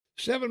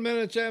7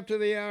 minutes after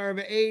the hour of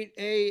 8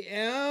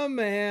 a.m.,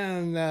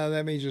 and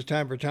that means it's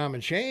time for Tom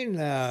and Shane.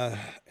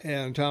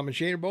 And Tom and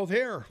Shane are both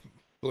here,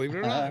 believe it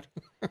or not.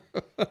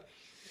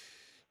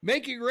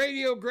 Making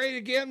radio great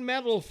again,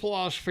 mental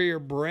floss for your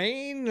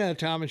brain.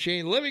 Tom and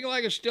Shane living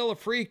like it's still a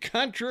free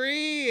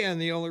country,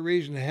 and the only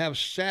reason to have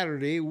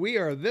Saturday, we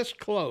are this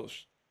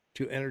close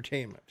to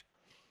entertainment.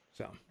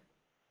 So,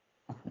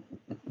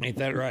 ain't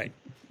that right?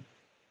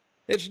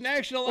 It's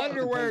National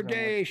Underwear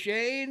Day,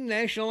 Shane.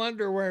 National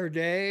Underwear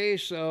Day.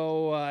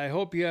 So I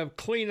hope you have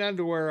clean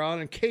underwear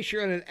on in case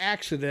you're in an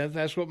accident.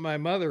 That's what my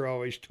mother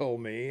always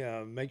told me.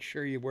 Make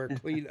sure you wear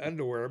clean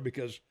underwear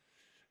because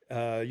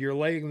you're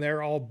laying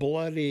there all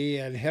bloody,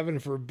 and heaven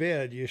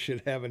forbid you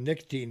should have a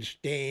nicotine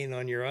stain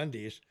on your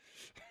undies.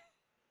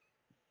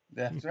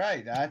 That's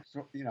right. That's,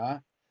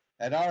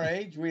 at our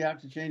age, we have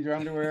to change our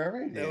underwear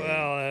every day.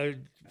 Well,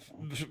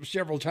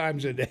 several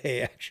times a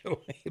day,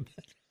 actually.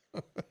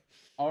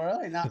 Oh,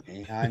 really? Not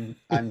me. No,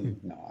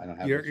 I don't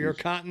have. You're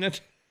continent.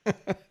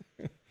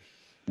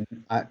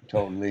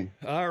 Totally.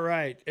 All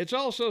right. It's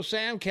also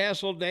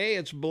Sandcastle Day.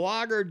 It's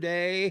Blogger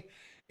Day.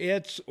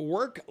 It's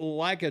Work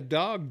Like a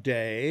Dog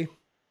Day,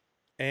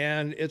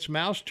 and it's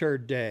Mouse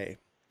Turd Day.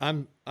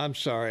 I'm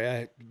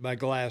sorry, my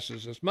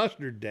glasses. It's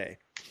Mustard Day.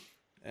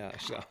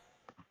 So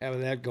having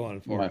that going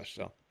for us.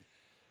 So,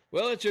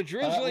 well, it's a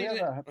drizzly,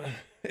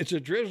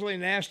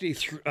 nasty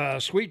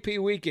sweet pea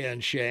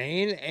weekend,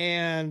 Shane,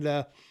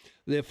 and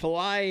the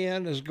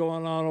fly-in is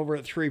going on over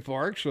at Three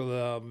Forks with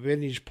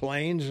vintage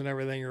planes and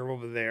everything are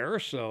over there.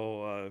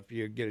 So if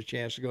you get a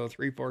chance to go to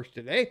Three Forks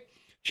today,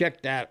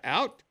 check that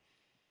out.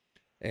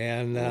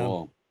 And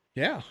cool.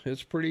 Yeah,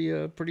 it's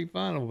pretty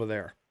fun over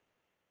there.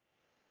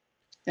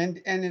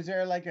 And is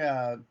there like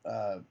a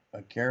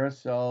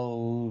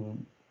carousel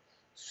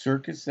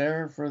circus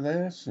there for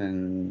this?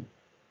 And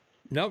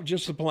no,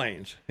 just the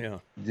planes. Yeah,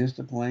 just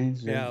the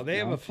planes. Yeah, they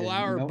have a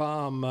flower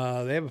bomb.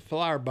 They have a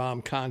flower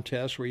bomb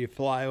contest where you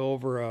fly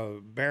over a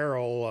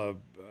barrel, a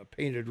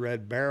painted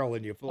red barrel,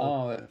 and you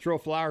throw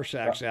flower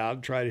sacks out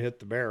and try to hit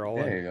the barrel.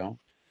 There you go.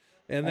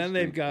 And then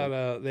they've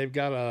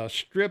got a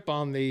strip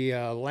on the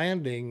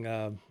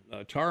landing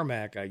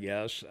tarmac, I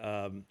guess,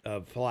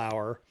 of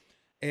flour,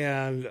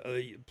 and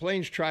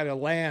planes try to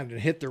land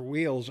and hit their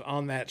wheels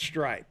on that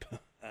stripe.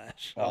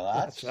 That's cool.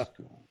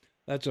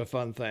 That's a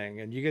fun thing,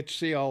 and you get to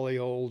see all the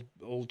old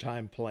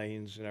time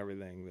planes and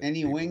everything.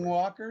 Any wing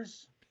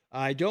walkers?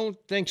 I don't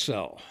think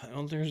so. I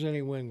don't think there's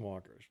any wing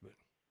walkers, but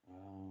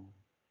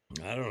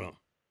I don't know.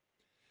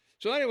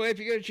 So anyway, if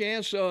you get a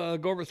chance, go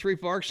over to Three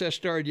Forks. That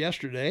started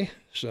yesterday,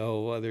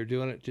 so they're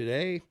doing it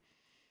today.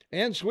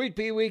 And Sweet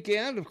Pea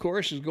Weekend, of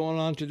course, is going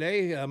on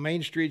today.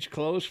 Main Street's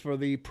closed for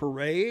the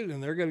parade,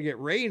 and they're going to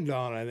get rained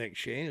on, I think,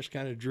 Shane. It's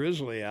kind of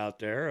drizzly out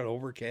there and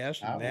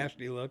overcast and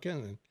nasty looking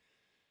and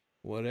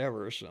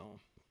whatever, so.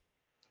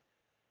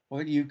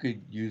 Well, you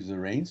could use the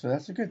rain, so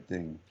that's a good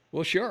thing.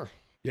 Well, sure.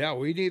 Yeah,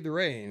 we need the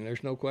rain.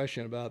 There's no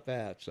question about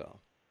that,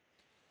 so.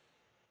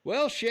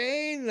 Well,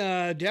 Shane,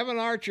 Devin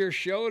Archer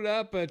showed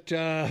up at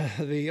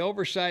the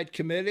Oversight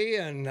Committee,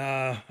 and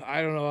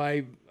I don't know,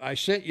 I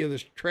sent you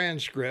this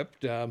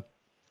transcript of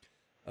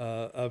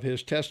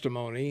his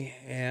testimony,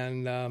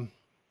 and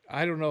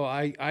I don't know,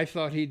 I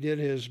thought he did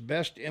his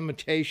best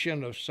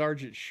imitation of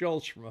Sergeant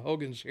Schultz from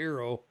Hogan's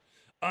Hero.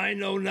 I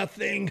know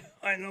nothing.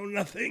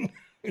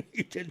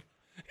 He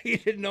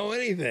didn't know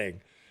anything.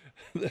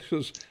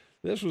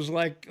 This was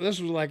like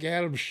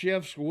Adam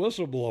Schiff's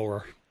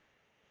whistleblower.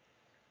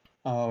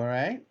 All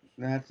right,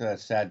 that's a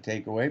sad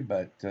takeaway,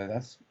 but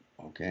that's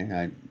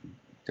okay.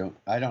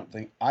 I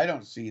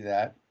don't see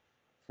that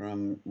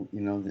from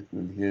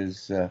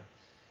his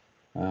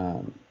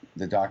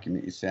the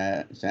document you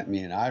sent me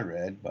and I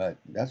read, but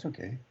that's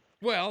okay.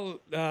 Well,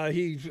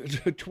 he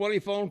 20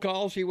 phone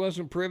calls. He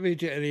wasn't privy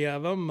to any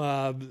of them.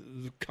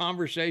 The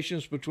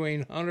conversations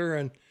between Hunter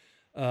and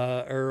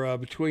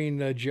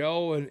between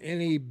Joe and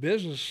any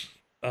business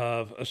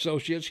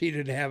associates, he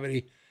didn't have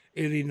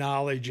any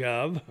knowledge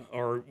of,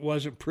 or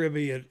wasn't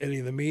privy at any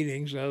of the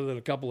meetings other than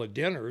a couple of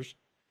dinners.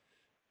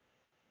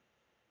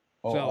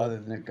 Other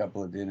than a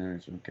couple of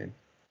dinners, okay.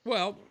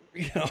 Well,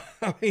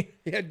 I mean,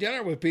 he had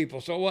dinner with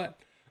people, so what?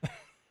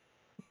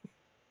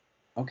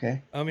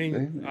 Okay. I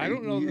mean, I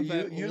don't know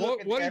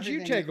what did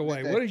you take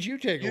away? What did you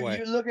take away?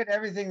 You look at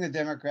everything the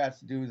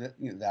Democrats do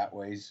that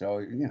way, so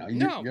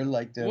you're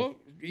like the. Well,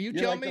 you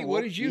tell me,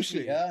 what did you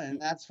see? Yeah,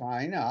 and that's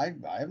fine. I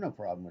have no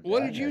problem with that.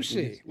 What did you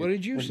see? What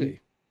did you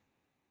see?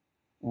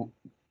 Well,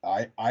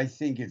 I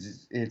think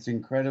it's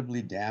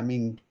incredibly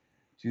damning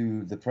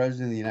to the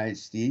President of the United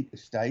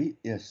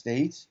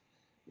States.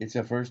 It's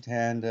a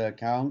firsthand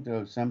account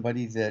of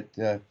somebody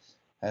that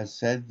has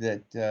said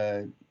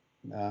that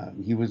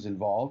he was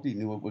involved. He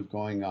knew what was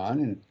going on,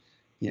 and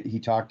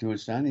he talked to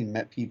his son. He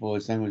met people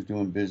his son was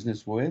doing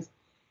business with.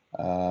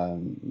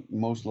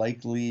 Most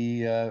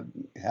likely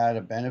had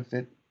a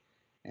benefit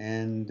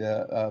and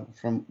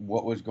from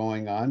what was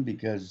going on,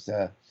 because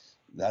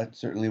that's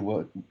certainly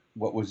what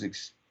was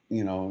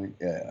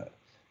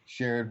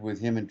shared with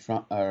him and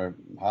Trump, or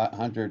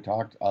Hunter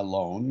talked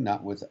alone,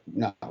 not with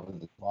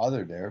the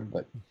father there,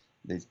 but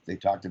they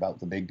talked about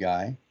the big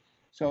guy.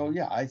 So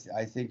yeah,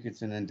 I think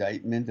it's an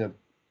indictment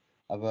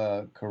of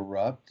a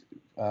corrupt,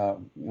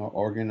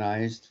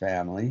 organized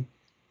family,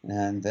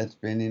 and that's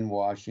been in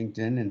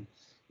Washington. And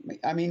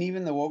I mean,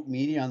 even the woke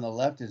media on the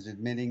left is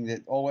admitting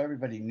that, oh,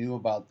 everybody knew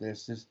about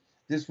this.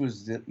 This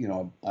was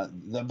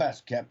the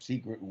best kept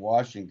secret in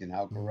Washington,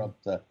 how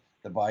corrupt the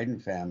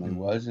Biden family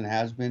was and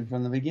has been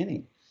from the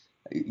beginning.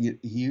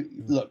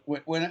 Look,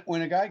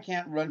 when a guy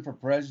can't run for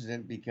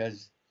president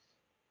because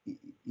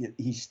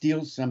he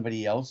steals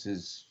somebody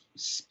else's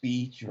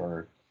speech,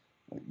 or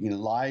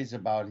lies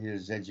about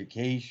his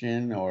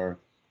education, or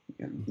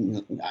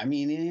I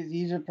mean,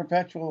 he's a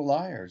perpetual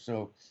liar.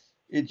 So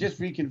it just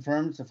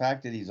reconfirms the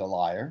fact that he's a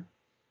liar,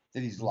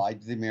 that he's lied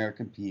to the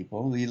American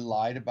people. He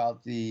lied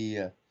about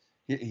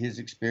his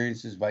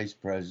experience as vice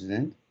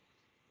president,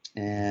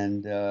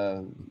 and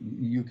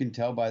you can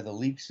tell by the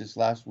leaks this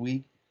last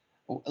week.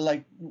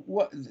 Like,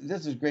 what?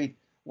 This is great.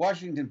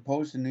 Washington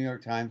Post and New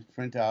York Times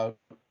print out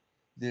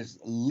this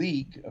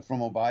leak from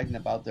Biden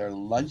about their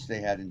lunch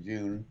they had in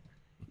June,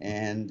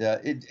 and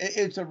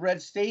it's a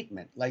red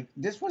statement. Like,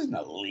 this wasn't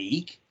a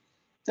leak.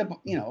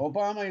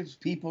 Obama's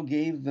people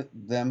gave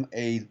them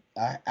a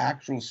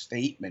actual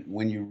statement.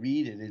 When you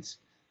read it, it's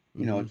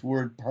it's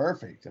word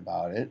perfect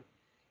about it,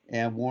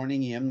 and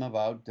warning him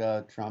about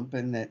Trump,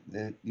 and that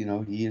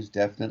he is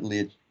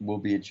definitely will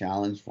be a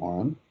challenge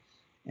for him,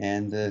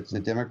 and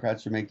the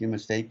Democrats are making a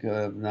mistake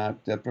of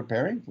not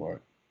preparing for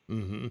it.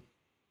 Mm-hmm.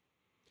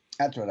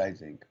 That's what I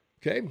think.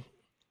 Okay.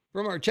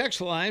 From our text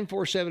line,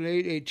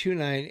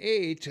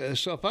 478-8298.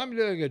 So if I'm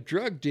doing a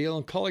drug deal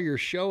and call your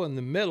show in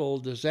the middle,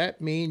 does that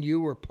mean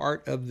you were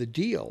part of the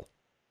deal?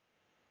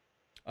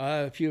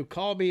 If you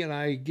call me and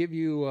I give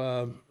you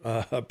a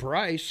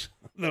price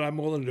that I'm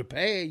willing to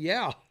pay,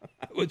 yeah,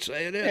 I would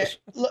say it is.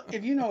 Look,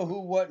 if you know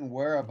who, what, and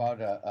where about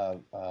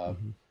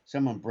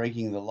someone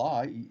breaking the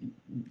law,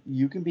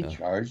 you can be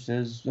charged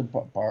as a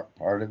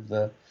part of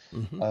the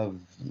of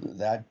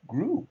that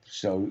group.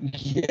 So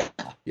yeah.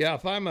 Yeah,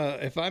 if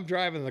I'm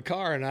driving the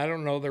car and I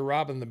don't know they're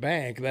robbing the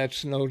bank,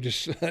 that's not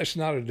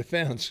a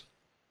defense.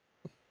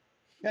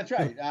 That's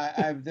right.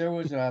 There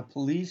was a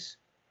police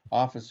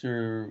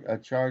officer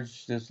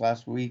charged this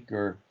last week,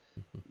 or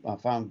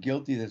found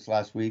guilty this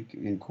last week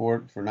in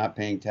court for not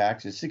paying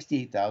taxes,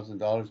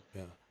 $68,000.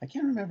 Yeah. I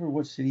can't remember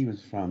what city he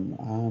was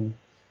from.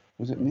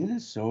 Was it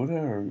Minnesota,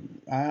 or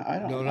I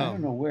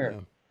don't know where.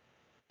 Yeah.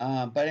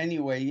 But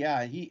anyway,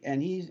 yeah,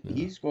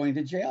 he's going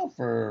to jail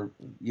for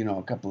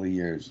a couple of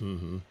years,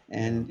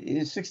 and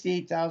it's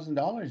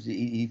 $68,000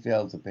 he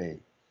failed to pay.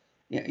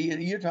 Yeah,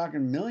 you're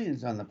talking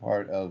millions on the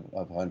part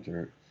of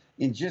Hunter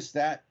in just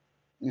that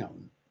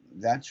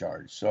that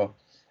charge. So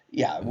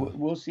yeah,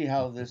 we'll see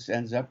how this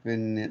ends up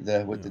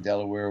with the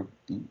Delaware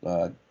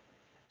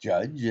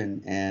judge,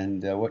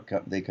 and what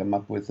they come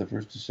up with the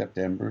 1st of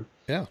September.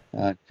 Yeah,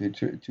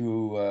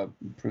 to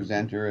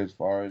present her as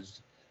far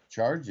as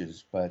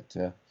charges, but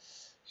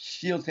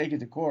she'll take it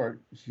to court.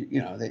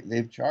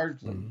 They've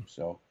charged them,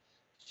 so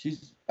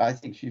I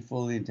think she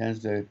fully intends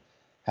to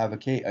have a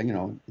case,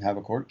 have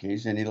a court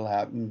case, and it'll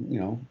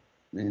happen,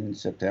 in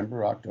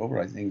September, October.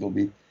 I think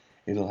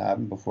it'll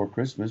happen before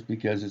Christmas,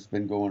 because it's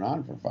been going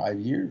on for 5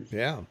 years.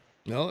 Yeah,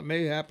 no, it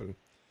may happen.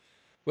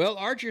 Well,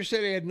 Archer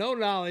said he had no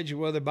knowledge of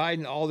whether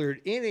Biden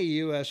altered any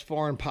U.S.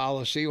 foreign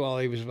policy while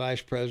he was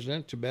vice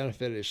president to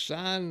benefit his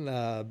son,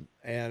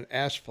 and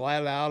asked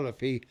flat out if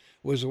he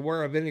was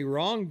aware of any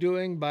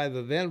wrongdoing by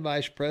the then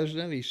vice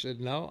president. He said,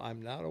 "No,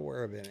 I'm not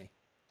aware of any."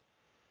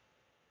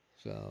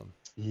 So.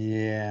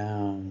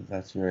 Yeah,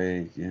 that's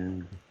right.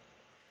 Yeah.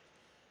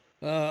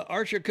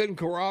 Archer couldn't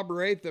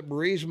corroborate that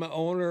Burisma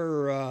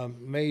owner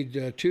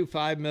made two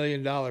 $5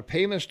 million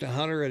payments to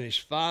Hunter and his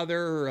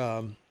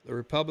father. The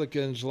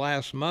Republicans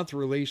last month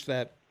released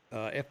that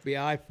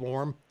FBI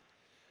form,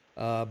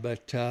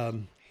 but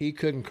he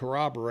couldn't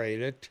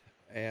corroborate it.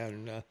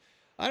 And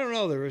I don't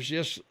know. There was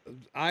just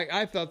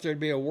I thought there'd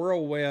be a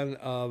whirlwind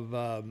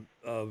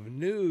of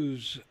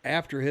news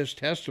after his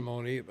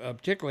testimony,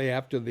 particularly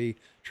after the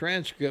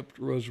transcript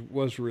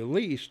was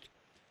released.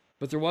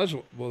 But there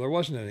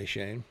wasn't any,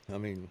 Shane. I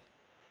mean,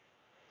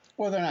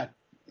 well, they're not.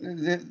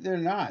 They're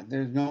not.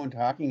 There's no one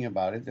talking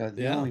about it.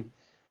 The only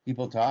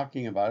people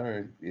talking about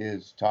it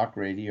is talk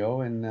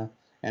radio and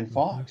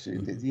Fox.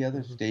 The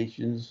other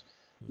stations,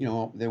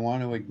 they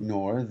want to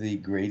ignore the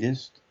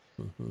greatest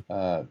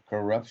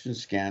corruption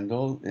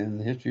scandal in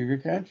the history of your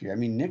country. I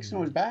mean, Nixon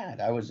was bad.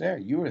 I was there.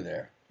 You were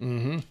there.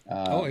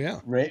 Oh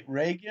yeah.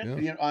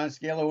 Reagan, on a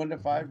scale of 1 to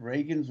 5,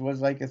 Reagan's was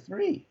like a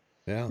 3.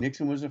 Yeah.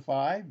 Nixon was a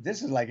 5.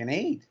 This is like an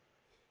 8.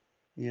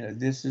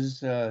 This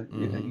is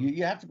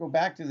you have to go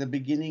back to the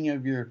beginning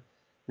of your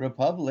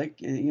republic.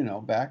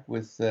 Back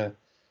with the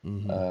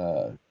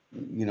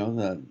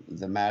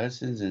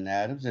Madisons and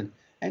Adams, and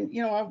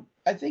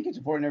I think it's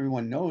important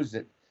everyone knows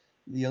that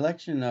the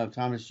election of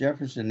Thomas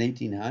Jefferson in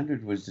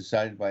 1800 was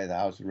decided by the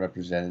House of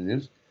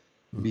Representatives,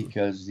 Mhm.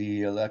 because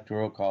the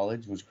Electoral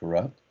College was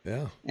corrupt.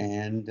 Yeah.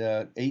 And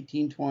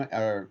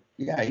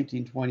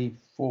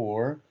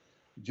 1824,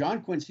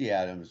 John Quincy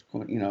Adams,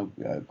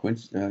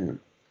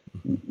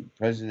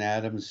 President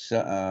Adams'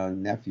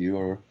 nephew,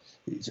 or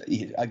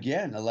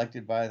again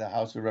elected by the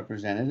House of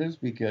Representatives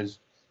because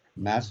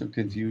Mhm. massive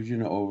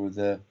confusion over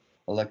the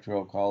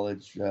Electoral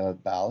College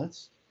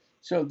ballots.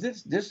 So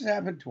this has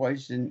happened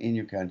twice in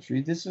your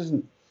country. This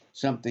isn't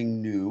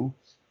something new,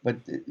 but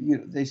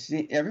they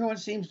see everyone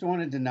seems to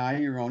want to deny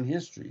your own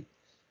history,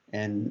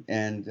 and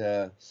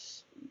the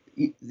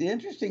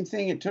interesting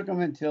thing, it took them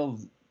until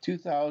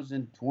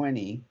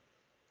 2020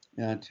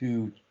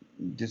 to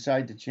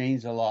decide to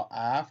change the law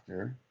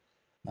after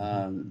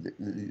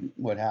Mhm.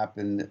 what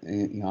happened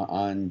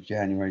on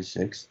January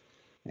 6th,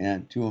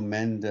 and to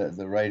amend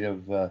the right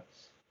of the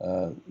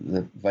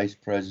vice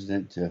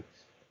president to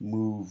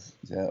move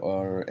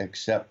or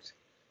accept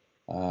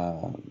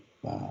uh,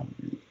 um,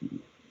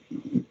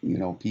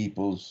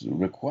 people's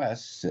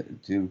requests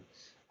to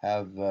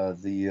have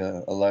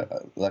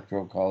the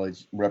electoral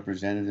college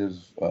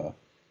representatives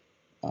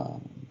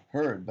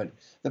heard. But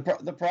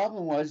the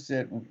problem was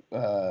that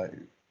uh,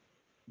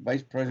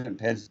 Vice President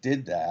Pence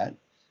did that.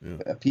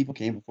 Yeah. People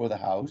came before the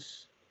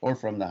House or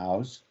from the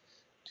House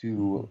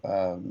to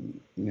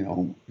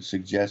Mhm.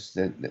 suggest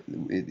that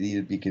it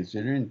needed to be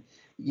considered. And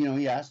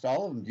he asked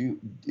all of them,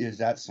 is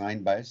that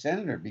signed by a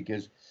senator?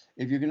 Because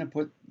if you're going to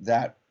put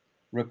that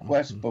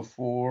request Mhm.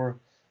 before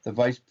the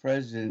vice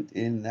president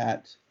in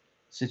that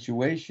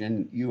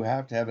situation, you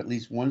have to have at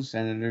least one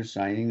senator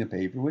signing the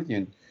paper with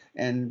you.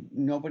 And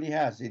nobody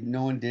has.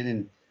 No one did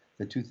in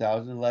the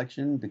 2000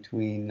 election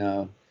between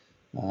um,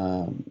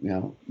 you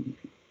know,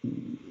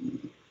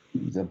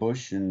 the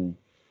Bush and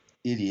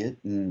idiot,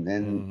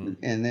 Mhm.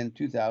 and then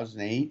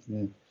 2008,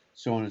 and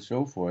so on and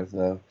so forth.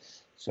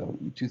 So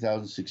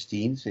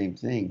 2016, same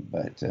thing.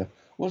 But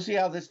we'll see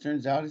how this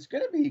turns out. It's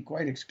going to be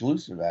quite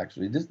exclusive,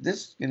 actually. This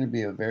is going to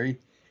be a very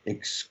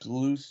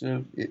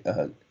exclusive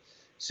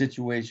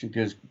situation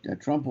because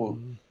Trump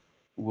Mhm.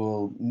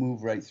 will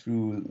move right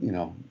through,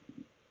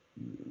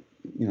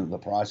 the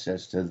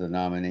process to the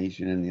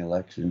nomination and the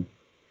election.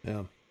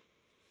 Yeah.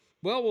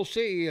 Well, we'll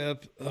see.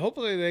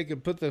 Hopefully, they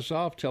can put this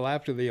off till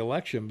after the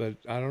election, but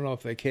I don't know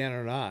if they can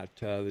or not.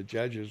 The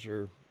judges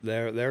are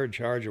they're in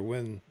charge of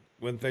when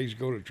things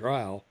go to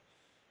trial.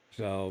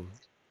 So,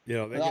 they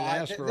No, can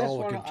ask for this all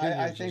the one,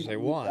 continuances they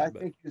want, I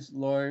but think his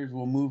lawyers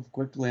will move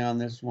quickly on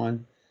this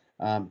one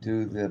to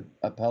Mhm. the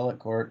appellate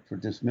court for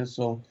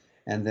dismissal,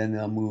 and then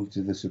they'll move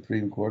to the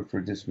Supreme Court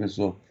for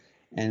dismissal.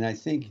 And I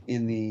think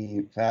in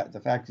the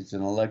fact it's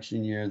an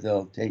election year,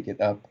 they'll take it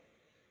up,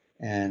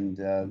 and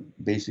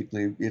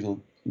basically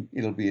it'll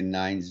be a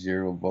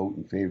 9-0 vote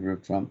in favor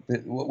of Trump.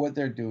 What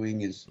they're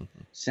doing is Mhm.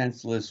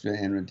 senseless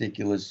and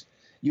ridiculous.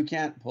 You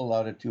can't pull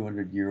out a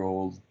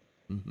 200-year-old,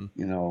 Mhm.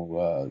 you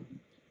know,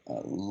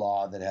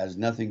 law that has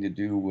nothing to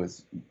do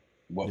with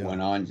what Yeah.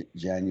 went on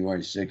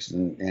January 6th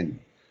and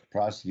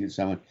prosecute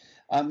someone.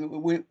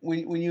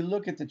 When you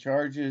look at the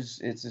charges,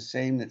 it's the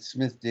same that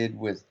Smith did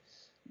with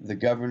the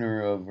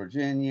governor of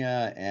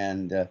Virginia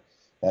and that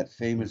Mhm.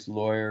 famous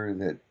lawyer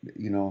that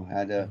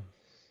had a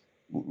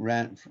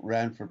ran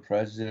for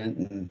president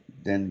and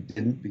then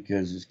didn't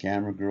because his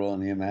camera girl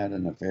and him had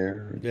an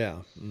affair.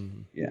 Yeah.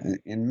 Mhm. Yeah,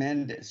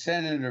 and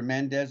Senator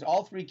Mendez,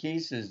 all three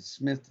cases,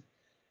 Smith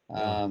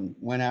Yeah.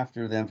 went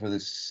after them for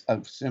this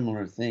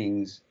similar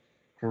things,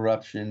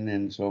 corruption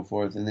and so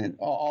forth, and then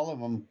all of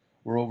them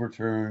were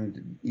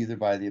overturned either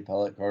by the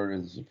appellate court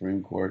or the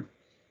Supreme Court.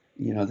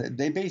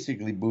 They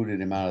basically booted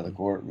him out of the Mhm.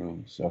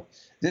 courtroom. So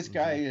this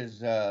guy Mhm.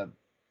 is a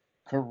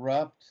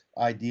corrupt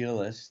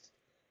idealist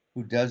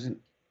who doesn't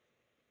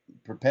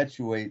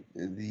perpetuate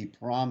the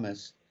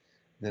promise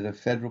that a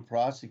federal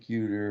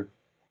prosecutor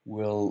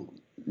will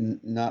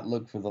not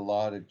look for the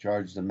law to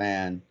charge the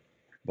man,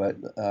 but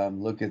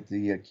look at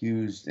the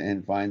accused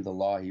and find the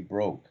law he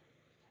broke.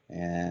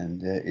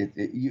 And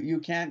you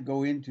can't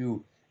go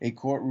into a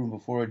courtroom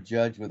before a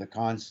judge with a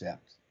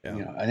concept,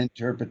 Yeah. an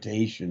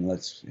interpretation,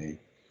 let's say,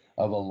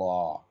 of a Mhm.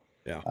 law.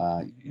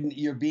 Yeah.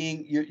 You're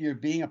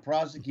being a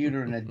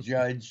prosecutor and a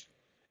judge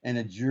and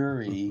a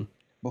jury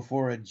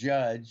before a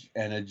judge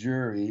and a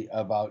jury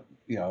about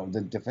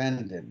the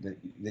defendant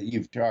that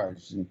you've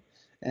charged,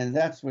 and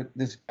that's what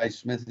this guy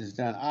Smith has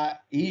done.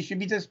 He should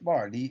be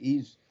disbarred.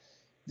 He's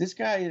this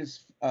guy is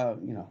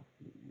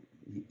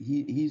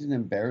he's an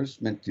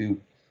embarrassment to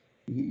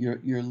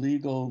your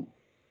legal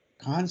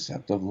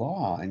concept of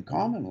law and Mhm.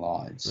 common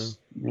law.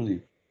 Yeah.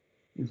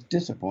 It's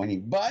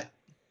disappointing, but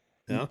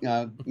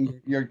Yeah.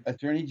 your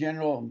attorney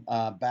general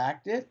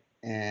backed it,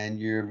 and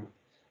your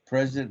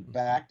president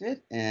backed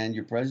it, and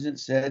your president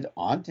said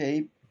on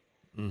tape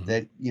Mhm.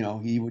 that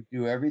he would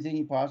do everything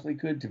he possibly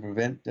could to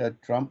prevent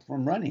Trump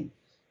from running.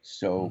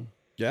 So Mhm.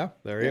 Yeah.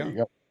 There there you you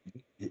go.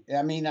 go.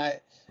 I mean, Mhm.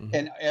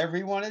 and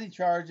every one of the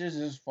charges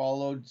has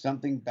followed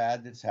something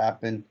bad that's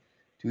happened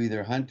to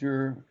either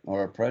Hunter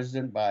or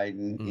President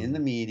Biden in the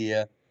Mhm.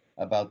 media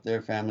about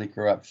their family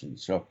corruption.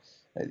 So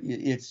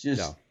it's Yeah.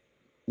 just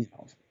you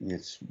know,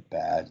 it's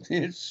bad.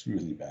 It's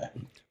really bad.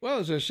 Well,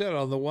 as I said,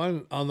 on the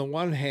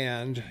one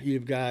hand,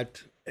 you've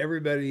got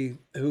everybody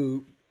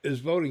who is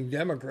voting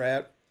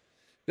Democrat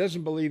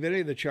doesn't believe any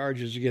of the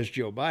charges against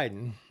Joe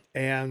Biden,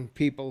 and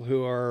people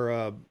who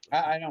are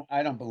I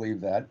don't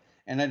believe that,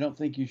 and I don't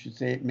think you should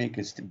say make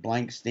a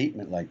blank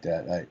statement like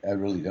that. I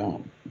really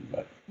don't.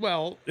 But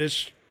well,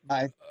 it's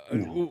I, you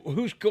know,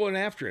 who's going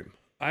after him?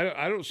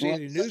 I don't see well,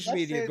 any news let's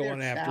media say they're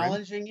going after him.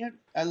 challenging it.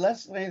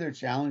 Let's say they're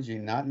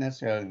challenging, not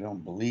necessarily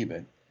don't believe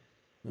it.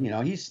 You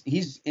know,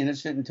 he's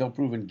innocent until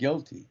proven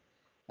guilty,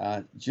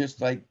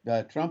 just like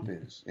Trump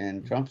is,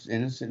 and Trump's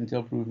innocent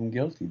until proven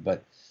guilty.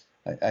 But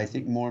I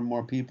think more and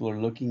more people are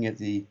looking at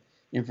the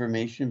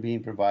information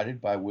being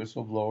provided by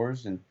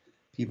whistleblowers and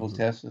people Mhm.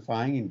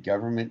 testifying and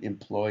government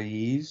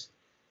employees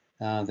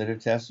that are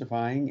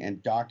testifying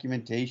and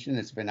documentation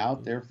that's been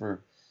out there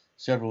for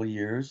several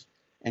years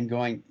and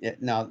going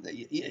now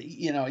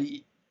you know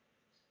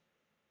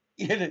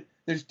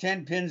there's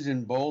 10 pins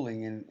in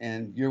bowling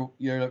and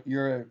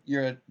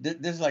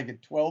this is like a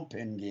 12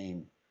 pin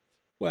game.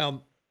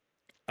 Well,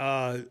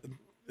 uh,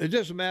 it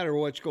doesn't matter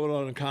what's going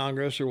on in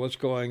Congress or what's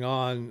going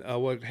on.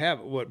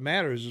 What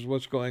matters is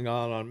what's going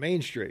on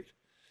Main Street.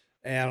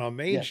 And on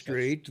Main Yes, that's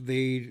Street,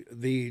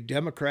 the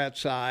Democrat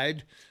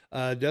side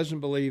doesn't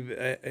believe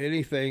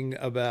anything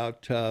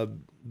about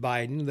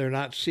Biden. They're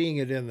not seeing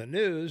it in the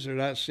news. They're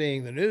not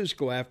seeing the news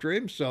go after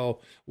him. So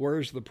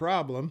where's the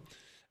problem?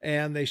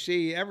 And they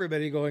see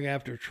everybody going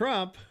after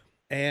Trump,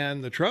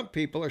 and the Trump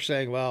people are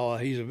saying, "Well,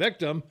 he's a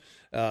victim.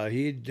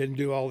 He didn't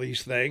do all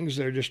these things.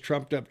 They're just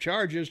trumped up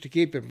charges to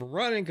keep him from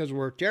running because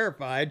we're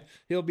terrified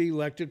he'll be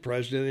elected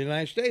president of the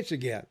United States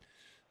again."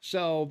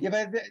 So, yeah,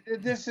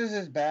 but this is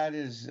as bad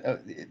as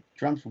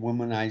Trump's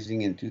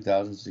womanizing in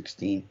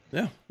 2016.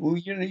 yeah. Well,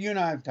 you and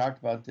I have talked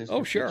about this Oh,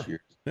 for sure. 6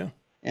 years. Yeah.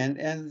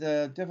 And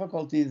the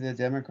difficulty the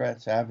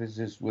Democrats have is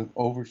this with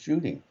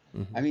overshooting.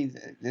 Hmm. I mean,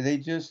 they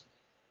just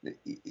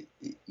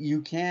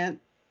you can't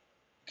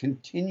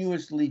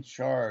continuously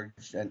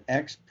charge an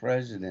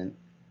ex-president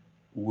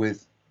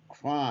with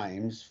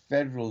crimes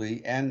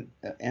federally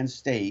and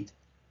state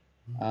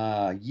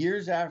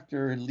years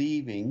after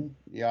leaving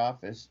the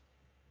office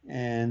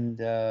and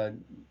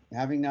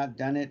having not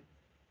done it,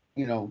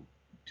 you know,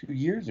 2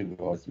 years ago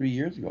or 3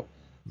 years ago.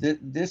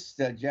 This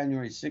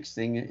January 6th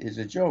thing is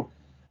a joke.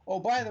 Oh,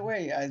 by the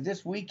way,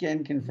 this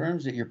weekend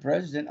confirms that your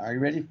president. Are you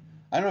ready?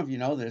 I don't know if you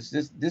know this.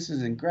 This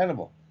is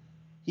incredible.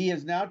 He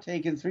has now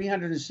taken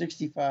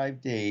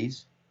 365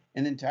 days,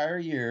 an entire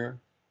year,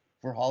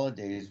 for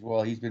holidays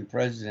while he's been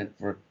president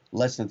for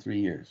less than 3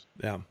 years.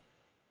 Yeah.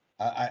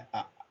 I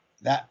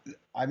that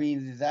I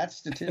mean that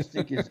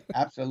statistic is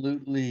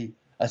absolutely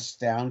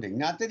astounding.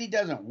 Not that he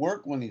doesn't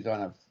work when he's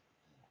on a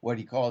what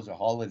he calls a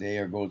holiday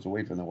or goes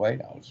away from the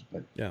White House,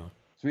 but Yeah.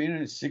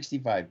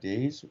 365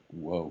 days.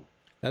 Whoa.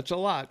 That's a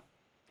lot.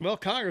 Well,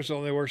 Congress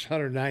only works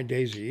 109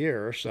 days a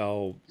year,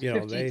 so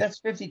That's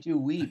 52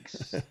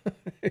 weeks.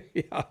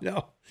 yeah,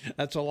 no,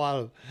 that's a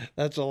lot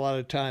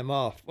of time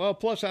off. Well,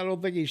 plus I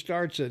don't think he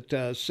starts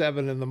at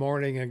 7 in the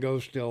morning and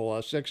goes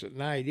till 6 at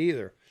night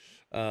either,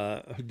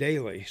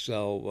 daily.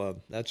 So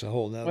that's a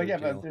whole Well, nother yeah,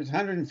 but deal. there's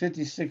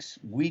 156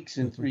 weeks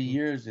in 3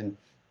 years, and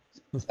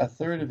a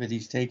third of it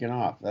he's taken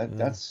off.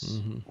 That's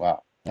Hmm.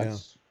 wow. Yeah,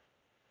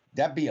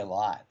 That'd be a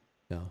lot.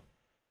 yeah.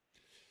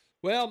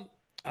 Well,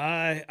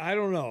 I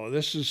don't know.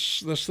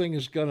 This thing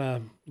is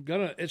gonna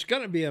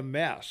be a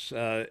mess.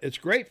 It's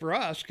great for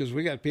us because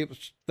we got people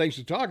things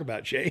to talk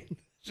about, Shane.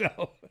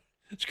 So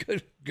it's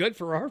good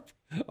for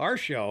our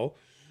show.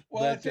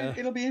 Well, But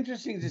it'll be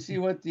interesting to see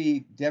what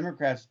the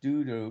Democrats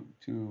do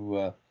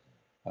to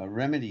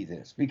remedy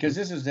this because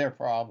this is their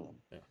problem.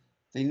 Yeah.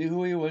 They knew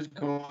who he was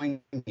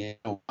going in.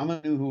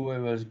 Obama knew who he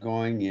was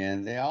going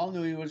in. They all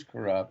knew he was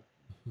corrupt.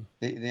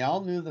 They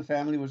all knew the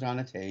family was on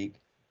a take.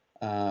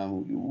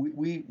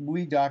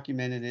 We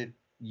documented it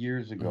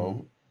years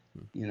ago.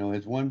 You know,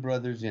 his one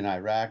brother's in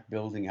Iraq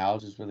building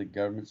houses for the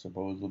government,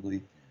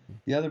 supposedly.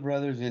 The other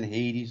brother's in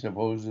Haiti,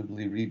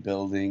 supposedly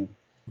rebuilding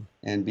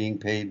and being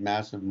paid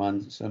massive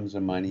sums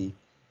of money.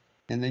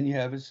 And then you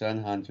have his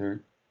son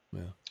Hunter.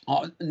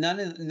 yeah,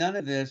 None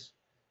of this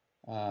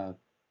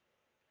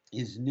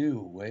is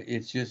new.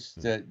 It's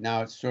just that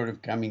now it's sort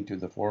of coming to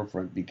the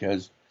forefront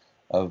because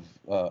of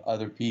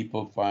other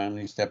people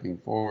finally stepping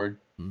forward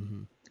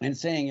hmm and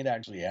saying it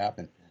actually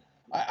happened.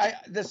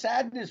 The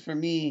sadness for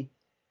me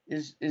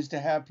is to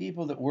have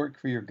people that work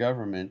for your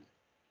government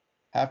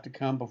have to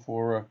come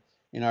before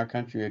in our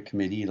country a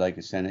committee like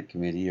a Senate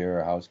committee or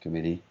a House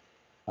committee.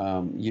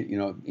 You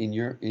know, in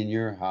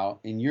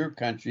your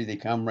country they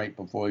come right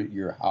before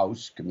your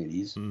House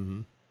committees,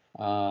 hmm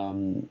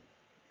um,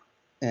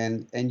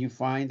 and you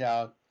find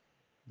out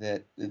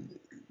that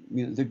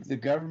the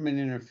government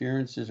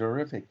interference is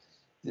horrific.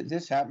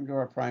 This happened to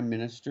our prime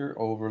minister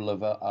over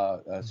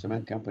Laval, a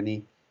cement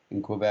company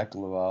in Quebec,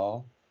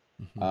 Laval.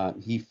 hmm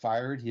He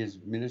fired his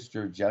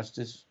minister of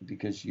justice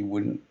because she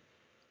wouldn't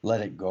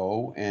let it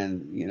go,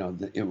 and you know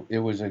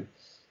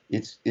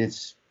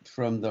it's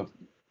from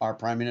our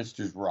prime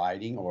minister's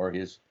riding or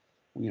his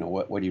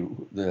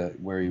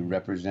where he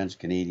represents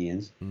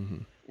Canadians, Mm-hmm.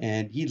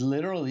 and he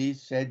literally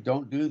said,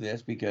 "Don't do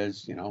this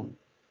because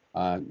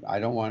I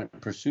don't want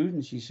it pursued."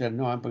 And she said,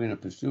 "No, I'm going to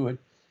pursue it."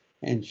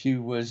 And she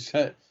was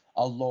a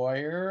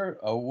lawyer,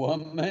 a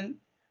woman.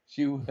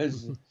 She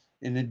was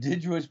an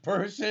indigenous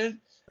person,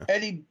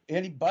 and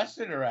he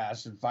busted her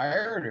ass and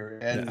fired her.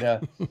 And Yeah.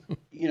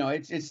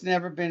 it's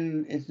never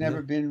been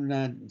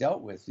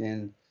dealt with,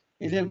 and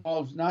it Mhm.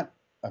 involves not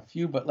a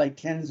few, but like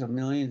tens of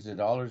millions of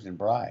dollars in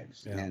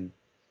bribes. Yeah. And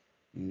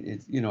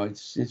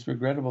it's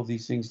regrettable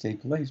these things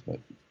take place, but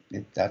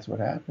that's what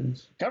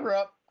happens. Cover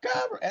up,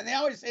 and they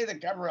always say the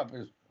cover up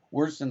is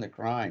worse than the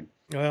crime.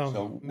 Well,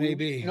 So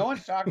maybe. no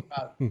one's talked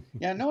about,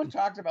 yeah, no one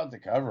talked about the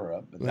cover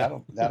up, but Yeah.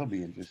 that'll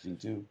be interesting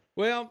too.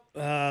 Well,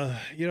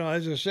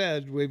 as I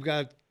said, we've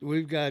got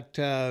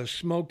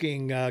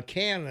smoking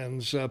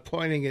cannons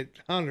pointing at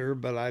Hunter,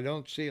 but I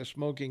don't see a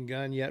smoking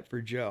gun yet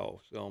for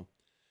Joe. So,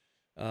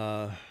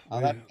 uh,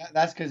 we,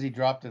 That's because he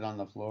dropped it on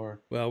the floor.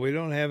 well, we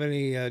don't have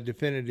any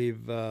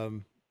definitive,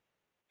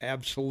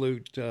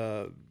 absolute,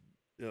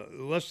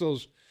 unless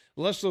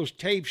those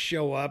tapes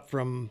show up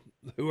from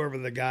whoever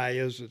the guy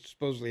is that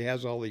supposedly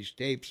has all these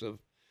tapes of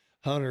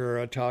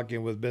Hunter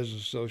talking with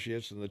business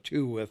associates and the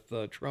two with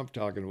Trump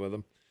talking with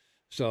him.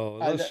 So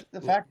The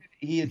fact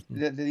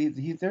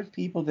that there's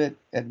people that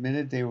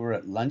admitted they were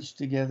at lunch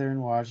together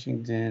in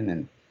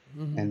Washington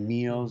Mhm. and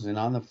meals and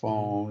on the Mhm.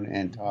 phone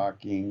and Mhm.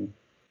 talking.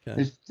 Okay.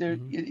 There's there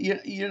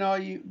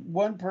Mhm.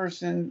 one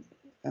person,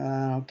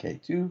 okay,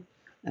 two.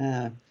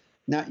 Uh,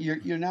 Now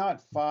you're now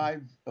at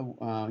five.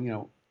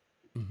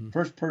 Mhm.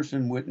 First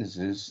person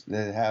witnesses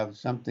that have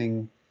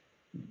something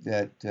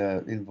that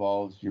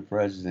involves your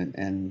president,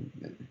 and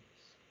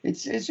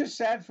it's just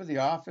sad for the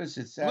office.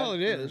 It's Well,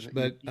 sad it for is, your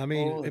but I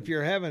mean, people, if and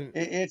you're having,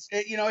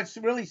 it's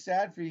really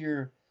sad for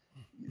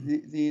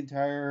the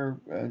entire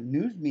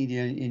news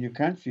media in your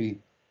country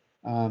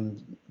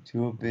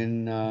to have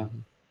been Mhm.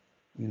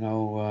 you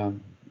know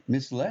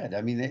misled.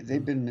 I mean, they've Yeah.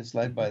 been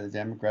misled Mhm. by the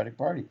Democratic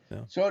Party.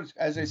 Yeah. So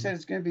as I Mhm. said,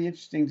 it's going to be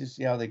interesting to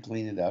see how they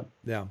clean it up.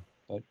 Yeah.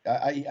 But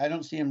I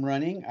don't see him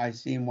running. I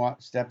see him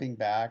stepping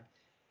back,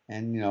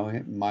 and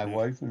my Yeah.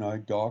 wife and I,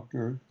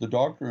 the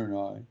doctor and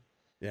I,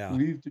 Yeah.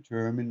 we've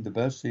determined the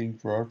best thing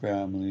for our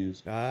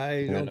families.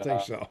 I That don't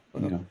think so.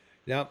 you know,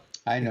 Yep.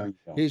 I know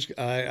you don't.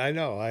 I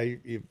know.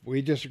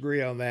 We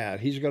disagree on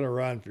that. He's going to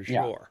run for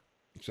Yeah. sure.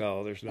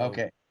 So there's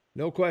Okay.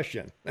 no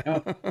question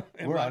No,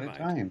 in we're my out of mind.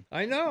 time.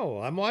 I know.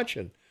 I'm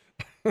watching.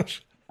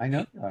 I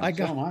know. I So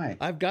got am I.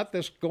 I've got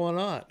this going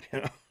on.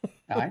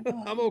 I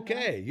know. I'm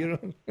okay. You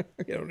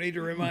don't need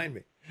to remind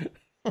me.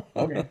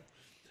 Okay.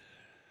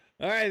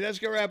 All right, that's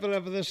going to wrap it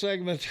up for this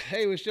segment.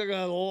 Hey, we still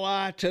got a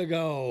lot to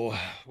go.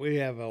 We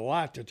have a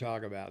lot to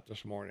talk about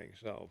this morning.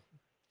 So,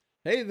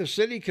 hey, the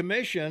city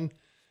commission,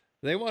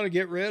 they want to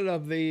get rid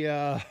of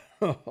the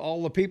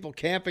all the people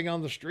camping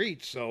on the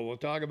streets. So we'll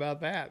talk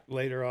about that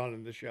later on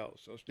in the show.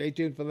 So stay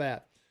tuned for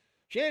that.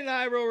 Shane and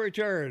I will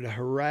return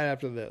right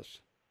after this.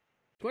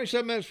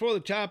 27 minutes before the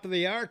top of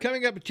the hour.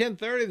 Coming up at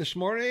 10:30 this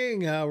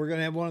morning, we're going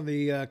to have one of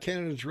the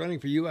candidates running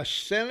for U.S.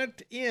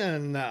 Senate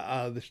in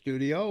the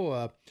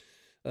studio.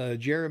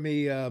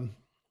 Jeremy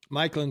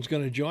Michaelin's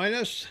going to join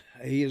us.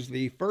 He is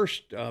the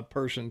first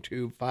person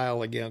to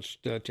file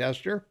against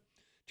Tester,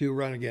 to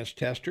run against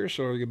Tester.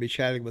 So we're going to be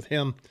chatting with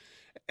him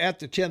at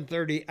the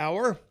 10:30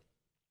 hour.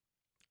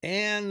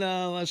 And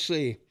let's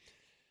see.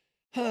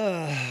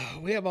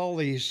 We have all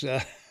these.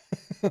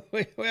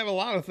 We have a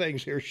lot of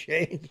things here,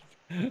 Shane.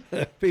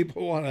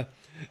 people want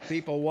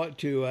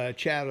to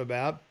chat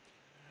about.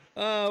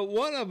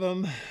 One of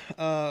them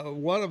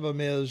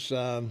is.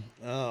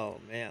 Oh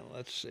man,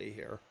 let's see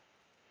here.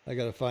 I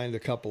got to find a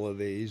couple of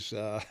these.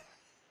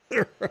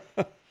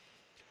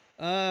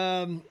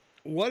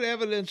 What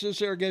evidence is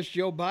there against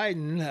Joe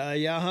Biden?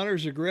 Yeah,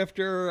 Hunter's a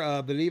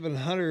grifter, but even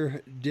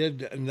Hunter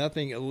did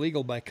nothing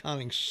illegal by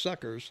conning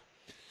suckers.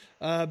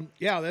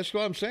 Yeah, that's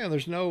what I'm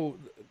saying.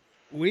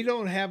 We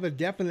don't have a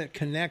definite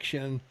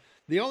connection.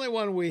 The only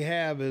one we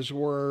have is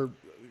we're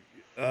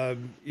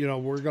going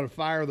to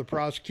fire the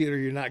prosecutor.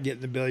 You're not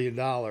getting $1 billion,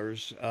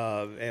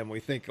 and we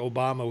think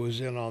Obama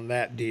was in on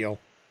that deal.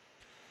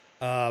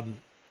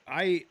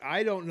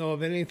 I don't know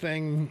of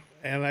anything,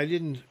 and I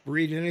didn't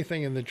read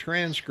anything in the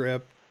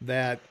transcript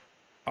that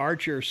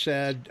Archer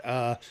said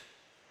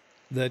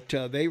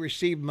that they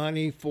received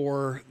money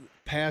for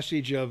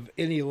passage of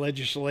any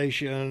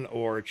legislation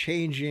or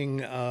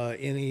changing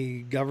any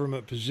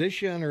government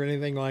position or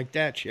anything like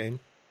that, Shane.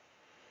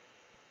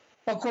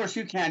 Of course,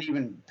 you can't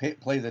even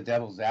play the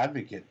devil's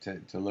advocate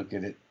to look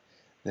at it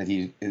that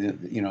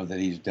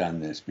he's done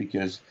this,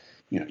 because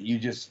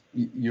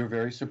you're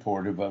very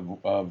supportive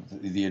of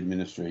the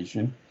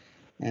administration,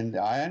 and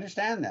I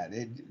understand that.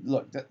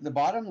 Look, the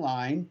bottom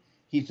line,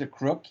 he's a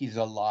crook, he's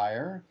a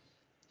liar,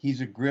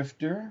 he's a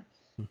grifter.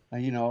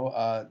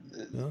 The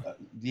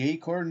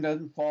acorn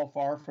doesn't fall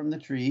far from the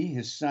tree.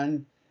 His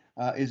son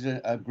is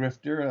a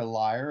grifter, a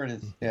liar,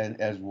 and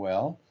as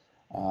well.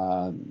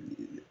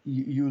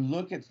 You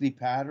look at the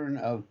pattern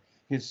of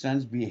his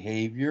son's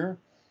behavior.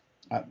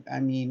 I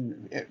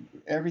mean,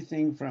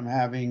 everything from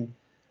having,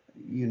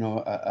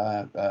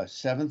 a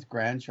seventh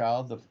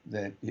grandchild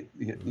that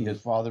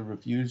his father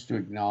refused to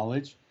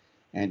acknowledge,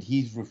 and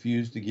he's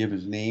refused to give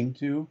his name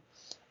to.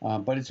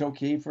 But it's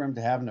okay for him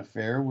to have an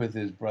affair with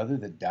his brother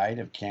that died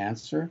of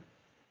cancer,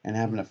 and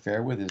have an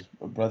affair with his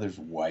brother's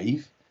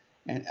wife.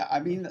 And I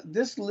mean,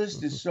 this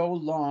list is so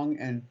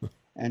long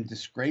and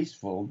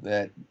disgraceful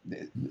that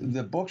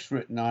the books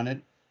written on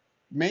it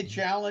may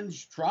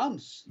challenge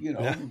Trump's,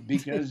 Yeah.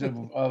 because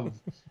of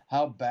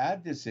how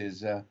bad this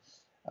is.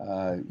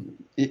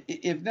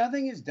 If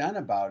nothing is done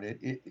about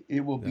it,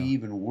 it will be Yeah.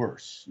 even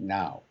worse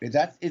now.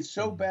 It's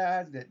so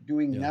bad that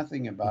doing Yeah.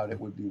 nothing about it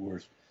would be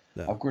worse.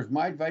 Yeah. Of course,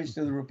 my advice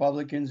to the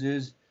Republicans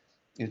is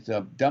it's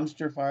a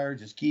dumpster fire.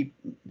 Just keep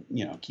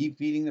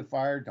feeding the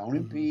fire. Don't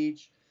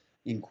impeach,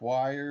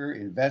 inquire,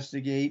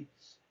 investigate.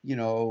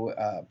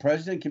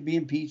 President can be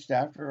impeached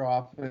after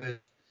office.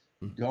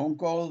 Don't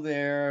go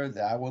there.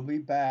 That will be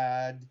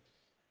bad.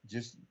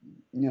 Just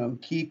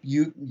keep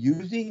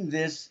using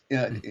this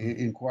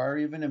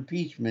inquiry of an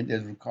impeachment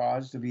as a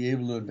cause to be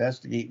able to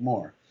investigate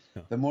more.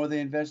 Yeah. The more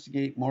they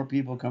investigate, more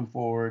people come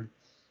forward,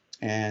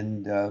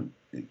 and I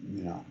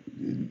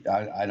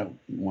don't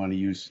want to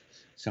use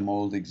some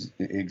old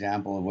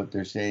example of what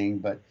they're saying,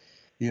 but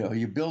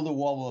you build a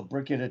wall a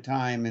brick at a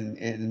time,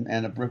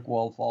 and a brick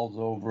wall falls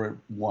over it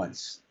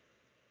once.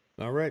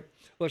 All right.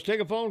 Let's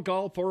take a phone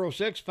call.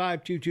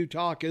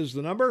 406-522-TALK is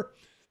the number.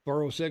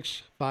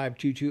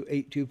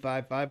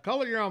 406-522-8255.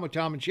 Caller, you're on with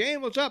Tom and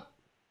Shane. What's up?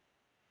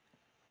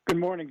 Good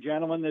morning,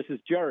 gentlemen. This is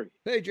Jerry.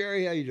 Hey,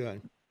 Jerry. How you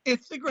doing?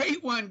 It's the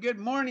great one. Good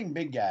morning,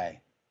 big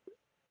guy.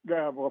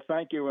 Well,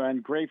 thank you,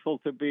 and grateful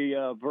to be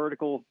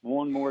vertical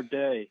one more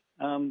day.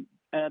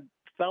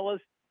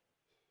 Fellas,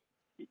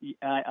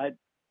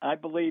 I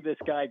believe this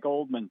guy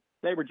Goldman,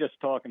 they were just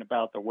talking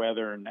about the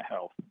weather and the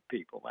health of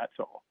people. That's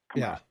all.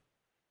 Come on.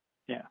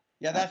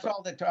 Yeah, that's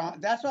all that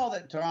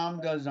Tom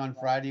does on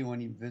Friday when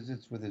he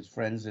visits with his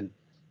friends and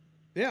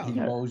he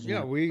goes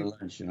for lunch. We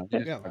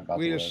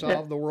just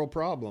solve the world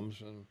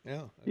problems,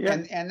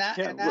 and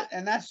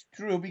that's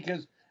true,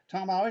 because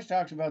Tom always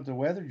talks about the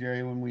weather,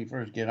 Jerry, when we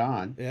first get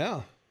on.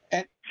 Yeah.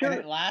 And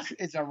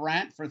it's a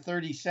rant for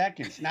 30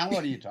 seconds. Now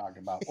what are you talking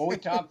about? Well, we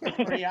talk for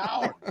 3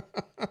 hours.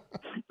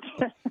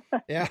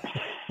 Yeah.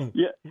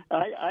 Yeah.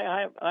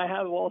 I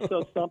have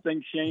also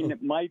something, Shane,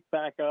 that might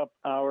back up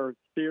our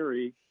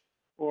theory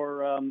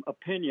or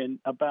opinion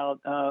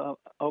about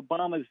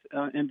Obama's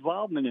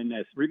involvement in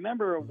this.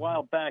 Remember a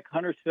while back,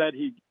 Hunter said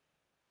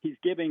he's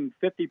giving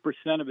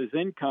 50% of his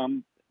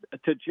income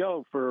to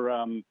Joe for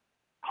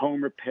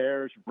home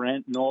repairs,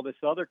 rent, and all this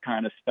other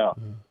kind of stuff.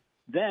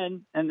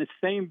 Then, in the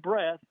same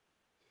breath,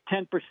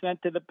 10%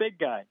 to the big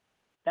guy.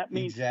 That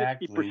means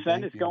exactly.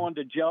 60% is going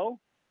to Joe.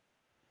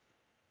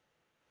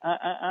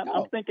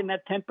 I'm thinking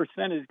that 10%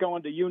 is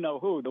going to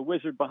you-know-who, the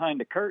wizard behind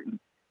the curtain.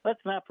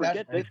 Let's not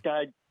forget this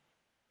guy.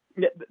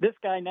 This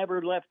guy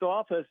never left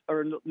office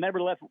or never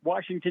left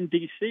Washington,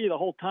 D.C. the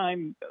whole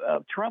time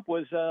Trump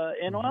was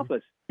in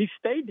office. He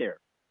stayed there.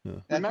 Yeah.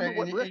 Remember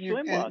what Rick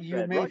Limbaugh said.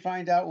 You may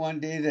find out one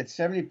day that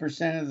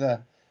 70% of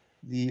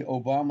the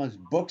Obama's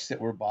books that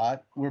were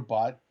bought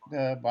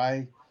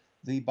by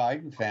the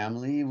Biden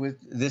family with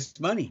this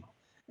money.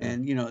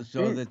 And,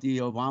 so that the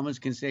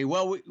Obamas can say,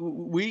 well,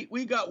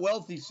 we got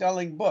wealthy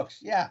selling books.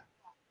 Yeah,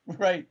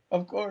 right.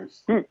 Of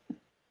course.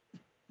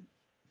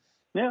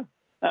 Yeah.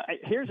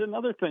 Here's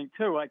another thing,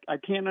 too. I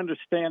can't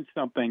understand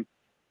something.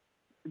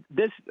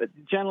 This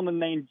gentleman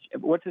named,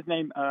 what's his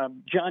name?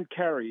 John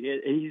Kerry.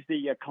 He's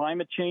the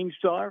climate change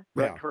czar,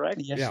 right?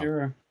 Correct? Yes,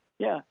 sir.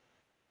 Yeah.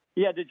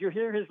 Yeah. Did you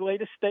hear his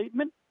latest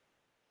statement?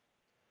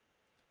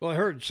 Well, I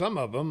heard some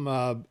of them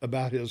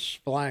about his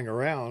flying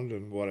around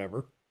and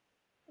whatever.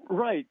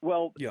 Right.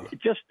 Well,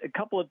 just a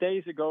couple of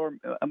days ago, or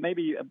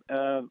maybe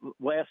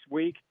last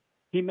week,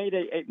 he made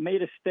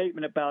a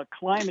statement about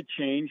climate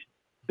change,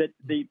 that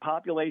the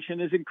population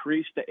has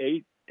increased to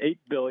 8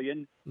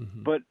 billion.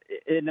 But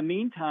in the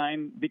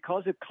meantime,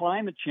 because of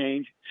climate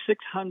change,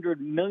 600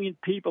 million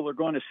people are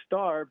going to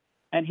starve.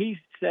 And he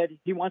said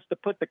he wants to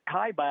put the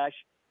kibosh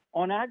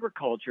on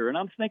agriculture. And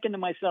I'm thinking to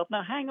myself,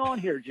 now hang on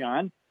here,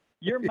 John.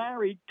 You're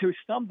married to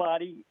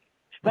somebody's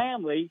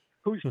family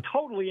who's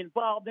totally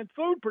involved in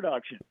food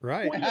production.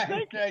 Right. What do you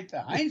think? Right,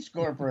 the Heinz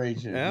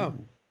Corporation. Yeah.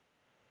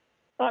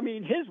 I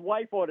mean, his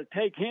wife ought to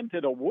take him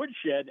to the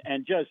woodshed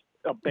and just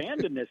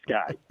abandon this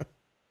guy.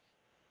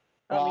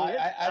 Well,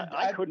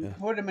 I couldn't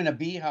put him in a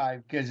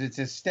beehive because it's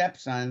his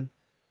stepson,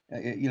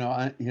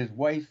 his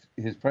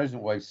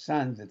present wife's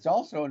son, that's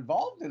also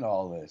involved in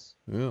all this.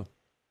 Yeah.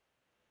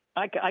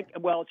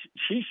 Well,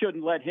 she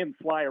shouldn't let him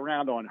fly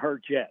around on her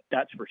jet.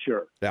 That's for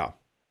sure. Yeah.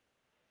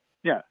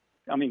 Yeah.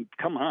 I mean,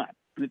 come on.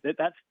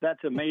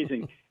 That's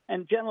amazing.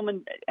 And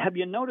gentlemen, have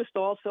you noticed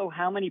also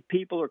how many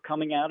people are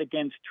coming out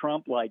against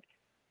Trump? Like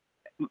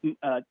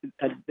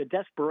the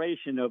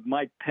desperation of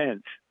Mike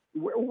Pence.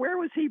 Where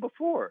was he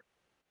before?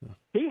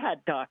 He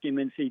had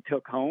documents he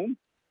took home.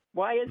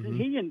 Why isn't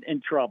he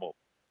in trouble?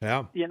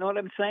 Yeah. You know what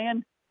I'm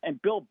saying?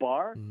 And Bill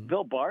Barr,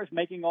 Bill Barr's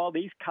making all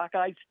these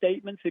cockeyed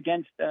statements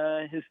against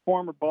his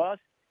former boss.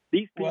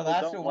 These people Well,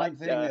 that's don't the like one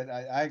thing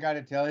that I got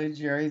to tell you,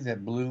 Jerry,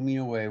 that blew me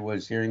away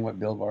was hearing what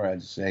Bill Barr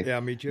had to say. Yeah,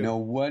 me too. No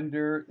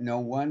wonder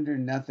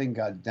nothing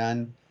got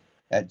done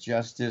at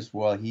Justice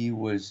while he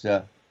was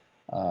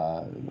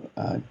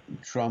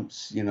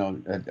Trump's,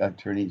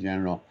 Attorney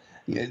General.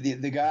 Yeah,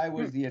 the guy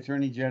was the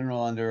Attorney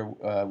General under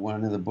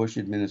one of the Bush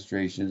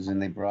administrations,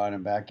 and they brought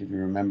him back. If you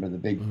remember the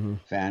big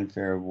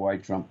fanfare of why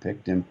Trump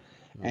picked him,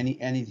 and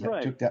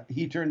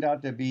he turned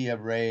out to be a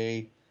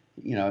Ray,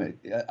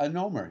 a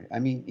Nomer. I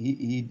mean,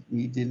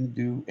 he didn't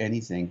do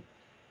anything,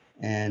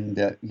 and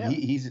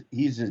he's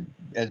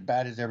as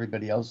bad as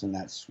everybody else in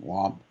that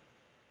swamp.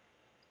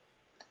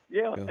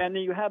 Yeah, and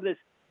you have this,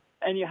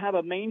 and you have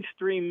a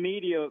mainstream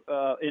media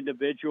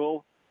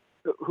individual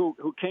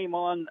who came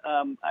on.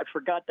 I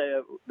forgot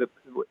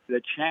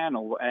the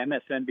channel,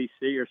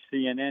 MSNBC or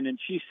CNN, and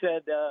she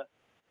said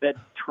that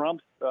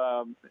Trump,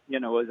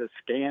 was a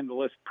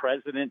scandalous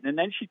president, and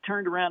then she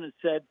turned around and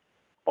said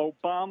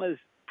Obama's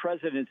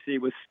presidency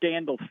was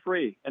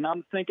scandal-free. And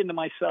I'm thinking to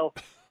myself,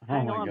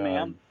 hang on, God.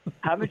 ma'am,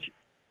 haven't you?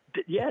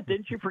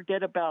 Didn't you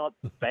forget about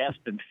Fast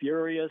and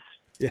Furious?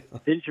 Yeah.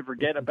 Didn't you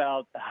forget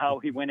about how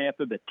he went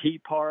after the Tea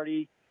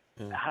Party,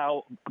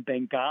 how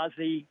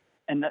Benghazi,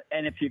 and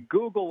if you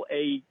Google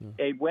a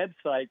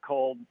website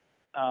called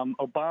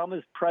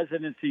Obama's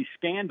presidency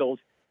scandals,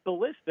 the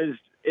list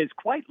is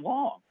quite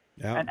long.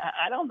 Yeah. And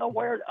I don't know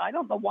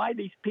why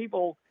these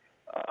people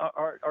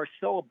are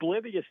so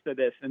oblivious to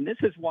this. And this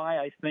is why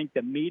I think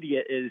the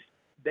media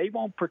they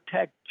won't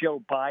protect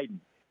Joe Biden.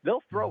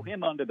 They'll throw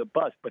him under the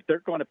bus, but they're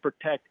going to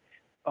protect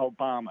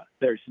Obama.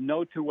 There's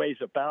no two ways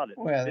about it.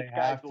 Well, this they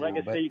guy's have to,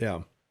 legacy.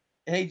 Yeah.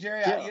 Hey,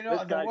 Jerry,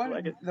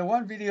 the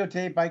one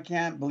videotape I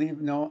can't believe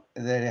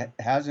that it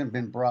hasn't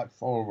been brought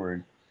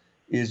forward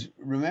is,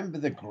 remember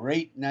the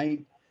great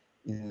night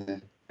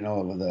in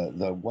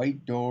the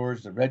white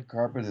doors, the red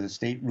carpet of the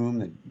state room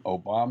that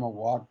Obama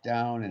walked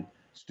down and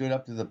stood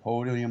up to the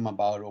podium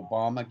about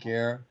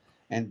Obamacare,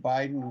 and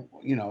Biden,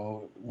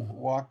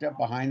 walked up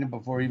behind him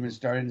before he even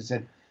started and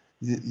said,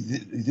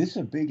 "This is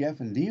a big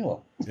effing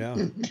deal." Yeah.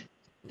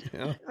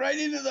 Yeah. Right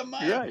into the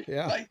mic. Right.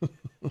 Yeah. Like,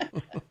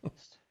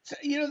 so,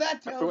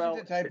 that tells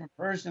you the type of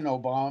person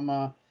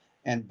Obama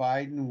and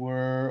Biden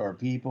were, or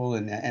people,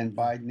 and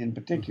Biden in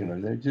particular.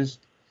 They're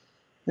just,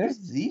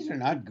 these are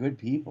not good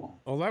people.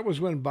 Well, that was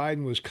when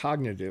Biden was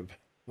cognitive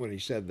when he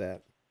said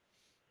that.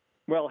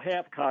 Well,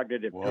 half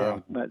cognitive.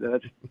 Wow.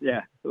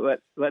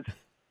 Let's.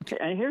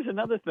 And here's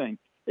another thing.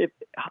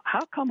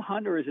 How come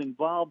Hunter is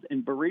involved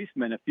in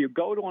Burisma? And if you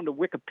go on to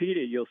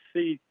Wikipedia, you'll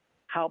see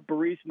how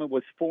Burisma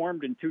was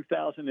formed in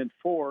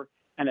 2004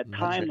 and a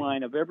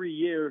timeline of every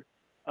year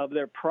of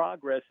their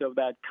progress of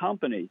that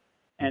company.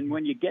 And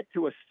when you get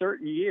to a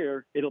certain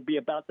year, it'll be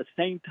about the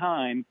same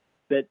time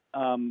that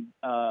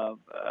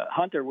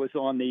Hunter was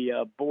on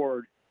the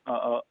board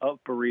of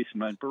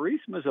Burisma. And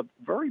Burisma is a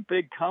very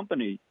big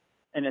company,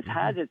 and it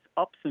has its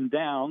ups and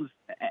downs,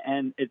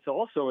 and it's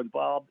also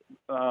involved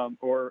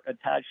or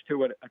attached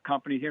to a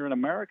company here in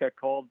America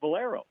called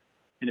Valero.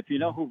 And if you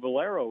know who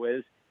Valero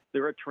is,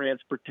 they're a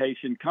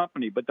transportation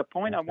company. But the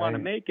point I want to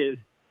make is,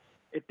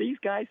 if these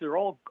guys are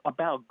all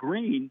about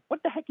green,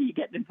 what the heck are you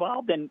getting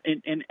involved in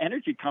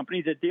energy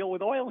companies that deal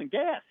with oil and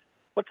gas?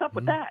 What's up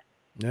with that?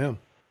 Yeah.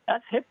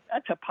 That's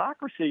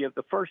hypocrisy of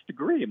the first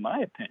degree, in my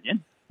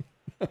opinion.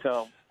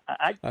 So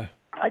I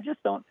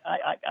just don't.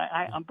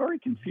 I'm very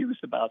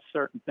confused about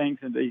certain things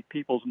in these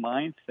people's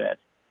mindsets.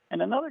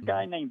 And another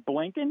guy named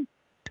Blinken,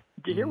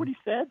 did you hear what he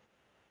said?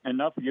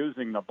 Enough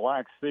using the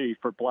Black Sea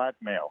for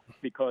blackmail,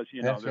 because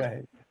That's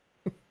right.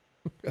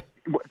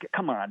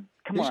 Come on,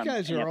 These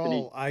guys are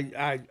Anthony. all.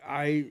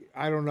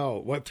 I don't know.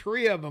 What,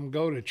 3 of them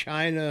go to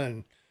China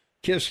and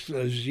kiss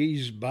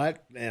Xi's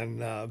butt,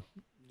 and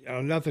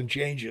nothing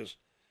changes.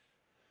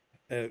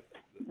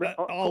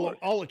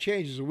 All it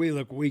changes is we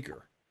look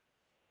weaker.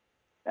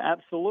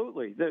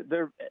 Absolutely.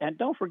 And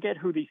don't forget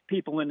who these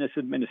people in this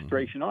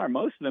administration are.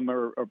 Most of them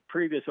are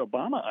previous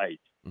Obamaites.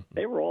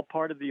 They were all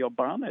part of the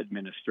Obama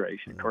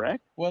administration,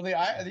 correct? Well, the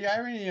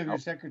irony of your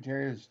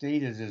Secretary of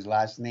State is his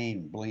last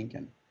name,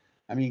 Blinken.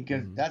 I mean,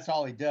 because that's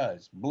all he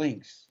does,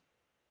 blinks.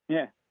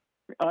 Yeah.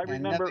 I And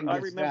remember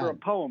nothing gets a done.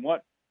 poem.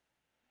 What?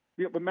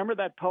 You remember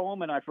that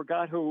poem? And I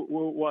forgot who it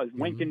was.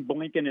 Winkin',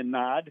 blinkin', and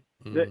nod.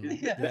 This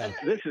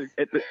is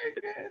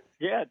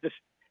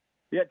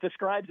it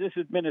describes this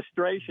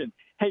administration.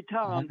 Hey,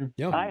 Tom,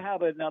 Yeah. I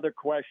have another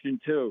question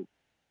too.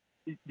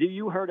 Do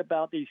you heard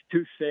about these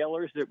 2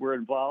 sailors that were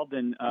involved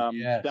in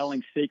Yes.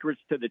 selling secrets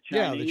to the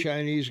Yeah, Chinese? the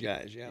Chinese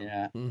guys. Yeah.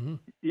 Yeah. Mm-hmm.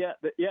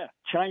 Yeah,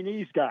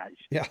 Chinese guys.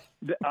 Yeah.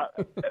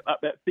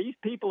 These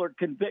people are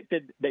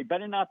convicted. They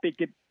better not be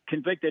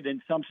convicted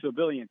in some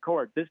civilian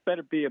court. This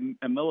better be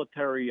a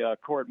military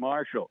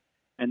court-martial,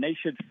 and they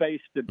should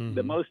face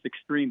the most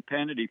extreme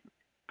penalty.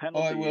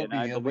 Oh, it will and be.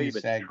 I It'll be believe a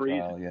it's SAG treason.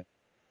 trial.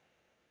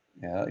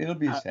 Yeah, it'll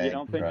be a SAG. You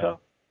don't think trial.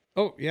 so?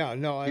 Oh yeah,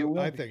 no, It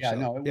will I be- think yeah, so.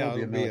 no, it will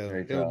be a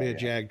military it'll be a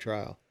trial, yeah. JAG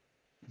trial.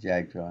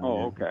 JAG trial. Oh,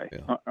 yeah. okay.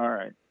 Yeah. All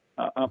right.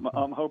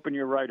 I'm hoping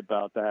you're right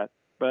about that.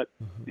 But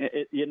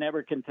you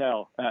never can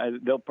tell.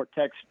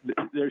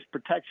 There's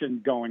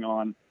protection going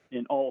on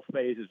in all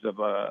phases of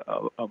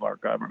our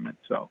government.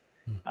 So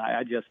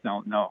I just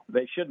don't know.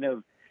 They shouldn't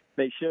have.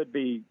 They should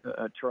be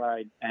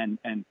tried and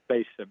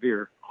face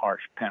severe,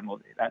 harsh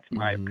penalty. That's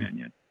my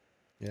opinion.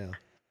 Yeah.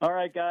 All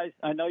right, guys.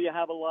 I know you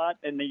have a lot,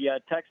 and the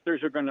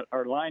texters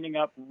are lining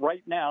up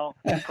right now,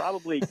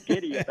 probably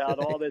giddy about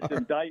all this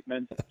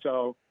indictment.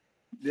 So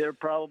they're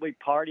probably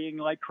partying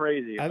like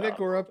crazy. I think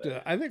we're up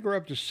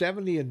to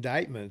 70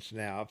 indictments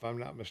now, if I'm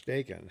not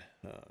mistaken,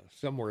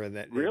 somewhere in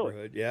that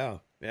neighborhood. Really?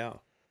 Yeah.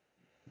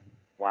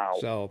 Wow.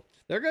 So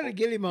they're going to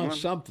get him on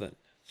something.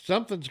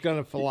 Something's going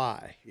to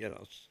fly.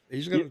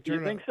 He's going to turn.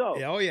 You think so?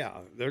 Oh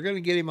yeah, they're going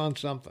to get him on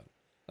something.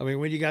 I mean,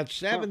 when you got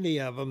 70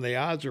 of them, the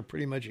odds are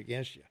pretty much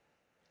against you.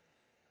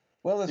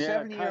 Well, the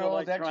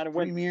 70-year-old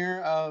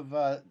ex-premier of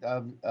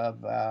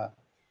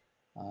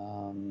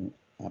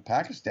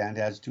Pakistan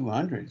has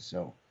 200.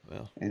 So,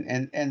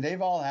 and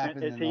they've all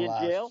happened in the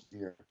last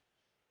year.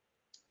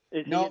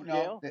 Is he in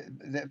jail?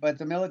 But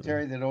the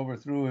military that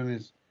overthrew him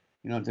is,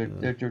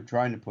 they're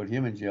trying to put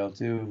him in jail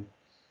too.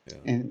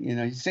 Yeah.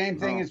 And same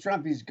thing as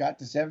Trump. He's got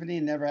to 70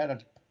 and never had a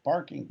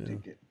parking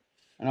ticket,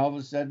 and all of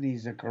a sudden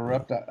he's a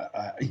corrupt,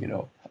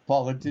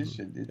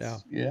 politician.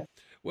 It's,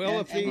 Well,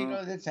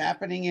 it's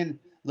happening in.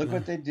 Look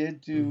what they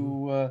did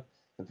to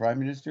the prime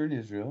minister in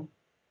Israel.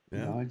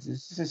 Yeah.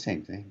 It's the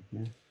same thing.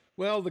 Yeah.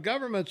 Well, the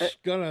government's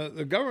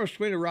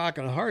between a rock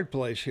and a hard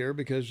place here,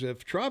 because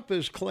if Trump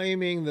is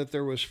claiming that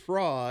there was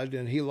fraud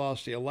and he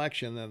lost the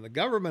election, then the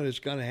government is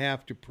going to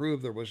have to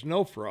prove there was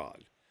no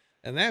fraud,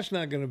 and that's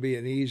not going to be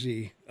an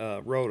easy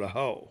row to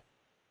hoe.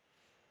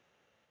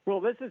 Well,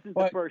 this isn't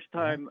the first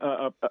time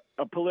a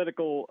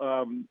political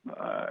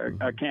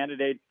a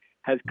candidate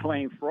has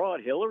claimed fraud.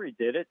 Hillary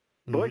did it.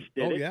 Bush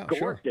did it.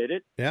 Gore did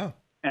it. Yeah.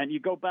 And you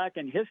go back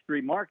in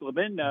history, Mark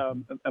Levin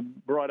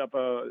brought up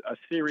a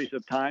series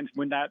of times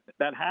when that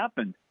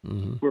happened,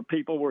 where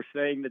people were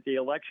saying that the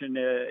election,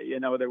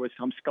 there was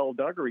some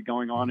skullduggery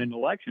going on in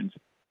elections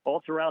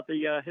all throughout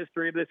the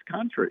history of this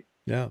country.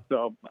 Yeah.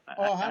 So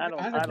I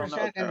don't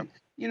know. And,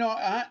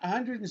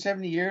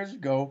 170 years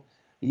ago,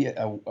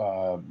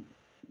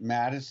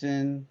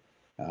 Madison,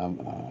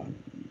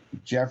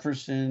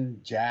 Jefferson,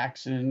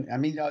 Jackson. I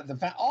mean,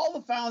 all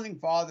the founding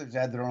fathers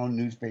had their own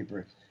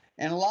newspaper,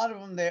 and a lot of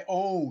them they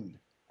owned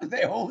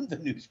the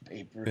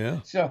newspaper. Yeah.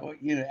 So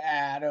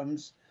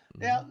Adams,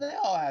 they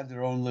all had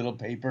their own little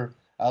paper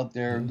out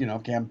there,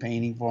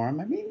 campaigning for them.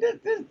 I mean,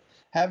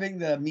 having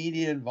the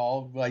media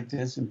involved like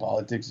this in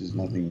politics is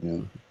nothing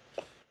new.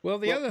 Well,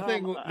 the other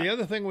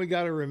thing we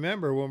got to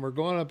remember when we're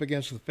going up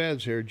against the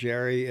feds here,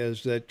 Jerry,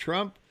 is that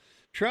Trump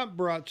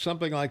brought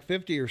something like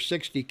 50 or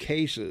 60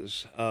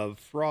 cases of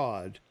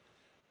fraud,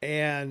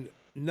 and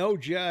no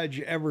judge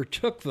ever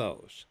took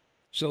those.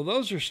 So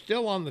those are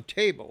still on the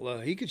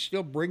table. He could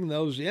still bring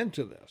those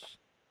into this.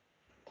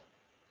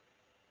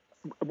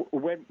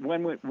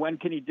 When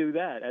can he do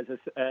that as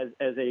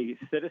a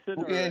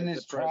citizen? Or in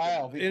his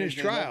trial. In his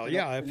trial,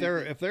 yeah.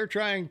 If they're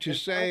trying to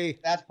say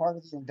that's part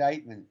of the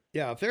indictment.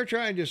 Yeah, if they're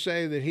trying to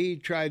say that he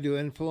tried to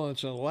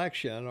influence an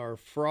election or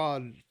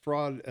fraud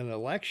an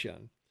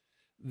election,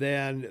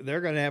 then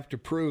they're going to have to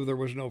prove there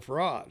was no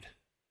fraud.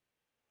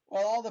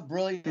 Well, all the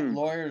brilliant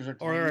lawyers are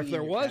claiming. Or if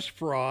there was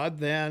fraud,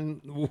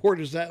 then where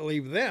does that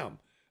leave them?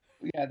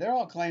 Yeah, they're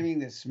all claiming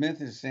that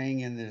Smith is saying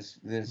in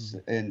this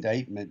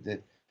indictment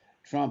that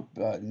Trump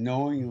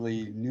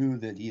knowingly knew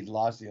that he'd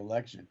lost the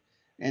election.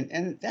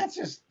 And that's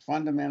just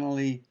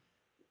fundamentally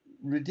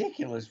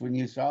ridiculous when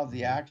you saw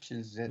the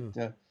actions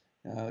that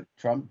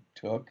Trump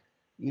took,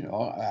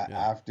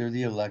 after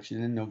the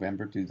election in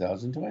November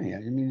 2020. I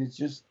mean,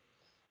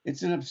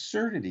 it's an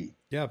absurdity.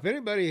 Yeah,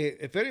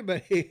 if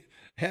anybody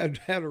had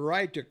a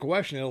right to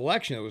question an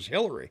election, it was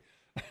Hillary.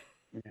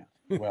 Yeah.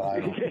 Well, I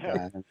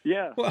don't.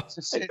 Yeah. Well, it's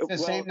the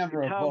same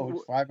number of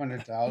votes,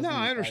 500,000. No,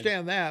 I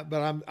understand that,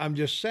 but I'm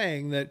just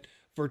saying that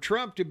for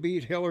Trump to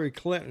beat Hillary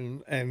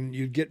Clinton and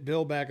you'd get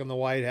Bill back in the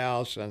White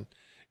House, and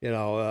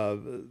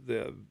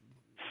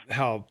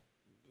how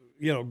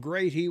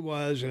great he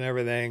was and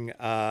everything.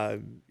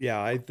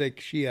 I think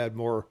she had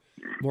more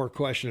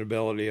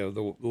questionability of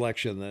the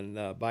election than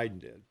Biden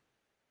did.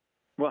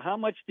 Well, how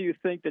much do you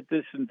think that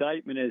this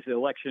indictment is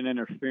election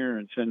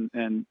interference and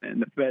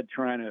the Fed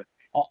trying to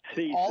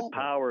seize the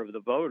power of the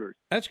voters?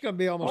 That's going to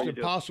be almost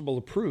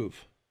impossible to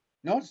prove.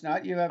 No, it's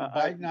not. You have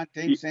Biden on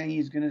tape saying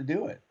he's going to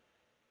do it.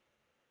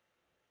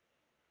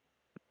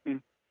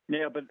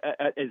 Yeah, but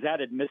is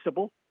that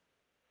admissible?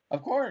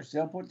 Of course,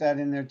 they'll put that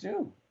in there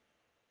too.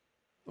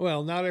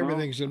 Well, not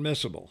everything's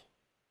admissible.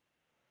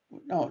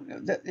 No,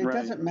 it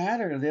doesn't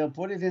matter. They'll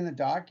put it in the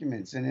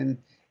documents, and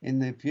in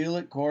the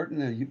appellate court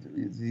and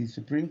the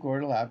Supreme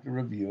Court will have to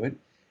review it,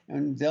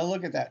 and they'll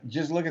look at that.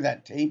 Just look at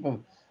that tape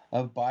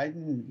of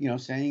Biden,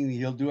 saying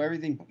he'll do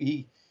everything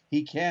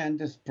he can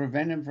to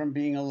prevent him from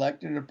being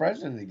elected or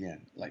president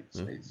again.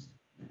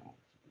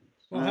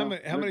 Well,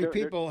 how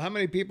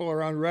many people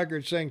are on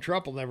record saying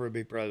Trump will never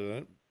be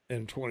president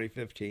in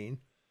 2015?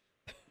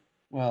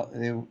 Well,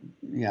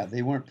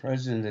 they weren't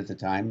president at the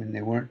time, and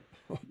they weren't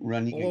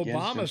running Well, against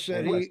him for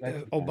the second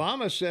time.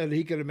 Obama said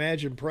he could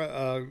imagine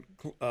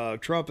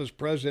Trump as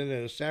president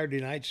in a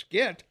Saturday night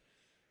skit.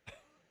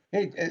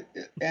 Hey,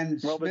 and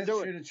Smith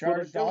should have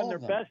charged all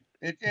of them.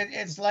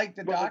 It's like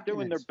the documents. They're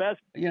doing their best.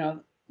 Yeah,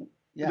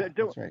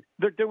 that's right.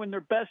 They're doing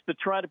their best to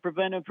try to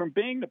prevent him from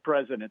being the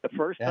president the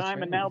first time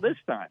right. and now this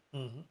time.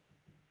 Mm-hmm.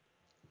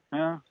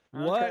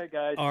 Okay,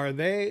 guys. What are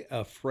they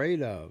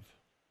afraid of?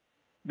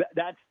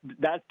 That's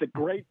the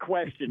great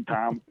question,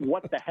 Tom.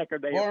 What the heck are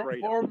they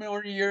afraid of? 4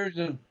 more years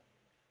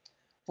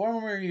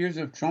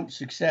of Trump's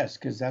success,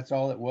 because that's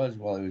all it was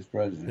while he was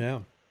president.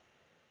 Yeah.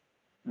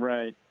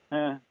 Right.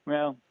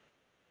 Well,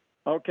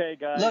 okay,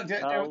 guys. Look,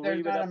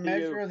 there's not a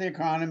measure of the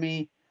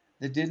economy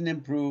that didn't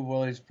improve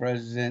while he's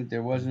president.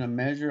 There wasn't a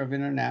measure of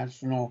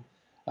international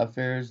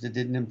affairs that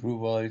didn't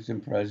improve while he's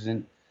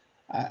president.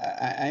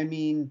 I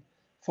mean,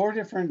 4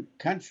 different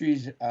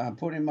countries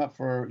put him up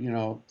for,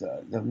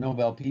 the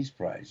Nobel Peace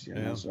Prize.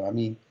 So I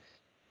mean,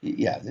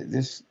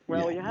 this.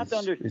 Well, you have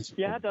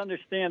to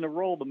understand the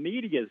role the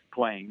media is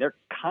playing. They're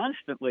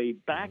constantly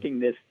backing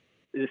this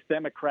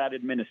Democrat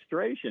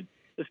administration.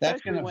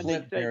 That's going to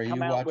flip, Barry. You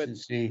watch and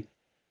see.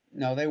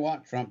 No, they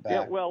want Trump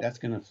back. Yeah, that's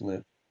going to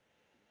flip.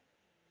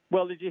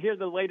 Well, did you hear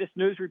the latest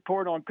news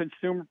report on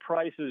consumer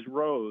prices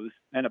rose?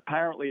 And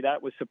apparently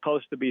that was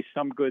supposed to be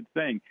some good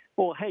thing.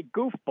 Well, hey,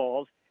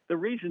 goofballs, the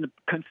reason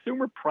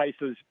consumer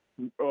prices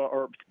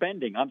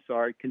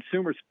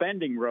consumer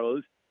spending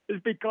rose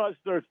is because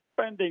they're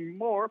spending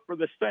more for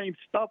the same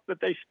stuff that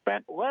they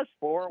spent less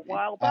for a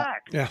while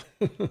back. Yeah.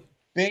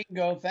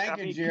 Bingo. Thank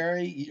you,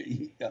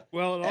 Jerry.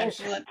 Well,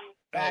 excellent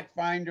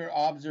fact-finder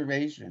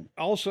observation.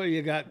 Also,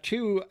 you got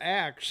 2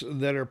 acts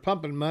that are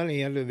pumping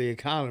money into the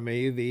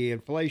economy, the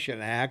Inflation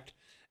Act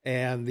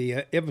and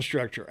the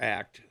Infrastructure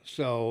Act.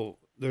 So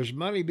there's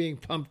money being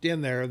pumped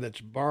in there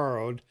that's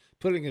borrowed,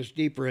 putting us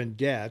deeper in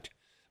debt,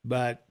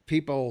 but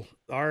people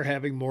are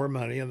having more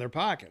money in their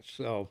pockets.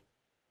 So,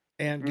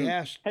 and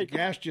gas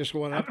just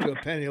went up to a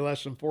penny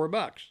less than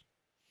 $4.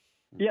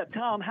 Yeah,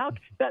 Tom,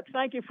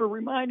 thank you for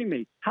reminding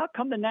me. How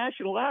come the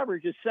national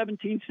average is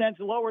 17 cents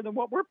lower than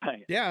what we're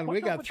paying? Yeah, and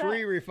we got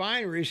 3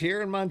 refineries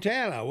here in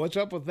Montana. What's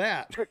up with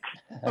that?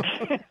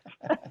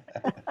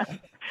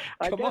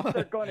 I guess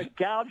they're going to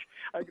gouge.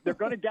 They're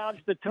going to gouge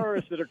the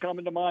tourists that are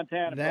coming to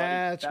Montana.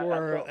 That's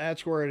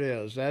where it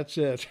is. That's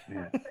it.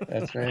 Yeah,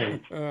 that's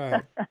right. All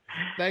right.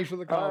 Thanks for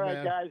the call, all right,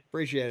 man. Guys.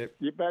 Appreciate it.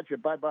 You betcha.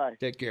 Bye-bye.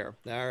 Take care.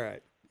 All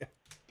right.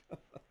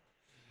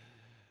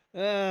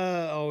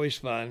 Always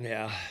fun.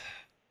 Yeah.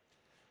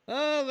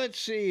 Let's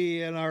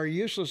see. In our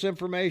useless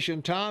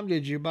information, Tom,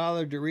 did you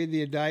bother to read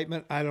the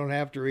indictment? I don't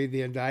have to read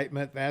the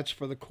indictment. That's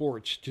for the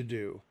courts to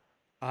do.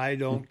 I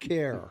don't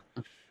care.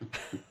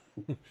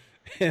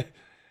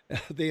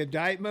 The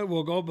indictment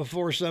will go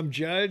before some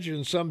judge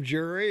and some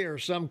jury or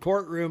some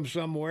courtroom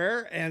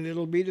somewhere, and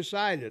it'll be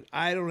decided.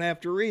 I don't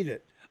have to read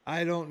it.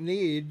 I don't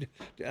need,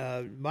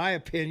 my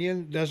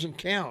opinion doesn't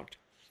count.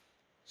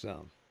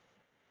 So,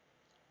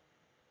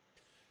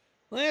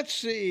 let's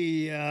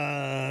see.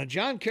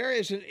 John Kerry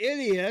is an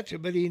idiot,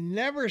 but he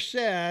never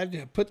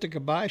said put the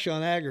kibosh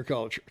on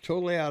agriculture.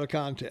 Totally out of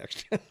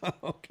context.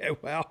 Okay,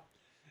 well,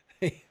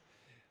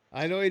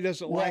 I know he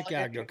doesn't like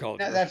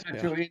agriculture. That's not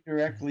true.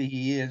 Indirectly,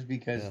 he is,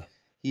 because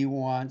he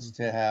wants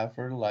to have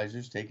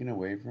fertilizers taken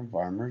away from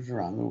farmers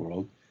around the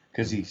world,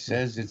 because he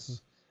says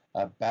it's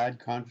a bad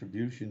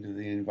contribution to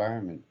the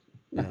environment.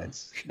 Yeah.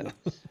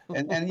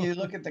 And you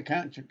look at the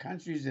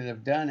countries that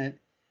have done it,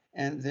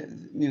 and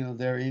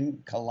they're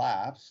in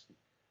collapse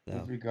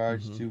with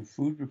regards to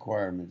food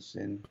requirements,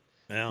 and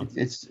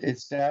it's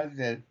sad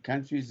that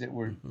countries that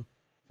were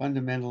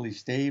fundamentally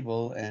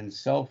stable and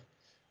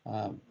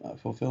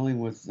fulfilling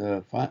with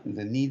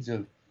the needs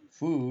of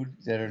food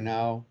that are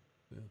now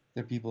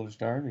their people are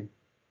starving.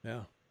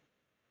 Yeah.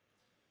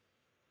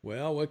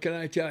 Well, what can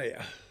I tell you?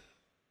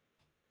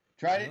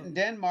 Tried it in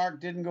Denmark,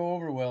 didn't go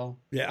over well.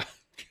 Yeah,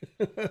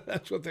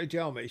 that's what they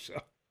tell me.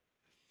 So,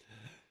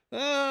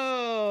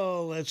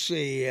 let's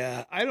see.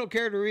 I don't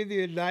care to read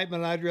the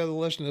indictment. I'd rather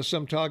listen to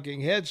some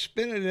talking head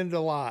spin it into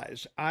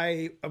lies.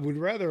 I would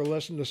rather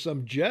listen to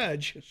some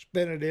judge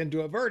spin it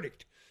into a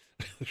verdict.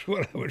 That's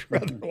what I would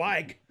rather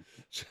like.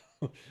 So,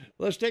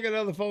 let's take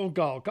another phone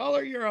call.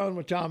 Caller, you're on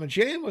with Tom and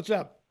Shane. What's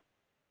up?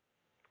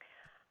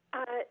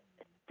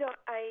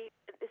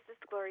 This is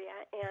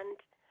Gloria, and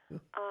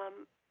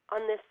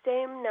on the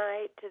same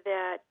night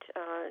that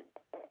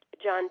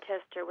John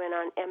Tester went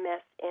on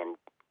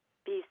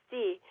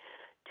MSNBC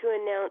to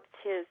announce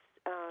his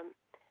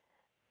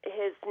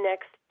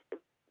next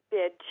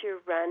bid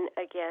to run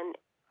again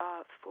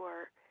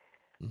for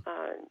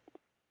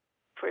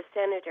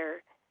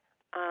senator,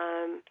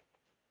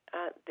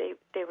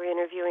 they were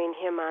interviewing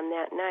him on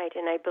that night,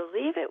 and I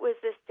believe it was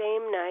the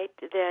same night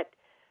that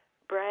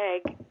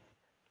Bragg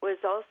was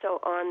also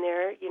on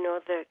there. You know,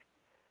 the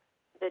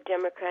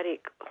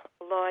Democratic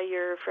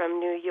lawyer from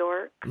New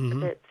York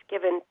that's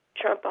given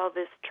Trump all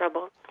this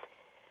trouble.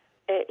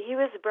 He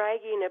was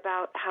bragging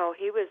about how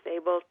he was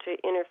able to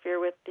interfere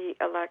with the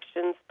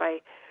elections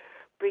by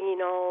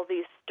bringing all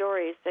these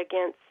stories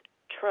against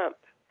Trump.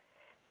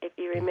 If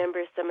you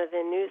remember some of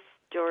the news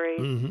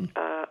stories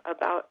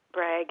about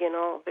Bragg and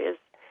all of his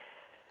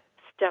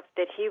stuff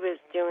that he was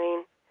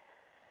doing.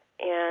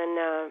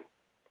 And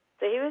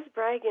so he was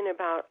bragging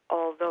about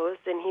all those,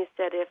 and he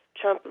said if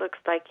Trump looks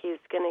like he's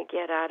going to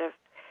get out of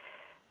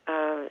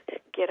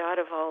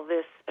all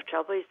this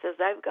trouble, he says,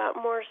 I've got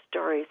more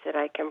stories that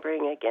I can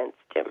bring against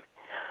him.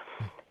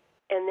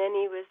 And then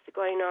he was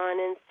going on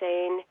and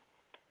saying,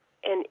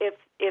 and if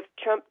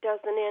Trump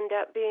doesn't end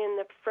up being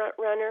the front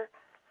runner,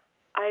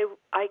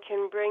 I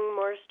can bring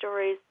more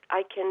stories.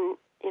 I can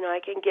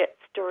get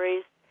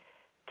stories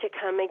to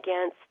come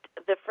against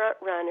the front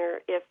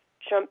runner if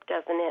Trump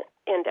doesn't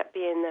end up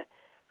being the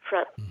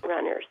front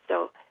runner.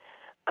 So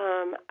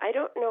I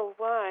don't know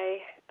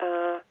why.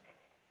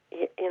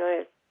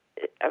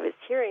 I was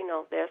hearing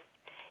all this,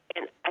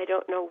 and I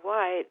don't know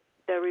why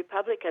the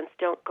Republicans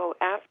don't go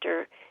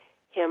after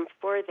him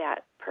for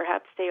that.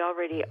 Perhaps they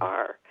already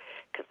are,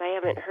 because I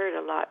haven't heard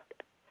a lot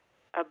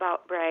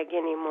about Bragg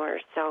anymore.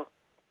 So,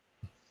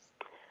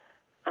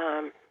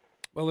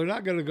 well, they're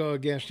not going to go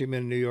against him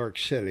in New York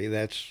City.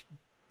 That's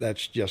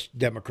just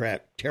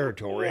Democrat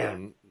territory,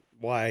 and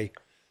why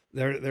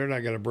they're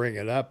not going to bring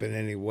it up in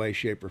any way,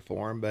 shape, or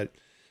form. But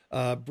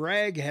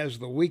Bragg has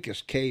the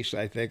weakest case,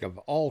 I think, of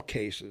all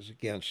cases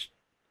against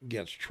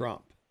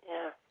Trump.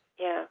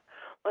 Yeah.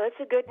 Well, it's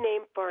a good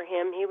name for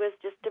him. He was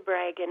just a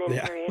bragging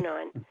and carrying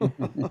on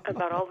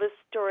about all the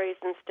stories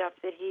and stuff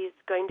that he's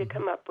going to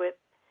come up with.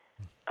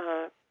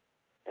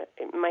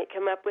 It might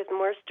come up with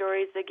more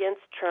stories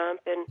against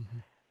Trump, and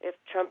if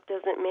Trump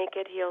doesn't make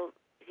it, he'll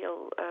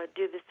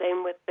do the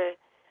same with the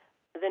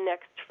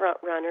next front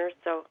runner.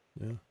 So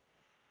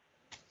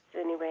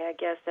anyway, I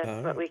guess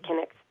that's what we can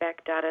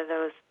expect out of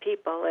those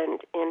people,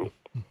 and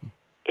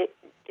it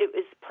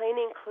was plain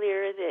and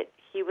clear that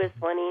he was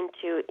wanting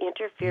to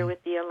interfere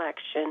with the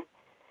election,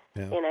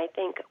 and I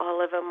think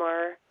all of them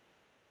are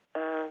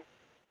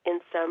in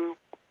some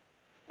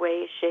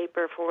way, shape,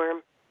 or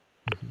form.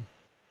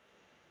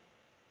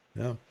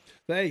 Yeah.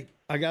 Hey,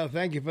 I got to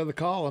thank you for the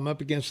call. I'm up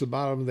against the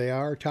bottom of the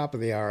hour, top of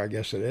the hour, I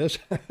guess it is.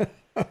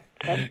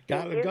 Got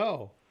to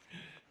go.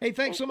 Hey,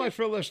 thanks so much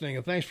for listening,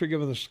 and thanks for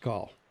giving us a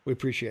call. We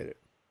appreciate it.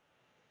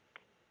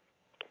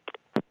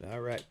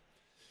 All right.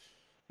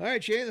 All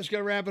right, Shane, that's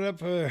going to wrap it up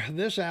for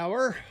this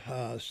hour.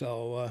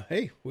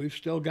 Hey, we've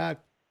still got a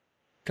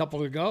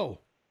couple to go.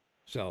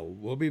 So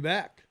we'll be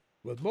back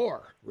with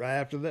more right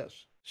after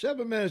this.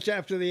 7 minutes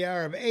after the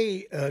hour of 9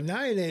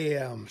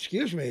 a.m.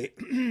 Excuse me.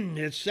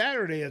 It's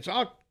Saturday. It's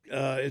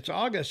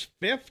August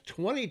 5th,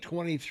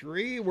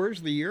 2023.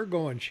 Where's the year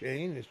going,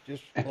 Shane? It's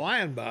just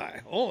flying by.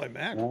 Holy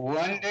mackerel.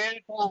 One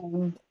day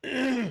at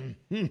a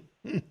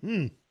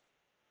time.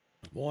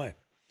 Boy.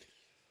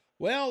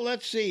 Well,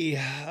 let's see.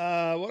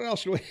 What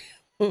else do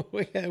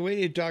we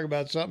need to talk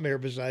about something here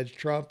besides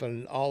Trump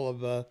and all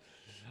of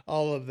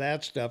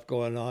that stuff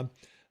going on.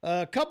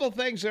 A couple of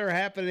things that are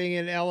happening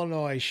in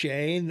Illinois,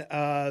 Shane.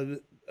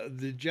 The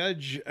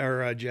Judge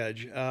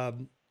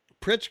Pritzker,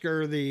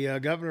 the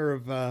governor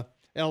of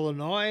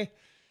Illinois,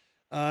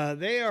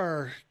 they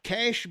are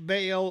cash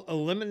bail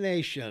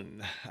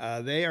elimination.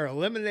 They are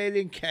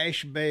eliminating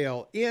cash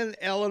bail in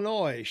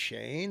Illinois,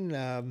 Shane.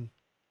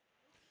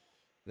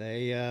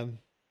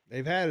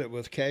 They've had it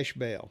with cash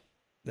bail.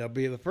 They'll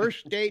be the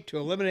first state to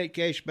eliminate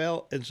cash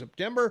bail in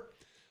September,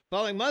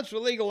 following months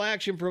of legal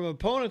action from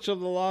opponents of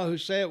the law who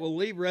say it will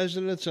leave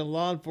residents and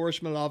law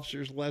enforcement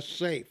officers less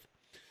safe.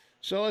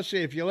 So let's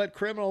see, if you let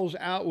criminals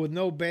out with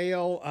no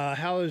bail,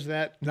 how is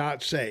that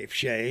not safe,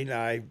 Shane?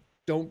 I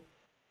don't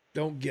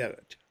get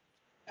it.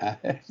 I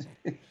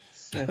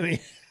mean,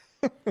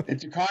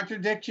 it's a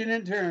contradiction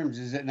in terms,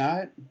 is it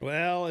not?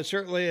 Well, it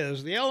certainly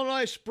is. The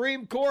Illinois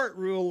Supreme Court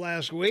ruled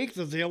last week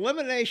that the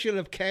elimination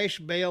of cash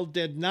bail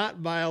did not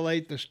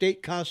violate the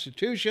state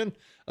constitution,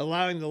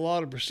 allowing the law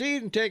to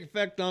proceed and take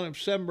effect on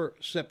September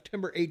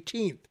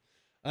 18th.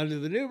 Under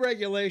the new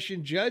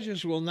regulation,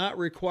 judges will not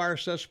require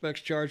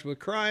suspects charged with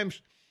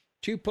crimes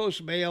to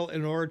post bail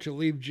in order to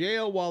leave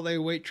jail while they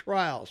await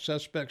trial.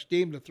 Suspects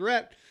deemed a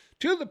threat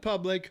to the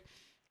public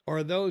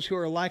or those who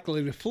are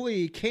likely to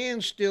flee can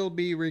still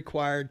be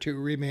required to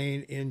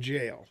remain in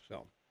jail.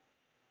 So,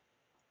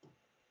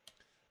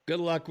 good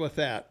luck with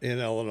that in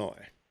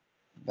Illinois.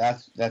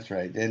 That's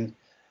right. And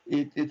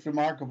it's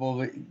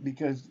remarkable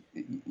because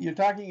you're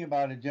talking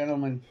about a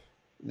gentleman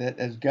that,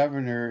 as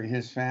governor,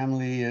 his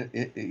family,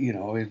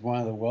 is one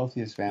of the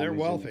wealthiest families. They're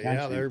wealthy, in the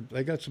country.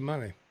 They got some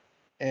money,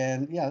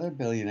 and they're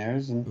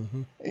billionaires,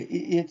 and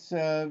it's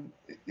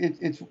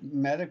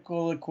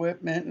medical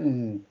equipment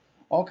and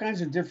all kinds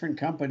of different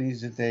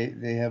companies that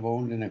they have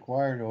owned and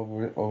acquired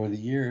over the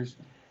years,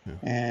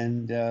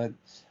 and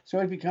so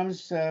it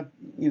becomes the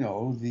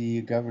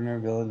governor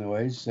of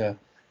Illinois.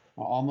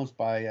 Almost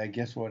by, I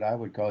guess, what I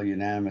would call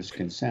unanimous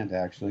consent,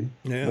 actually.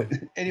 Yeah. But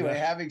anyway,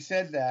 having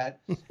said that,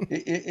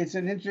 it's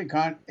an interesting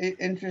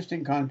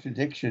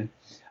contradiction.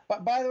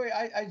 But by the way,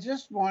 I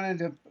just wanted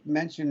to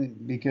mention,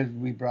 because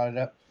we brought it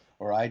up,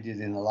 or I did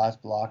in the last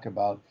block,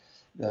 about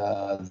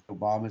the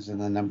Obamas and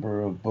the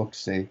number of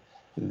books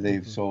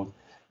they've sold.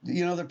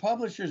 You know, the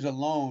publishers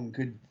alone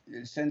could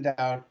send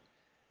out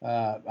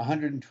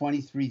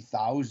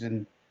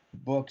 123,000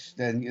 books.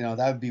 Then, you know,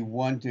 that would be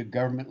one to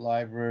government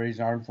libraries,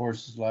 armed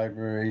forces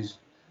libraries,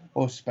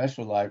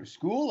 special libraries,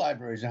 school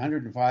libraries,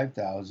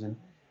 105,000,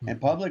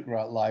 and public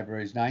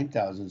libraries,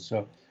 9,000.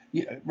 So,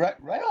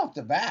 right off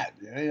the bat,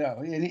 you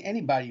know,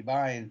 anybody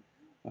buying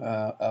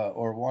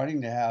or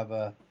wanting to have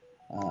a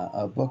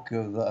book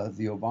of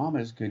the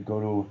Obamas could go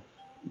to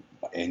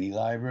any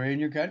library in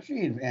your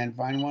country and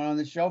find one on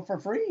the shelf for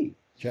free.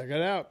 Check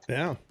it out.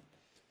 Yeah.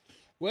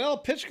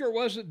 Well, Pritzker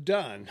wasn't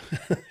done,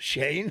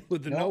 Shane,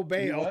 with the no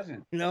bail. He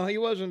wasn't. No, he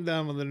wasn't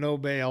done with the no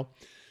bail.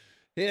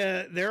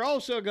 Yeah, they're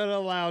also going to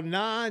allow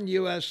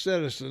non-U.S.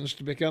 citizens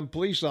to become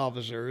police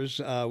officers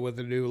with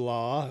the new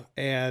law.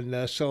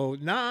 And so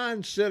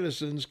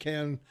non-citizens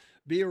can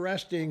be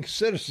arresting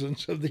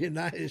citizens of the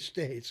United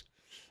States.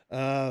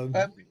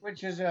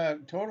 Which is a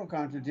total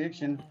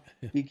contradiction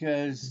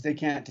because they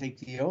can't take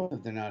the oath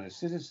if they're not a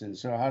citizen.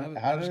 So how do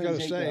they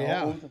take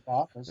the oath of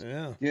office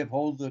to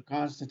uphold the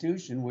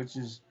Constitution, which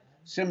is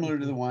similar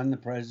to the one the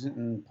president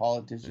and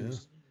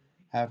politicians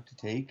have to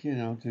take, you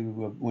know, to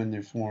when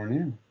they're sworn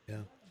in?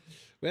 Yeah.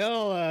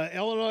 Well,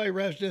 Illinois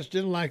residents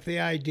didn't like the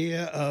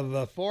idea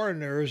of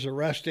foreigners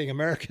arresting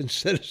American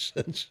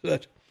citizens,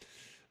 but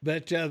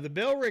the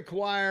bill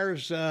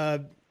requires.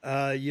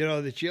 You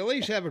know, that you at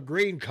least have a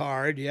green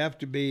card. You have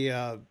to be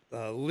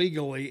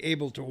legally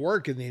able to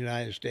work in the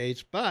United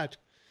States, but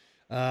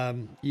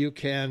you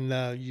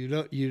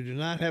do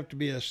not have to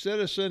be a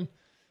citizen,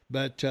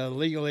 but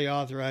legally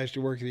authorized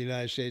to work in the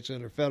United States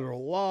under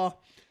federal law.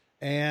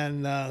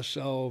 And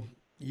so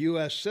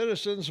U.S.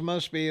 citizens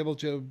must be able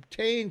to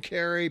obtain,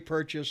 carry,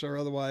 purchase, or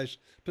otherwise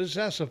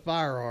possess a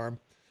firearm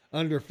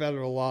under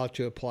federal law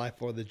to apply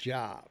for the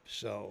job.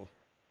 So.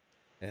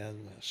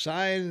 And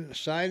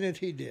sign it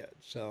he did.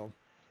 So,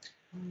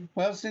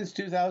 well, since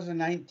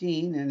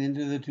 2019 and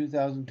into the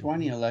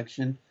 2020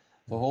 election,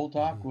 the whole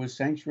talk was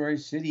sanctuary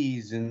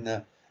cities and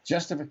the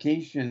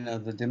justification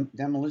of the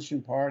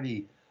demolition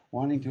party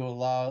wanting to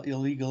allow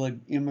illegal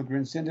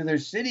immigrants into their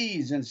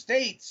cities and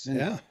states.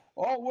 And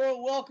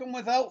we'll welcome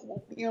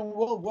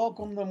we'll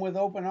welcome them with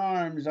open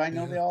arms. I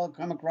know they all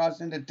come across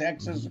into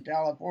Texas or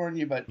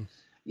California, but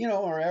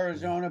or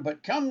Arizona,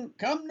 but come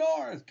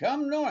north,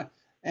 come north.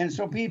 And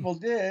so people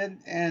did,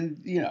 and,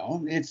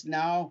 it's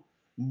now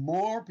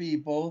more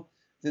people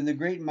than the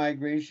Great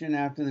Migration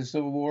after the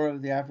Civil War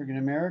of the African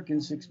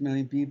Americans. 6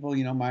 million people,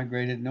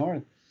 migrated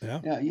north.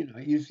 Yeah.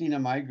 You've seen a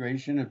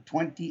migration of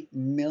 20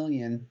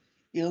 million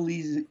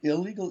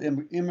illegal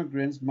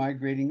immigrants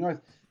migrating north.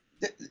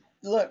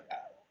 Look,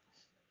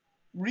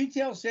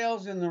 retail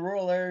sales in the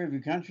rural area of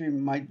your country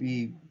might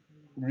be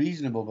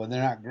reasonable, but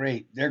they're not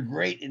great. They're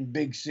great in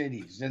big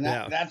cities, and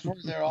that's where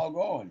they're all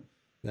going.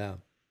 Yeah.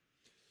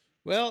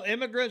 Well,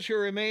 immigrants who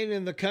remain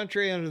in the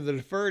country under the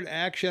Deferred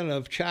Action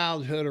of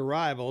Childhood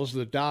Arrivals,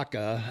 the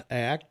DACA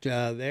Act,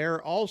 they're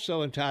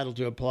also entitled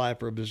to apply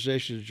for a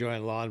position to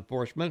join law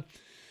enforcement.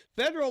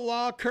 Federal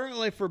law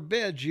currently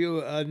forbids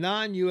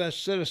non-U.S.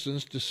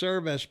 citizens to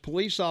serve as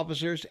police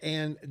officers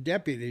and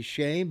deputies,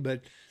 Shane,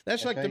 but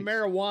that's like the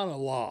marijuana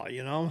law,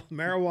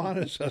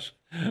 Marijuana is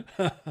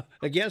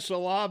against the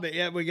law, but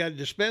yet we got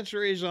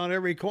dispensaries on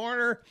every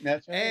corner,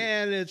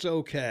 and it's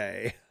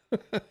okay.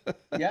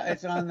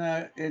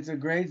 It's a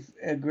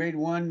grade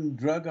 1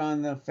 drug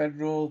on the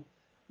federal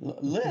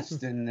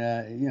list, and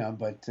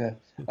but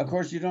of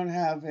course you don't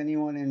have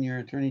anyone in your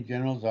attorney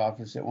general's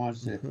office that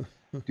wants to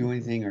do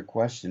anything or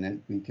question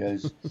it,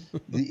 because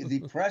the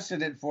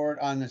precedent for it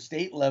on the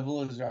state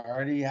level has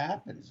already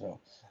happened. So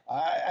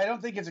I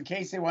don't think it's a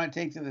case they want to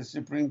take to the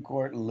Supreme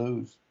Court and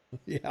lose.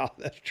 Yeah,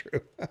 that's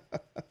true.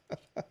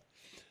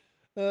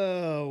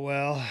 Oh,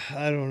 well,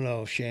 I don't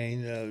know,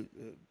 Shane.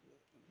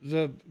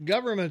 The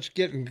government's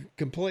getting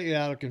completely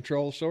out of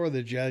control. So are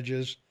the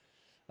judges.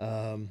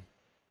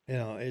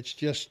 It's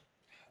just,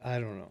 I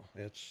don't know.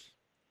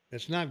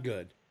 It's not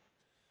good.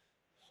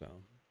 So.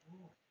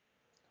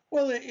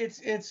 Well,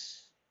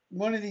 it's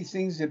one of these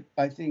things that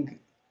I think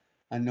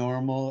a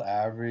normal,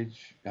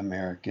 average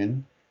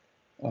American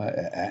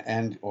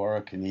and or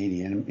a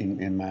Canadian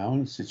in my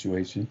own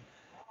situation,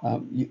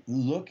 you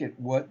look at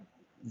what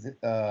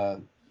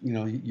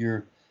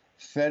your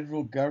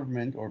federal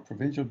government or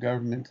provincial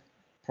government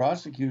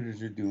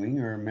prosecutors are doing,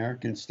 or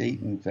American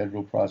state and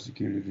federal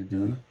prosecutors are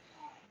doing,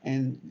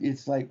 and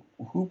it's like,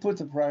 who put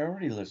the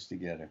priority list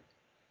together?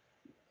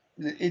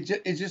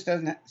 It just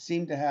doesn't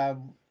seem to have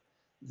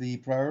the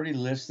priority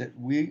list that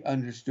we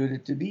understood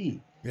it to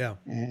be. Yeah.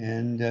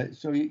 And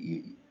so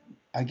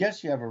I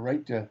guess you have a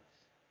right to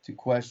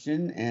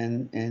question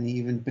and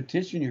even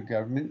petition your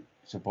government,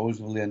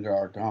 supposedly under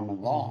our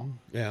common law.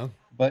 Yeah.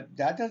 But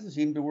that doesn't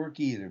seem to work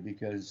either,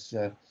 because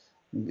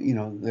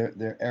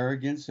their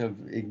arrogance of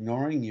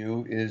ignoring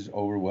you is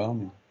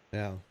overwhelming.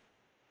 Yeah.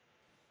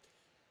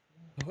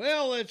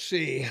 Well, let's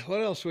see.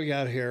 What else we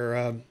got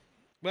here?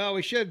 Well,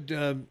 we should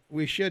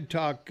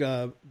talk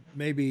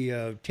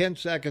maybe 10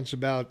 seconds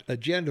about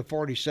Agenda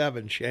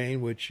 47,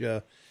 Shane, which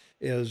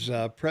is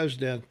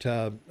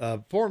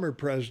former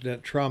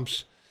President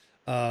Trump's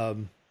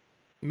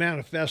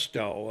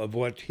manifesto of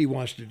what he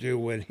wants to do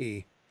when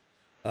he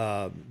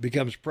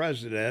becomes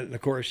president. And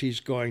of course,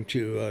 he's going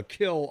to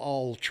kill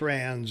all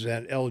trans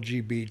and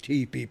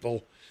LGBT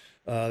people.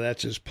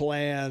 That's his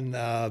plan.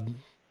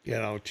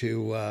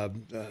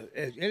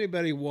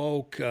 Anybody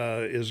woke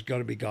is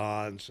going to be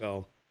gone.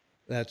 So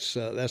that's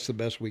the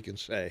best we can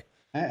say.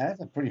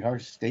 That's a pretty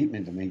harsh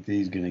statement to make that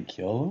he's going to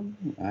kill him.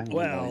 I don't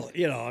know.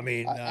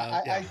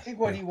 I think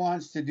what he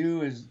wants to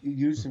do is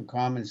use some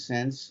common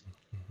sense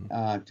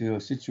to a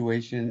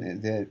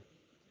situation that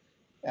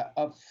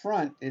up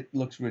front it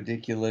looks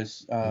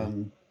ridiculous.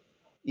 In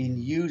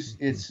use,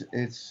 it's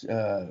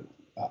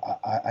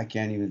I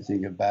can't even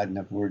think of a bad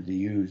enough word to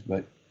use,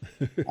 but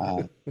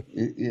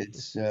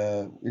it's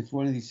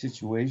one of these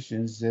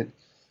situations that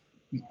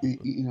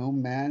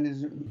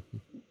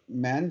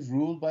man's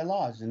ruled by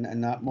laws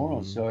and not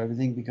morals, so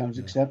everything becomes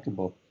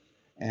acceptable,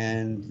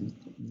 and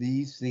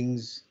these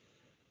things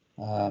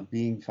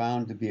being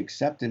found to be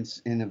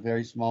acceptance in a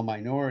very small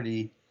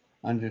minority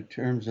under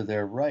terms of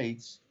their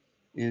rights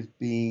is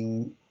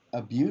being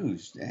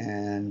abused,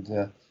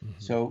 and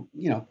so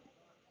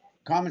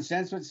common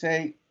sense would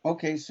say,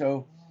 okay,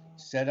 so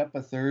set up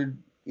a third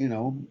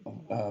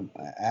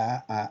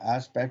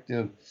aspect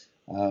of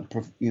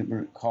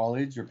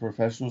college or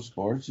professional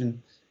sports,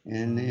 and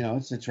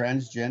it's a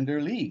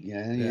transgender league,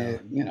 and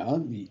if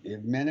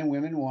men and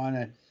women want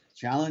to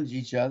challenge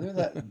each other,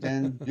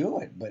 then do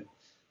it. But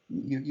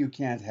you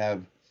can't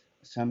have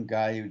some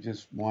guy who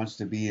just wants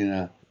to be in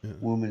a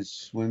woman's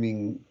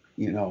swimming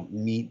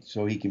meet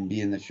so he can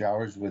be in the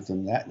showers with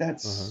them.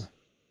 That's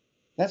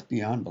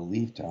beyond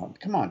belief, Tom.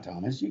 Come on,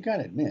 Thomas, you got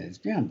to admit it's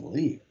beyond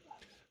belief.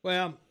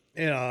 Well,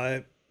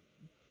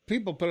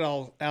 people put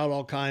out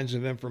all kinds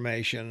of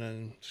information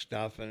and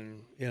stuff,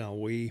 and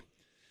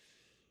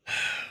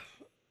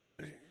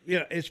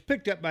it's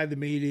picked up by the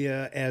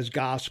media as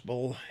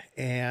gospel,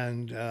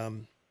 and I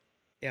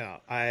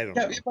don't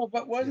know.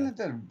 But wasn't it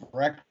the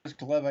Breakfast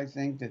Club? I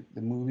think that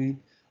the movie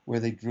where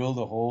they drilled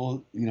a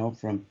hole,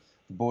 from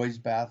the boys'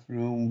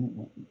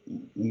 bathroom,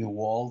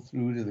 wall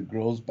through to the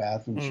girls'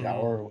 bathroom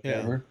shower or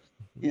whatever.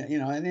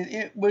 And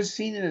it was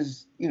seen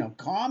as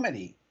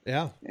comedy.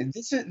 Yeah. And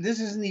this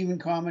isn't even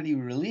comedy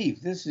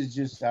relief. This is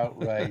just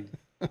outright.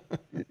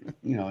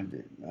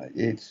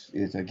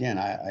 It's again.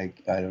 I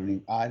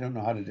don't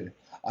know how to do.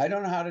 I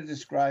don't know how to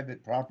describe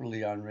it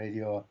properly on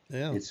radio.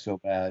 Yeah. It's so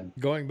bad.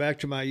 Going back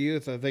to my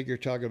youth, I think you're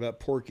talking about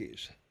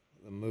Porky's,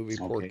 the movie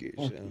Porky's.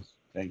 Okay. Yeah.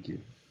 Thank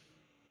you.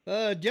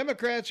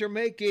 Democrats are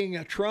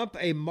making Trump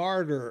a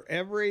martyr.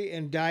 Every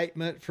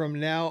indictment from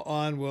now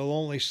on will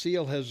only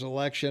seal his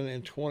election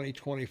in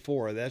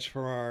 2024. That's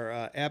from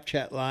our app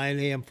chat line,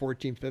 AM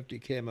 1450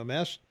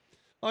 KMMS,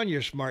 on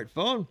your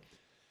smartphone.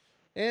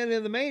 And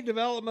in the main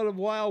development of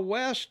Wild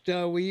West,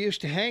 we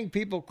used to hang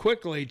people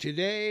quickly.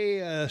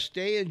 Today,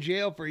 stay in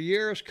jail for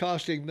years,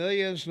 costing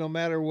millions, no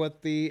matter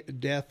what the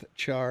death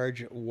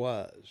charge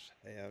was.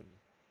 And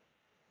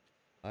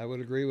I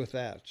would agree with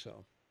that.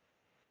 So.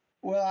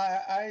 Well,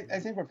 I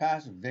think we're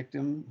past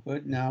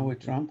victimhood now with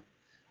Trump.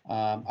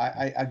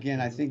 I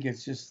think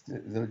it's just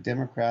the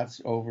Democrats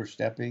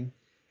overstepping,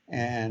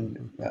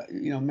 and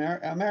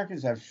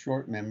Americans have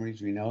short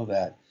memories. We know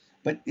that,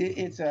 but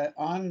it's an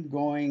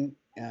ongoing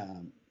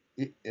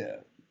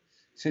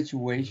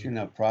situation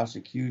of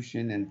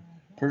prosecution and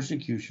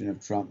persecution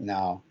of Trump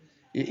now.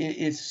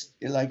 It's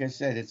like I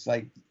said, it's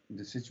like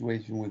the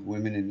situation with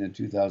women in the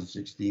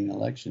 2016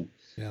 election.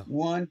 Yeah.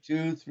 1,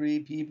 2, 3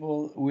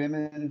 people,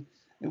 women.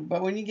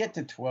 But when you get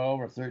to 12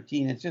 or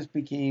 13, it just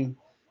became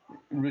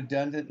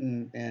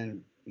redundant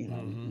and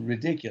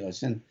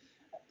ridiculous. And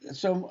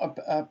so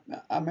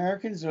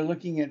Americans are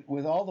looking at,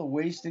 with all the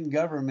waste in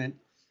government,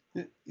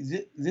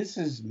 this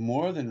is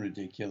more than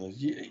ridiculous.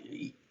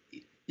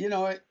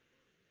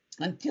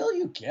 Until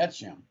you catch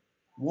him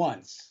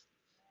once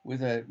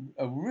with a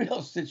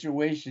real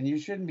situation, you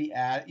shouldn't be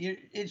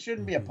it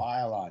shouldn't be a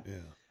pile-on. Yeah.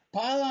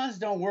 Pile-ons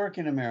don't work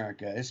in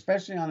America,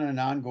 especially on an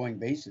ongoing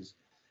basis.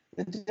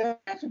 The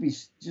Democrats would be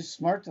just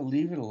smart to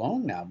leave it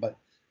alone now, but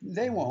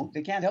they won't.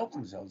 They can't help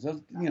themselves.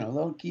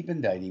 They'll keep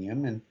indicting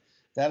him, and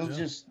that'll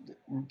just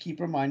keep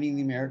reminding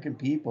the American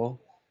people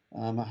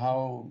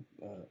how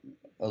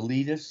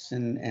elitists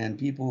and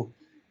people,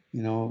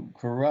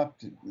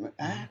 corrupt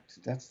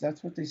act.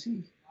 That's what they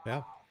see.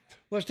 Yeah.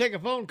 Let's take a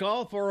phone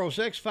call.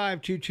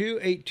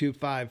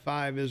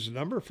 406-522-8255 is the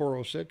number.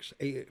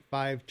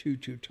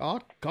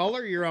 406-522-TALK.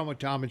 Caller, you're on with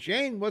Tom and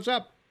Shane. What's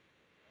up?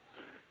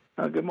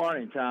 Good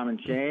morning, Tom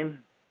and Shane.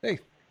 Hey.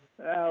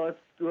 Let's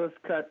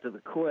cut to the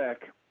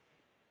quick.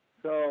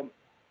 So,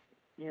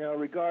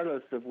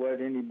 regardless of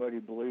what anybody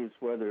believes,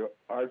 whether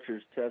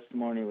Archer's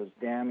testimony was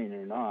damning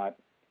or not,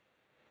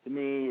 to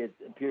me it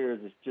appears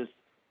it's just,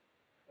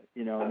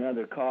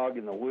 another cog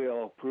in the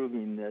wheel,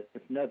 proving that,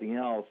 if nothing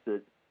else,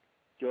 that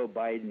Joe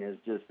Biden is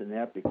just an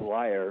epic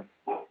liar.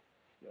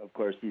 of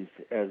course,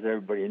 as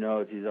everybody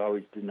knows, he's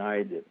always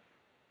denied that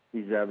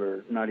he's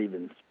ever not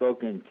even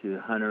spoken to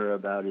Hunter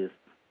about his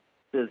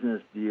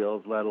business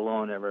deals, let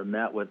alone ever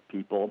met with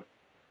people.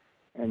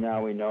 And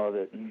now we know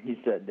that he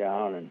sat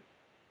down and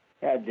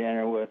had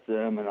dinner with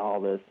them and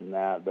all this and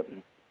that. But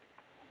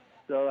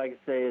so, like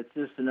I say, it's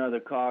just another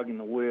cog in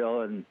the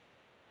wheel. And,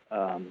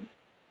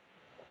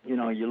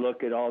 you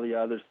look at all the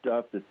other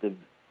stuff that they've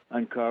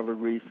uncovered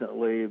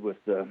recently with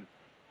there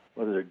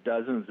are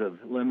dozens of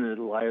limited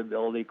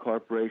liability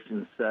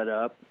corporations set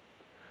up.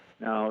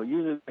 Now,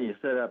 usually when you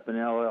set up an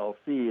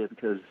LLC, it's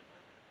because,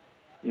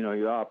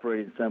 you're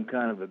operating some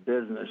kind of a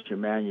business, you're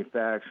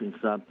manufacturing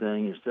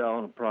something, you're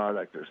selling a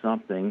product or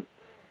something.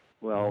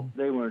 Well,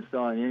 they weren't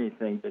selling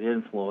anything but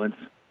influence.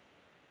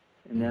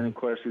 And then, of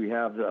course, we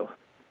have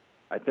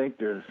I think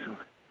there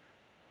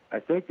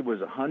was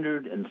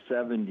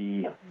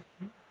 170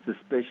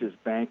 suspicious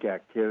bank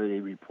activity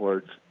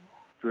reports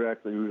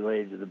directly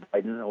related to the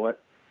Biden.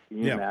 What can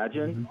you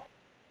imagine?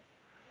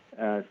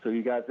 So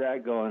you got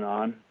that going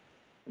on.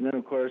 And then,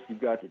 of course,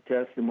 you've got the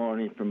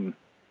testimony from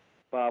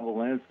Bob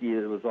Walensky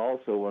that was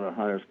also one of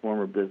Hunter's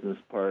former business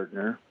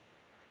partner.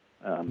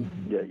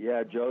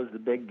 Joe's the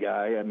big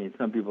guy. I mean,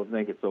 some people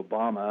think it's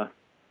Obama.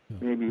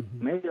 Maybe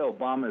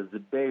Obama is the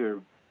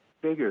bigger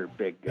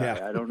big guy.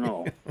 Yeah. I don't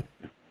know.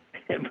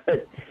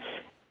 But,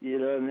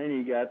 and then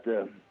you got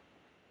the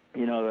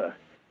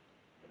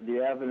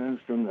evidence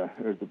from the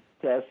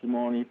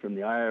testimony from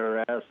the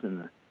IRS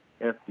and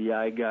the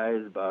FBI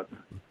guys about,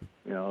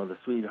 the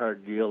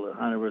sweetheart deal that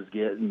Hunter was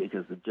getting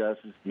because the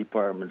Justice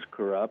Department's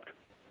corrupt.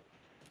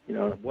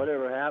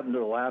 Whatever happened to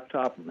the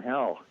laptop from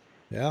hell?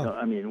 Yeah.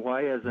 I mean,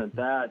 why isn't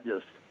that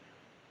just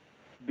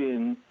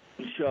being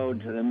shown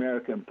to the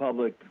American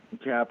public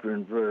chapter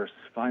and verse?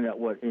 Find out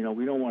what, we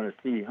don't want to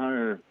see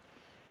Hunter,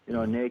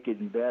 naked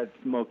in bed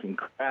smoking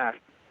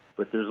crack,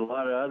 but there's a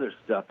lot of other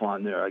stuff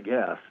on there, I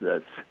guess,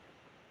 that's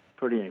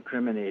pretty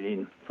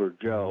incriminating for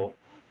Joe.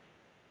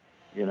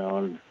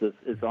 And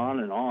it's on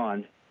and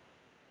on.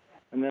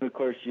 And then, of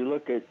course, you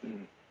look at,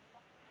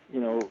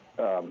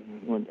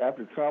 when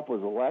after Trump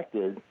was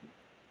elected,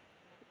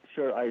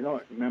 sure, I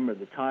don't remember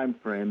the time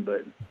frame,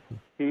 but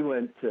he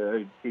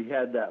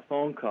had that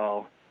phone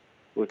call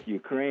with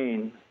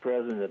Ukraine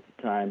president at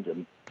the time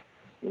to,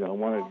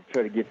 wanted to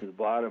try to get to the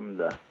bottom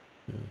of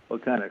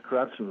what kind of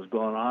corruption was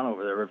going on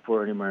over there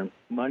before any more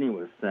money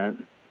was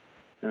sent.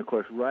 And, of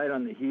course, right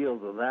on the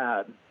heels of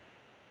that,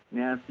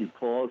 Nancy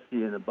Pelosi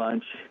and a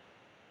bunch,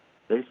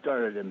 they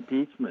started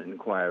impeachment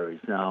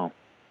inquiries. Now,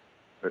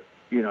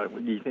 do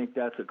you think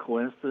that's a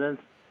coincidence?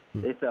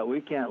 They thought,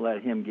 we can't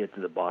let him get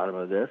to the bottom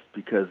of this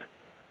because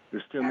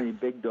there's too many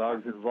big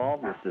dogs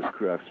involved with this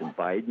corruption.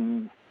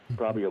 Biden,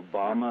 probably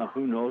Obama,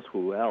 who knows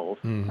who else.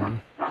 Mm-hmm.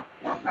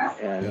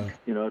 And,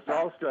 it's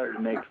all starting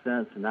to make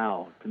sense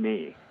now to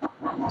me.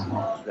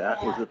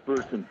 That was the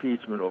first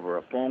impeachment over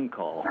a phone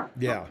call.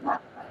 Yeah.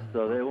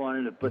 So they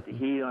wanted to put the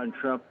heat on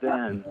Trump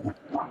then,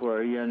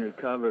 where he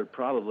uncovered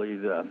probably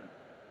the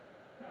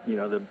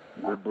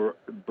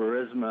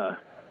Burisma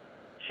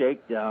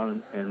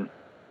shakedown and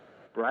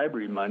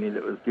bribery money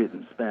that was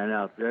getting spent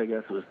out there. I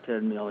guess it was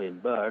 $10 million,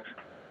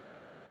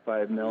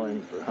 $5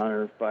 million for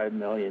Hunter, $5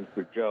 million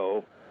for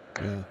Joe.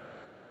 Yeah.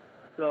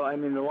 So I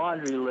mean, the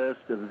laundry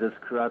list of this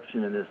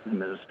corruption in this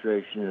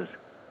administration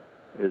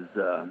is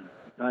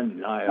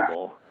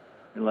undeniable,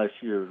 unless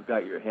you've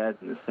got your head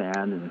in the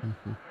sand and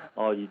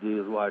all you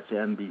do is watch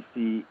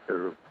NBC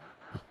or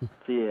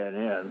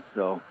CNN.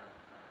 So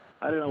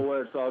I don't know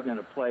where it's all going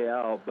to play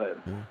out, but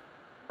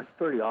it's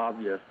pretty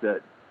obvious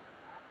that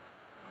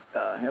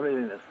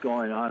everything that's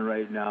going on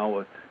right now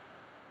with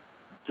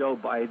Joe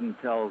Biden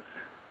tells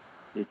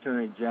the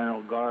Attorney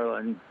General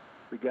Garland,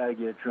 we got to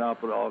get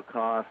Trump at all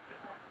costs.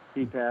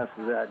 He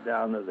passes that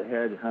down to the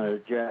head hunter,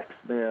 Jack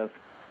Smith,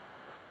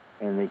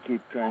 and they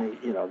keep trying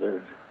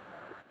to,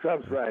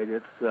 Trump's right.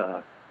 It's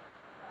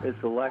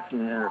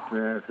election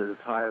interference at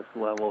its highest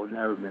level,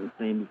 never been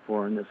seen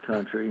before in this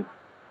country.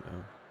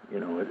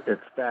 No.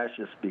 It's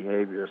fascist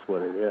behavior is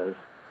what it is,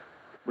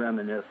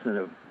 reminiscent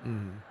of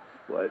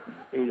what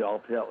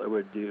Adolf Hitler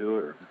would do,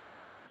 or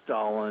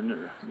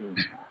Stalin,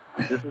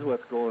 this is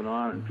what's going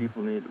on, and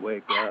people need to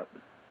wake up.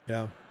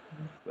 Yeah.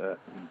 But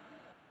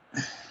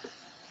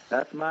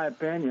that's my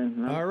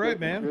opinion. All right,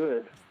 man.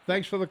 Good.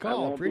 Thanks for the call.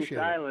 I won't Appreciate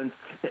be silenced.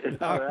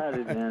 it. All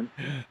right, man.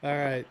 All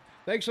right.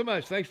 Thanks so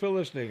much. Thanks for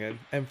listening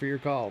and for your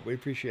call. We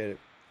appreciate it.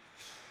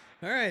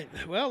 All right.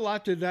 Well, a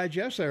lot to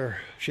digest there,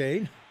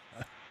 Shane.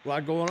 A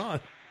lot going on.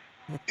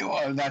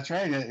 Well, that's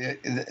right.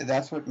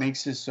 That's what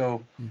makes this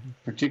so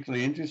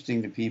particularly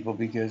interesting to people,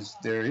 because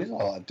there is a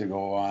lot to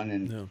go on,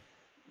 and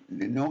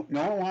no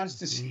one wants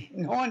to see.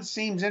 No one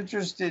seems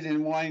interested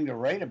in wanting to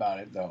write about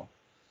it, though.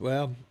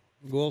 Well,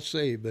 we'll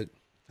see, but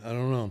I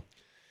don't know.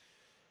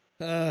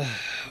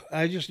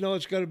 I just know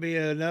it's going to be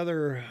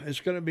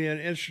an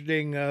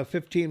interesting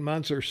 15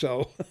 months or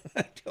so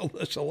until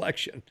this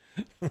election.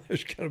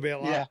 There's going to be a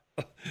lot.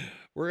 Yeah.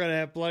 We're going to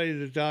have plenty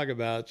to talk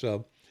about.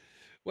 So,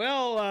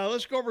 Well,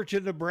 let's go over to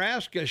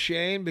Nebraska,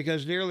 Shane,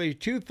 because nearly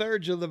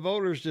 2/3 of the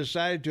voters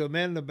decided to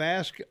amend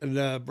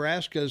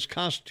Nebraska's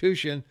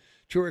constitution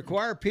to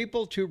require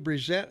people to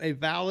present a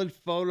valid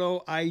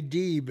photo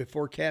ID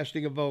before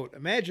casting a vote.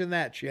 Imagine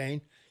that,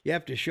 Shane. You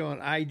have to show an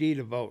ID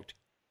to vote.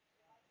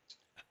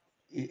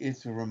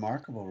 It's a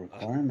remarkable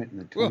requirement in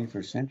the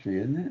 21st century,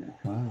 isn't it?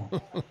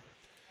 Wow.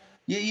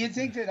 You'd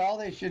think that all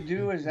they should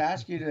do is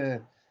ask you to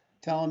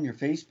tell them your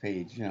face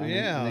page.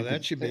 Yeah,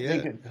 that should be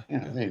it.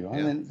 There you go.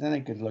 Yeah. And then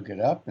they could look it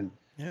up, and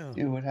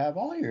it would have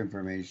all your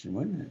information,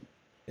 wouldn't it?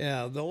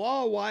 Yeah, the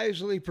law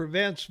wisely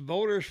prevents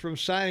voters from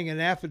signing an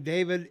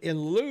affidavit in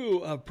lieu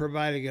of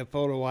providing a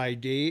photo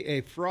ID,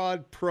 a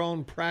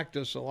fraud-prone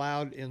practice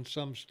allowed in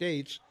some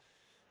states,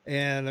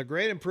 and a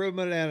great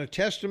improvement and a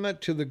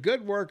testament to the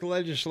good work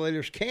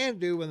legislators can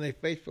do when they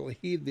faithfully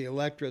heed the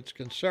electorate's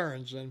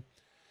concerns. And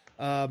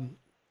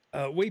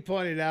we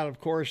pointed out, of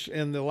course,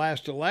 in the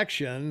last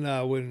election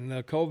when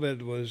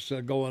COVID was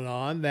going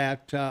on,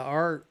 that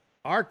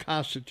our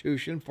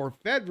Constitution for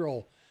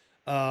federal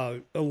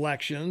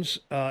elections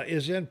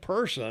is in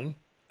person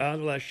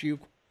unless you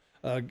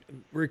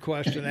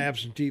request an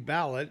absentee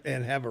ballot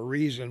and have a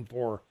reason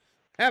for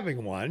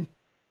having one.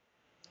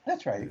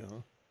 That's right.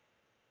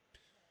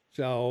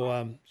 So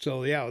a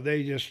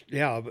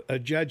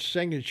judge's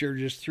signature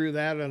just threw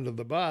that under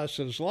the bus.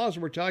 And as long as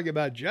we're talking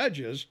about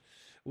judges,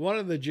 one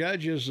of the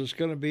judges is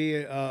going to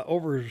be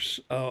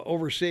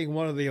overseeing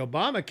one of the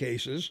Obama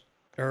cases,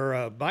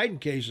 or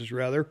Biden cases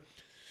rather,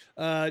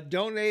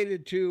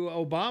 donated to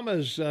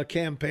Obama's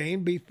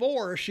campaign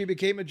before she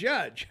became a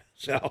judge.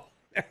 So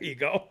there you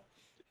go,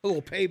 a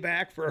little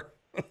payback for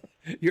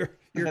your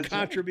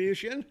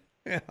contribution.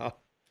 Right. Yeah.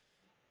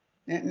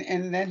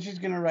 And then she's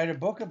going to write a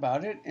book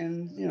about it,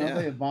 and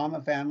the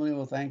Obama family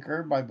will thank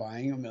her by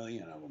buying 1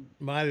 million of them.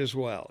 Might as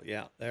well.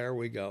 Yeah, there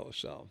we go.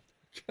 So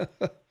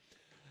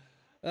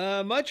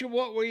much of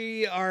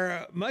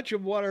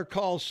what are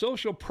called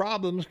social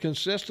problems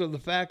consist of the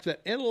fact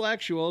that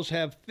intellectuals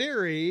have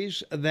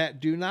theories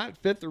that do not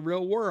fit the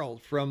real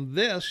world. From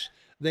this,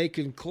 they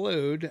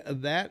conclude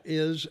that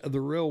is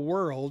the real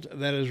world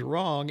that is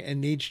wrong and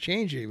needs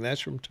changing.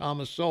 That's from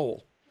Thomas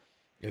Sowell.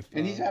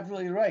 And he's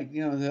absolutely right.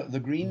 The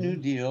Green New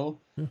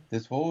Deal,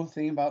 this whole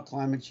thing about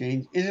climate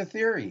change is a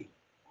theory.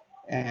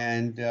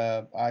 And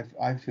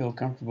I feel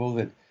comfortable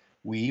that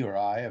we or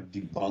I have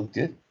debunked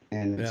it.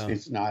 And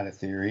it's not a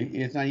theory.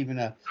 It's not even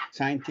a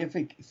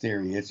scientific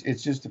theory.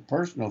 It's just a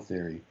personal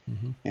theory.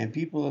 Mm-hmm. And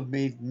people have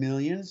made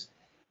millions.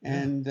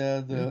 And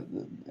the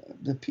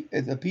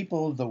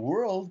people of the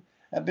world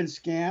have been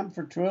scammed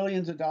for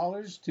trillions of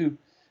dollars to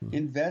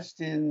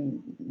invest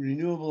in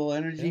renewable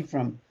energy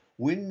from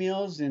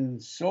windmills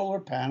and solar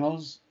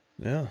panels,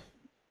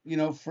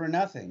 for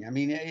nothing. I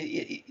mean,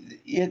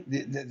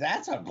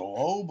 that's a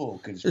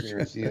global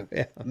conspiracy of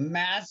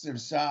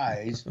massive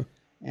size,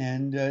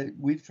 and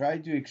we've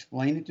tried to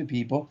explain it to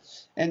people,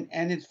 and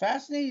it's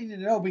fascinating to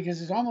know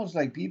because it's almost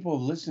like people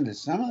have listened to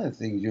some of the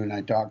things you and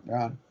I talked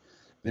about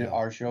in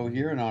our show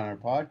here and on our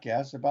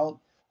podcast about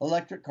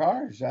electric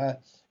cars.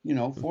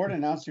 Ford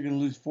announced they're going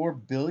to lose $4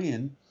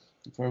 billion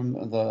from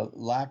the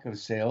lack of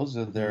sales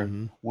of their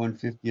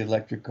 150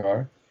 electric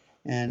car,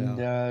 and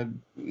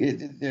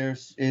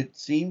it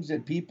seems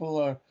that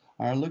people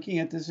are looking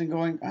at this and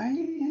going,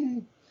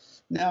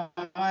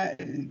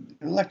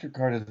 electric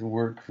car doesn't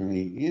work for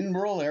me. In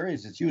rural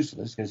areas, it's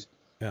useless because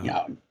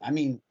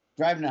driving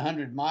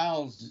 100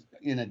 miles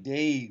in a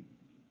day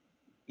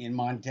in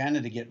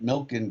Montana to get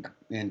milk and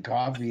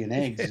coffee and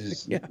eggs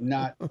is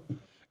not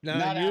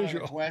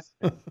unusual.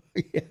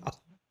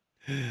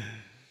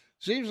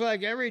 Seems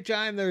like every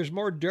time there's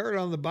more dirt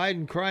on the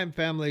Biden crime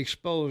family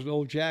exposed,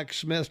 old Jack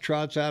Smith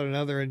trots out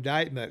another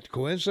indictment.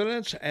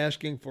 Coincidence?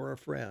 Asking for a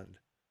friend.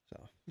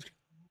 So,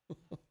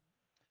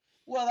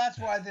 well, that's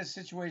why this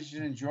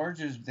situation in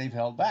Georgia, they've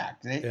held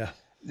back.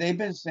 They've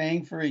been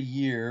saying for a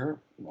year,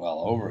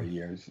 well, over a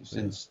year,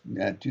 since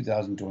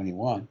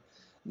 2021,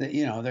 that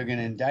they're going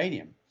to indict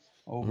him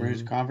over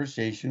his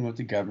conversation with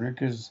the governor,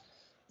 because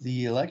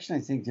the election,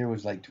 I think there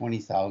was like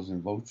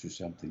 20,000 votes or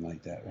something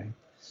like that, right?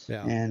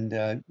 Yeah. And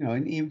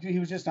and he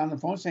was just on the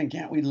phone saying,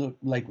 "Can't we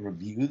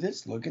review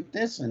this? Look at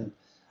this." And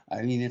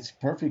I mean, it's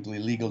perfectly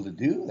legal to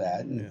do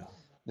that. And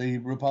the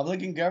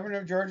Republican governor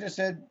of Georgia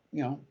said,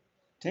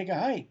 take a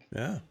hike.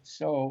 Yeah.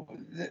 So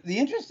the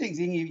interesting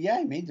thing, he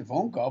made the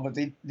phone call, but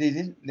they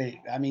didn't.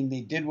 They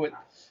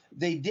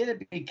did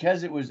it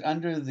because it was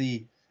under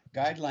the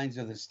guidelines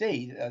of the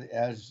state,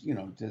 as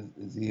to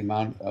the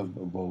amount of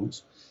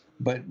votes.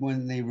 But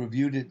when they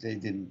reviewed it, they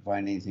didn't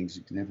find anything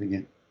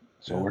significant.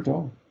 So we're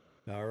told.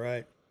 All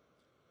right.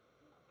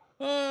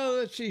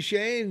 Let's see,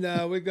 Shane.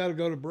 We've got to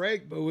go to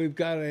break, but we've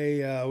got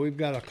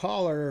a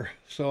caller,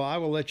 so I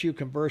will let you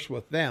converse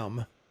with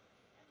them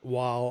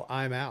while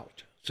I'm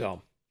out.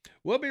 So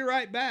we'll be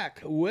right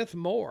back with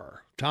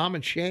more Tom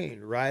and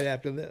Shane right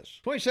after this.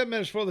 27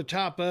 minutes for the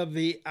top of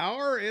the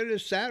hour. It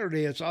is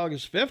Saturday. It's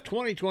August 5th,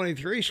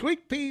 2023.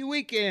 Sweet Pea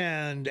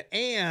weekend,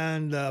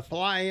 and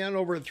fly in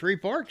over at Three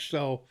Forks.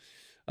 So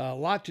A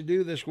lot to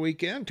do this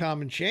weekend.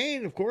 Tom and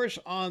Shane, of course,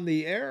 on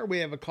the air. We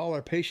have a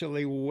caller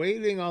patiently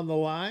waiting on the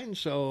line,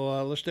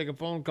 so let's take a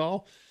phone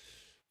call.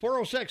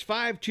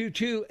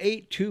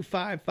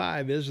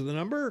 406-522-8255 is the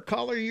number.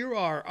 Caller, you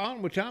are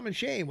on with Tom and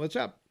Shane. What's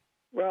up?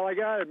 Well, I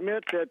got to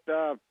admit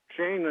that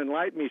Shane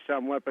enlightened me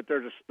somewhat, but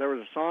there was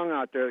a song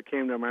out there that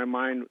came to my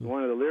mind.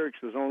 One of the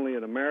lyrics was "Only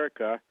in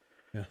America,"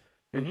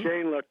 and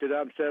Shane looked it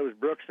up and said it was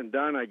Brooks and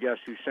Dunn, I guess,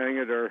 who sang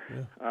it,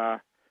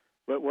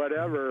 but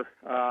whatever.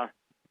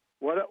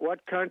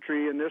 What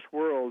country in this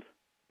world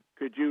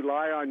could you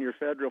lie on your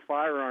federal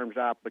firearms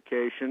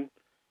application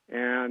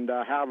and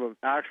have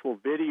actual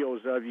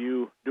videos of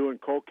you doing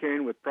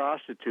cocaine with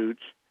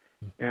prostitutes,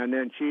 and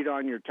then cheat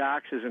on your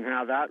taxes and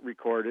have that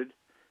recorded?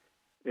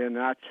 And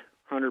that's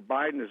Hunter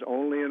Biden is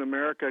only in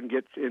America and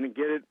get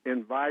it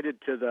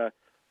invited to the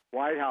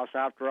White House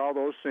after all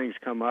those things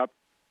come up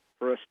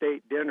for a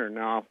state dinner.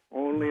 Now,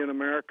 only in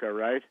America,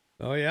 right?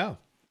 Oh, yeah.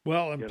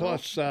 Well, and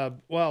plus,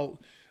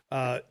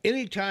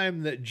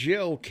 anytime that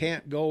Jill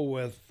can't go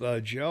with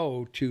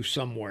Joe to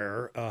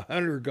somewhere,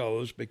 Hunter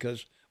goes,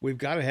 because we've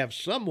got to have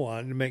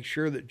someone to make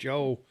sure that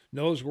Joe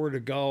knows where to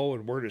go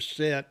and where to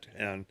sit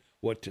and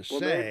what to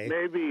say.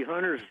 Maybe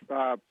Hunter's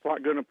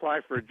going to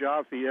apply for a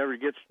job if he ever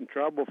gets in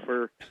trouble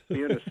for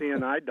being a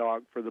CNI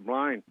dog for the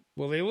blind.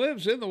 Well, he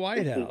lives in the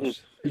White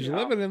House. He's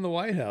living in the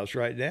White House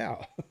right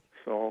now.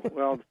 So,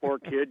 the poor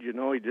kid, he's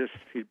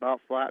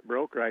about flat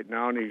broke right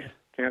now, and he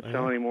can't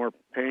sell any more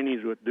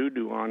panties with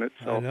doo-doo on it.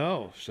 So I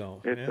know. So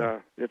it's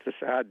a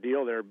sad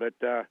deal there. But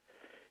what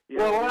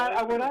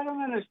I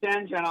don't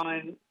understand,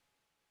 gentlemen,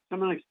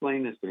 someone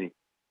explain this to me.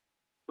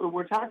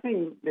 We're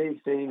talking, they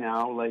say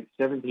now, like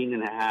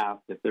 $17.5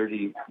 to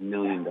 $30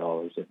 million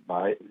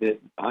that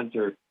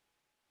Hunter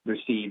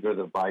received, or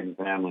the Biden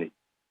family.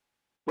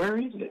 Where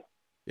is it?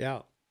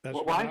 Yeah.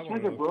 Why is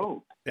Hunter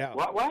broke? Yeah.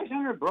 Why is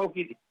Hunter broke?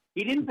 He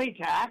didn't pay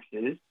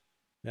taxes.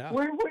 Yeah.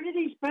 Where did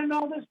he spend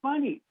all this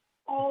money?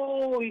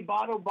 Oh, he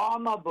bought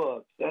Obama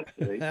books. That's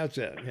it. That's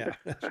it. Yeah,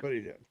 that's what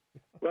he did.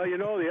 Well,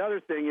 the other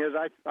thing is,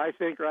 I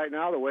think right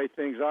now the way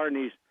things are, and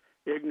these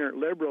ignorant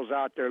liberals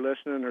out there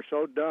listening are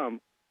so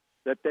dumb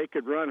that they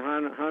could run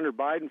Hunter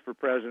Biden for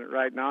president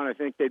right now, and I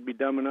think they'd be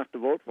dumb enough to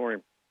vote for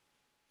him.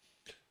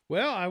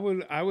 Well, I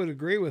would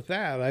agree with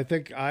that. I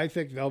think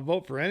they'll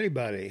vote for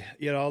anybody.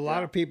 A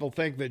lot of people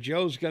think that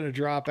Joe's going to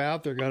drop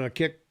out. They're going to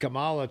kick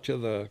Kamala to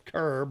the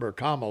curb, or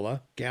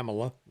Kamala,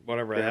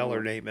 whatever the hell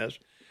her name is,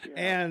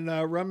 and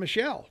run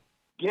Michelle.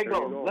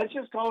 Giggles. Let's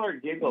just call her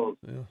Giggles.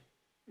 Yeah.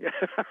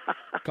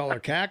 Call her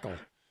Cackle.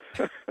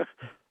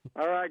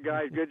 All right,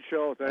 guys. Good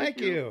show.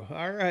 Thank you.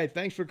 All right.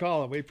 Thanks for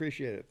calling. We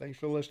appreciate it. Thanks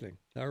for listening.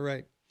 All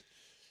right.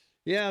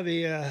 Yeah,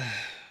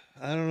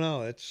 I don't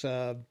know. It's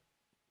a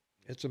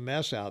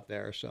mess out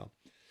there. So,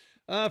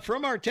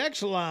 from our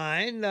text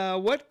line,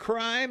 what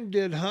crime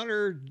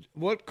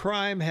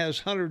has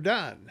Hunter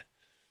done?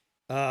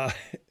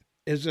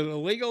 Is it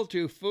illegal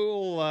to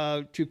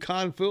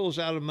con fools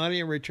out of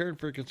money in return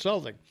for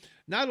consulting?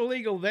 Not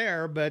illegal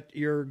there, but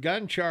your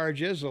gun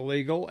charge is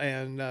illegal,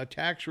 and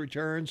tax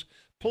returns.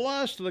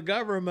 Plus, the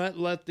government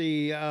let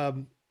the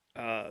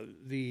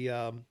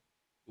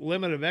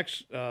limit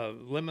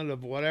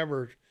of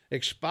whatever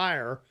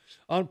expire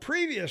on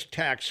previous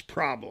tax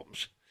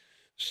problems.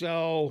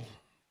 So,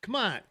 come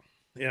on,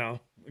 the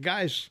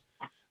guy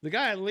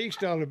at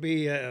least ought to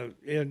be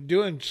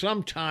doing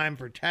some time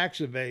for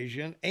tax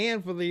evasion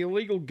and for the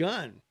illegal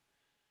gun.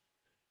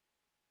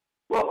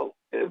 Well,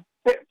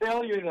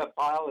 failure to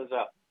file as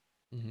a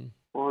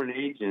foreign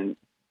agent.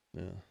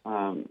 Yeah.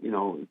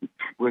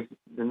 With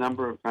the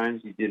number of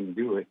times he didn't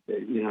do it,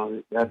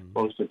 that's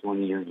close to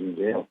 20 years in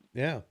jail.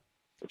 Yeah.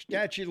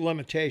 Statute of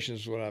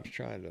limitations is what I was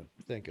trying to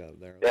think of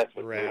there. That's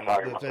what ran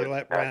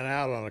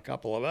out on a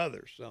couple of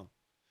others. So,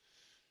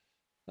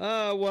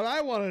 what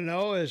I want to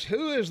know is,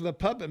 who is the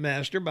puppet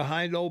master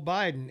behind old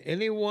Biden?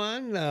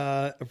 Anyone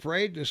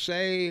afraid to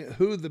say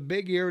who the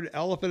big-eared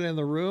elephant in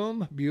the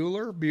room?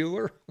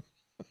 Bueller?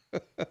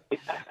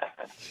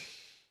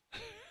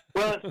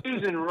 Well, it's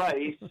Susan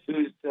Rice,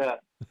 who's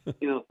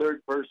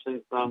third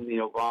person from the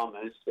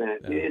Obamas,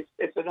 and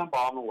it's an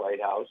Obama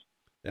White House.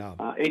 Yeah,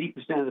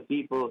 80% of the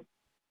people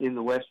in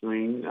the West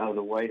Wing of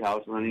the White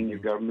House running your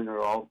government are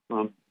all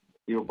from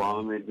the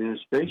Obama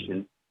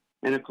administration,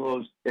 and of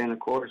course,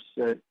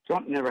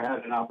 Trump never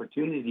had an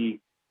opportunity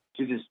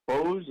to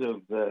dispose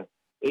of the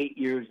 8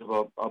 years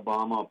of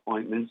Obama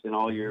appointments in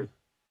all your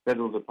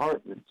federal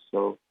departments.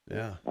 So,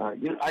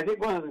 I think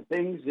one of the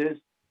things is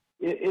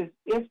if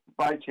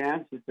by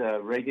chance it's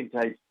a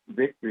Reagan-type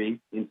victory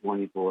in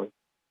 24,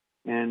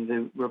 and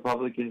the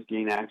Republicans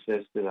gain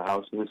access to the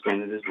House and the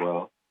Senate as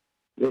well,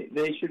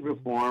 they should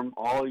reform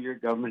all your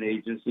government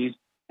agencies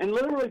and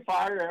literally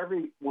fire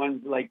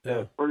everyone, like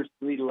the first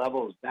 3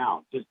 levels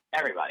down, just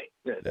everybody.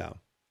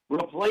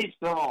 Replace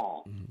them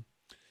all. Mm-hmm.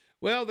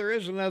 Well, there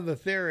is another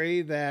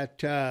theory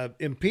that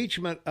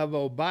impeachment of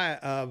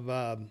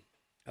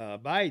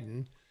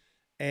Biden,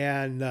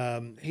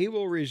 and he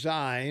will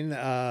resign.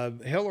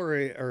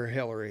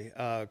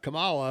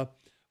 Kamala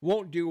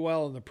won't do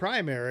well in the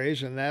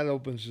primaries, and that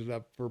opens it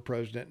up for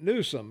President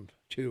Newsom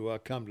to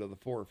come to the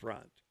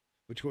forefront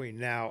between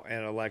now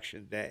and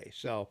Election Day.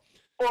 So,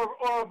 or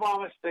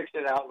Obama sticks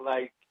it out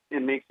like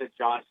and makes a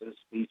Johnson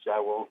speech, I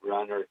won't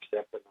run or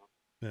accept it.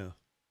 Yeah.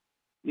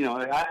 You know,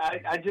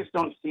 I just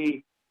don't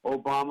see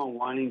Obama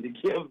wanting to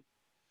give,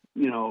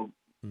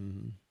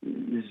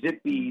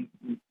 zippy,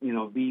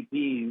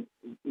 VP,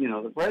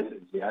 the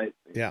presidency.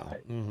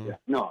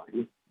 No,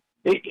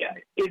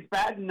 it's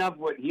bad enough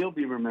what he'll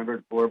be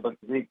remembered for, but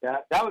to think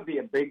that would be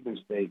a big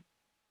mistake.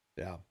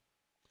 Yeah.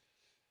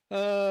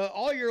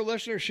 All your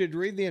listeners should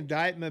read the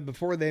indictment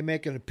before they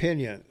make an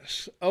opinion.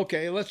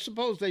 Okay, let's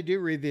suppose they do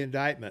read the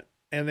indictment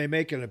and they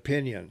make an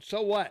opinion.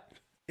 So what?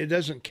 It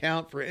doesn't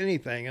count for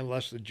anything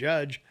unless the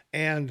judge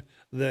and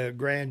the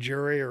grand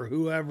jury or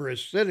whoever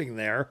is sitting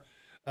there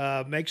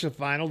makes a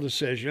final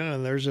decision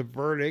and there's a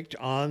verdict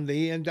on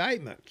the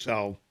indictment.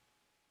 So,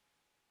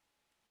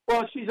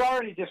 well, she's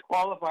already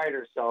disqualified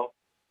herself.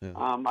 Yeah.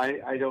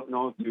 I don't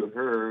know if you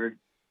heard,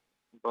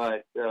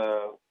 but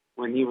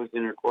when he was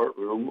in her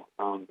courtroom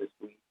this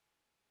week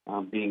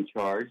being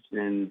charged,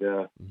 and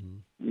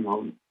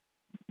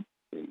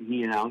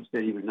he announced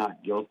that he was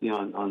not guilty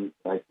on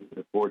I think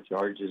the 4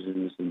 charges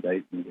in this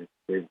indictment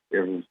that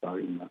everyone's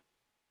talking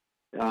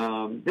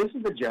about. This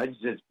is the judge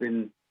that's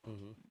been,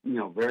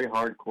 very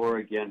hardcore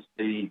against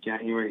the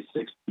January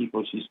 6th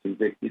people she's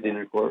convicted in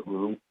her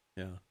courtroom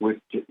with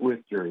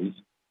juries,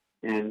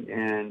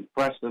 and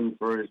pressed them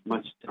for as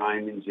much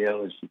time in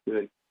jail as she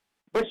could.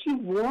 But she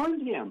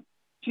warned him.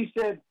 She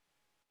said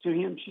to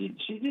him, she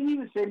didn't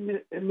even say,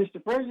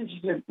 Mr. President.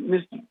 She said,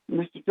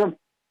 Mr. Trump,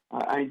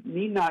 I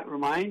need not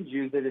remind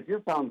you that if you're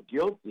found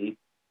guilty,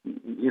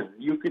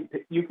 you could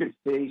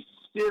face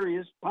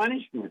serious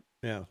punishment.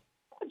 Yeah.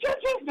 A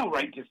judge has no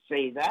right to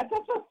say that.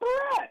 That's a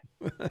threat.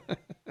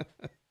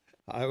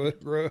 I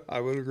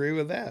would agree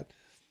with that.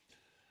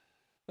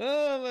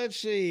 Let's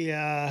see.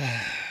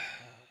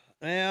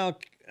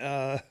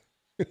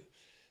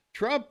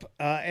 Trump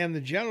and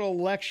the general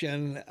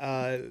election,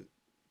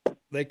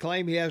 they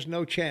claim he has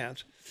no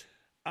chance.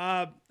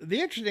 The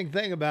interesting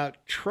thing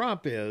about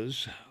Trump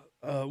is,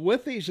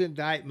 with these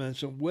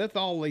indictments and with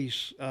all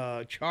these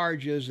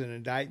charges and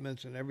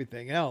indictments and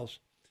everything else,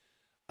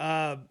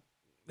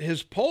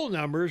 his poll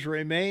numbers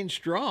remain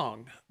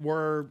strong,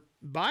 where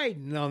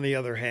Biden, on the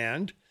other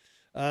hand,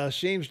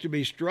 seems to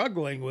be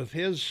struggling with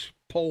his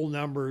poll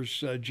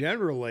numbers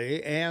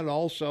generally and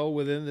also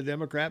within the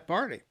Democrat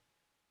Party.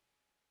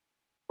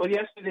 Well,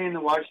 yesterday in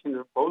the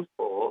Washington Post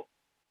poll,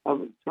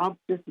 Trump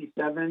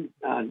 57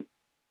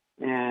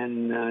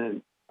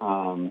 and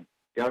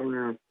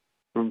Governor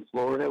from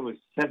Florida was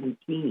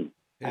 17.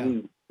 Yeah. I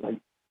mean, like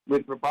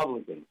with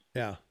Republicans.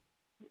 Yeah.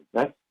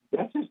 That's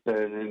just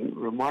a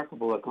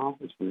remarkable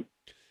accomplishment.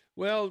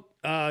 Well,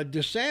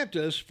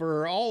 DeSantis,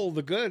 for all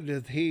the good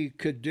that he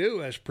could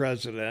do as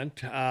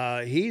president,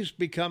 he's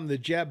become the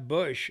Jeb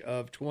Bush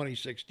of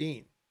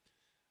 2016.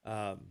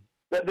 But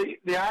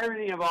the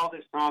irony of all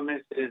this,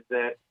 Thomas, is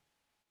that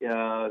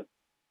the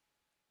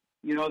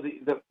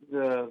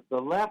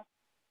left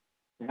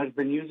has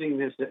been using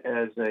this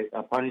as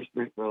a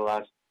punishment for the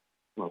last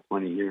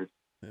 20 years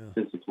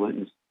since the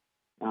Clintons,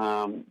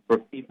 for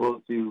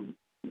people to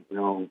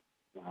go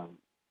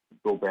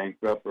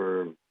bankrupt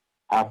or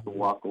have to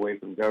walk away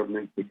from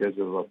government because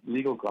of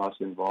legal costs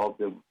involved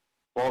of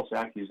false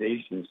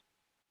accusations.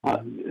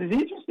 The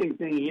interesting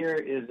thing here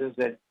is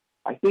that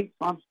I think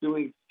Trump's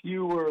doing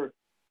fewer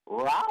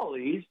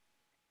rallies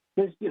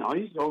because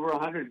he's over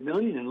 $100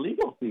 million in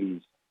legal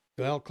fees.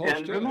 Well, close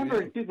and to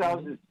remember, it, in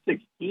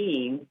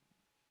 2016,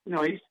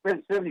 he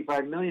spent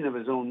 $75 million of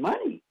his own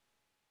money,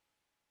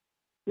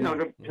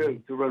 to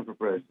run for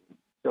president.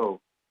 So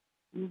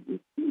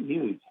it's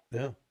huge.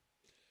 Yeah.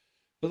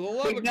 For the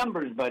love Big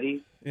numbers,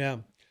 buddy. Yeah.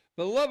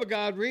 For the love of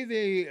God, read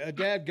the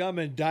dadgum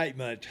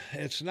indictment.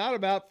 It's not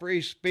about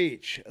free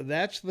speech.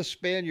 That's the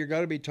spin you're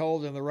going to be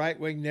told in the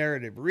right-wing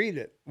narrative. Read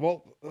it.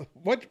 Well,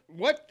 what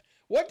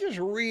is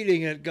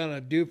reading it going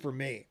to do for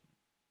me?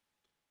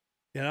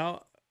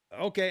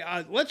 Okay,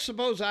 let's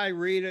suppose I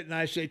read it and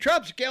I say,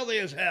 Trump's guilty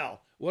as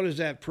hell. What does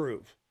that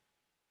prove?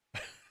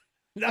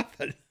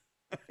 Nothing.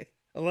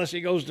 Unless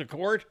he goes to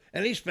court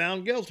and he's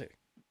found guilty.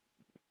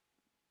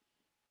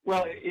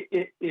 Well,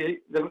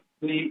 to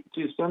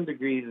some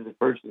degree, the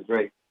person is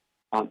right.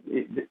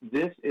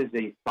 This is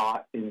a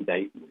thought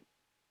indictment.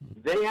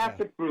 They have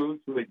to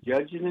prove to a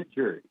judge and a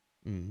jury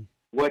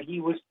what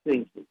he was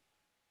thinking,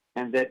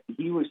 and that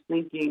he was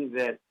thinking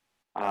that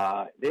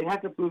they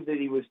have to prove that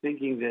he was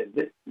thinking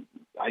that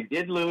I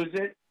did lose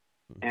it,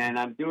 and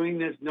I'm doing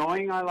this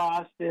knowing I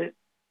lost it,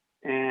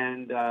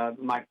 and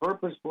my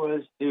purpose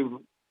was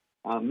to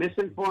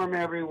misinform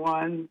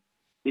everyone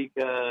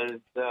because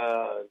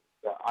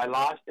I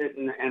lost it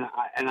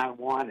and I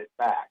want it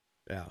back.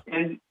 Yeah.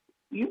 And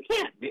you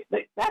can't.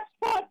 That's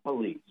not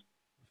police.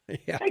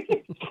 Yeah.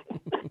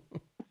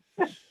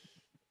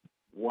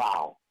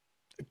 Wow.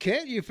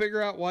 can't you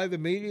figure out why the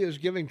media is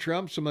giving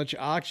Trump so much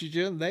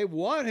oxygen? They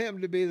want him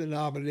to be the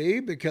nominee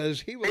because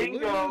he will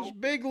lose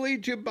bigly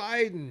to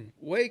Biden.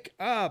 Wake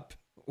up.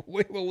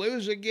 We will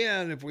lose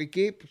again if we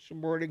keep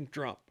supporting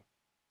Trump.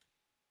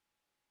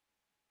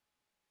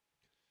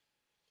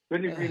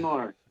 Couldn't agree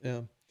more.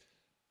 Yeah.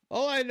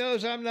 All I know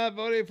is I'm not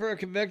voting for a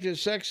convicted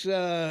sex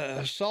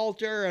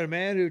assaulter and a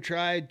man who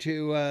tried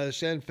to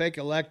send fake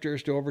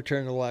electors to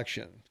overturn an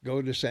election.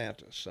 Go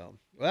DeSantis. So,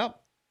 well,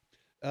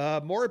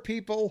 more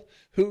people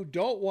who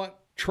don't want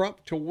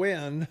Trump to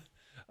win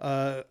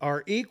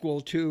are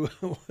equal to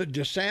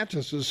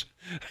DeSantis's.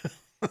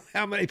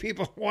 How many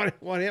people want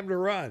him to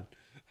run?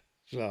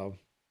 So,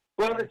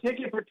 well, the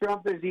ticket for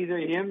Trump is either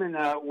him and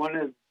one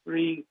of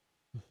three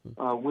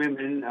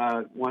women,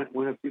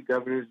 one of two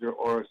governors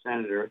or a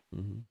senator,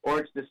 or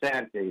it's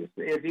DeSantis.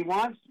 If he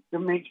wants to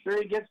make sure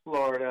he gets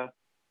Florida,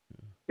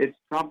 it's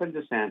Trump and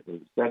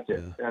DeSantis. That's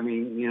it. Yeah. I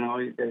mean,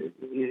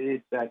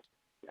 it's that.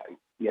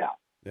 Yeah.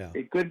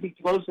 It could be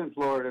close in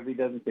Florida if he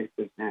doesn't pick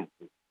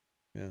DeSantis.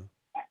 Yeah.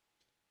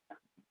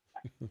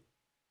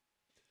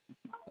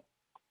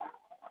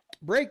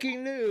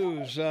 Breaking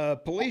news,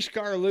 police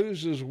car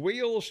loses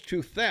wheels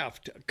to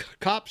theft.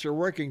 Cops are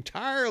working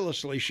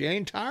tirelessly,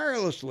 Shane,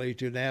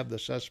 to nab the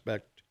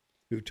suspect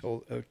who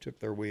took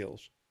their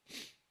wheels.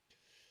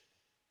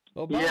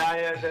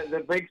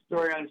 The big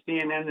story on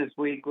CNN this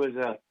week was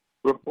a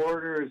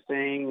reporter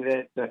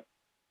saying that,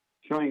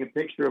 showing a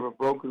picture of a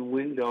broken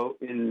window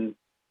in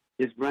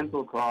his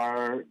rental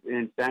car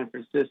in San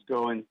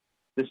Francisco, and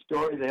the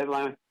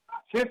headline,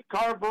 fifth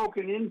car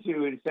broken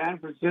into in San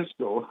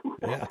Francisco.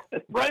 Yeah.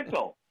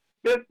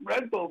 Fifth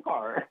rental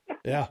car.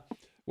 Yeah.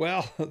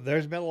 Well,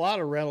 there's been a lot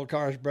of rental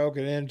cars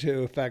broken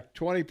into. In fact,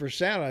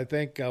 20%, I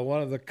think,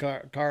 one of the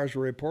cars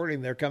were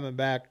reporting they're coming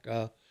back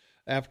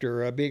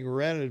after being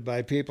rented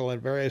by people in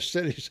various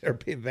cities. They're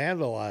being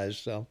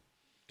vandalized. So,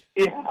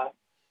 yeah.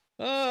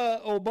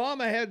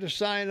 Obama had to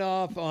sign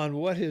off on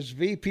what his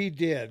VP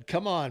did.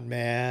 Come on,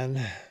 man.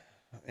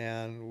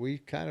 And we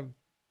kind of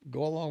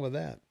go along with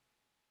that.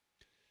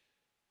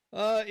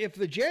 If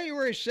the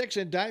January 6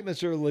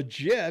 indictments are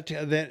legit,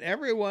 then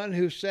everyone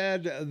who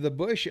said the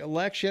Bush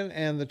election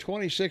and the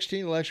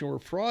 2016 election were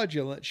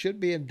fraudulent should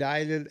be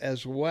indicted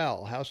as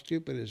well. How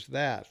stupid is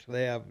that?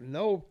 They have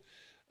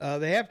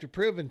to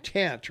prove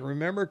intent.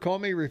 Remember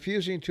Comey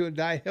refusing to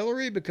indict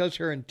Hillary because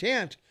her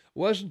intent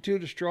wasn't to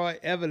destroy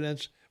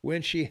evidence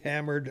when she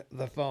hammered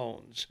the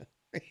phones.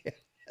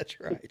 That's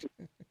right.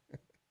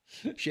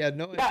 She had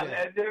no intent.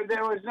 Yeah,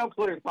 there was no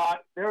clear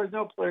thought. There was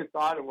no clear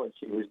thought of what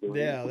she was doing.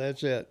 Yeah,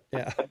 that's it.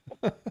 Yeah.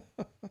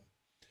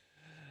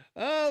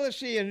 Let's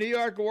see. In New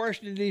York or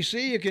Washington,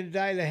 D.C., you can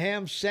indict a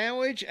ham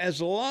sandwich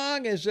as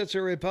long as it's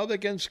a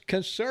Republican's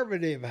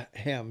conservative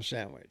ham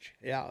sandwich.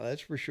 Yeah,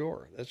 that's for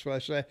sure. That's what I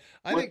say.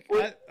 I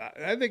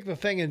think the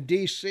thing in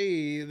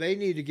D.C., they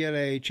need to get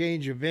a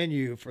change of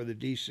venue for the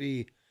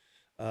D.C.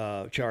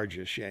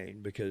 Charges,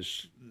 Shane,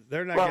 because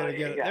they're not going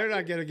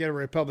to get a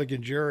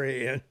Republican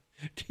jury in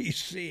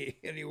D.C.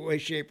 any way,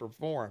 shape, or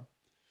form.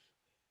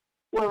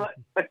 Well,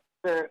 but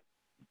the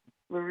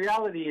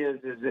reality is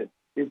that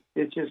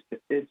it's just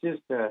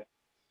a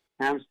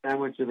ham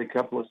sandwich with a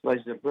couple of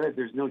slices of bread.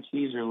 There's no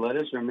cheese or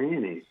lettuce or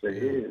mayonnaise.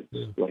 It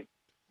is like,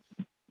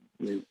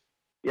 if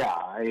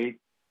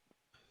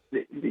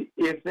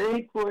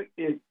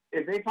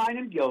they find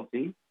him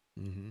guilty,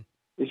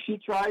 if she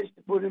tries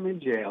to put him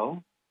in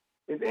jail,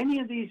 if any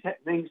of these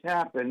things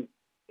happen,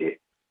 it's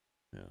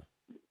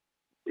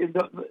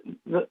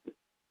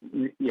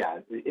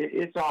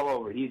all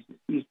over. He's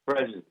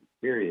president,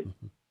 period.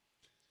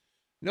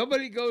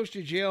 Nobody goes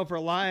to jail for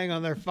lying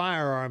on their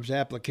firearms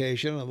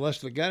application unless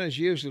the gun is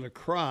used in a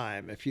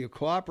crime. If you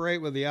cooperate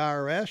with the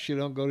IRS, you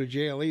don't go to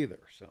jail either.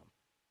 So,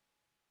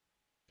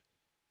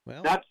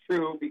 well, that's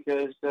true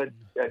because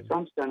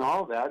Trump's done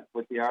all that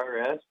with the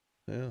IRS,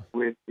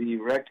 with the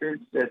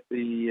records at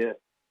the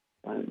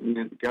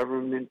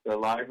government, the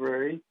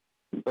library.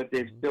 But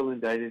they've still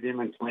indicted him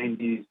and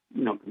claimed he's,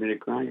 committed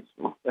crimes.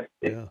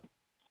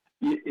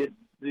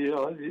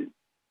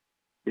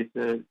 It's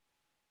a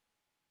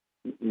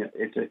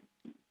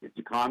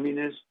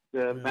communist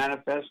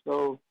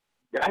manifesto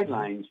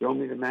guideline. Show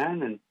me the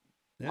man, and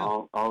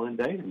I'll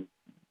indict him.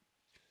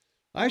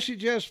 I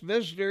suggest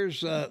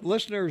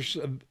listeners,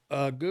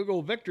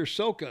 Google Victor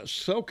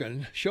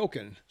Shokin,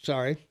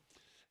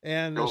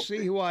 and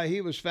see why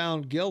he was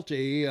found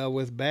guilty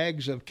with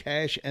bags of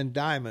cash and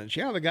diamonds.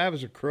 Yeah, the guy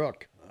was a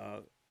crook,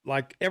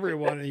 like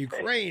everyone in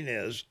Ukraine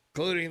is,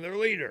 including their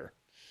leader.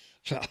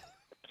 So,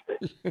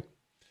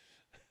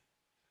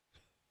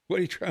 what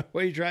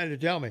are you trying to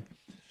tell me?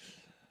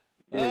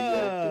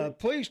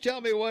 Please tell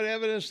me what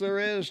evidence there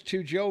is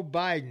to Joe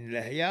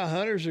Biden. Yeah,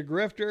 Hunter's a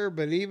grifter,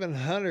 but even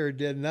Hunter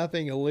did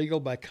nothing illegal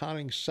by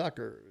conning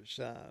suckers.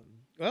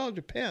 Well, it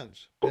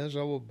depends. Depends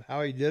on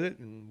how he did it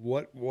and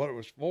what it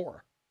was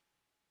for.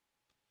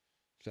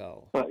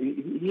 So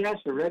he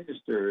has to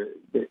register.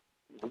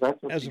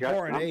 That's what as a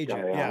foreign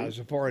agent. Yeah, as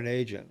a foreign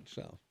agent.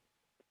 So.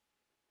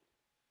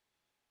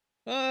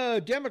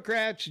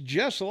 Democrats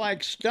just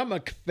like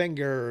stomach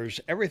fingers.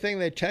 Everything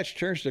they touch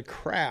turns to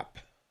crap.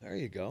 There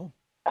you go.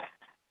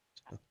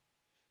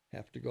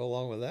 Have to go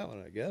along with that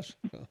one, I guess.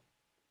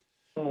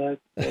 Oh,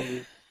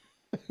 that's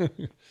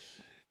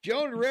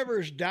Joan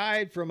Rivers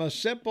died from a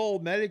simple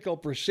medical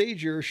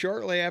procedure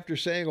shortly after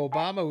saying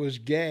Obama was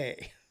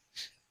gay.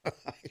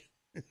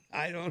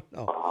 I don't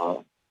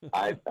know.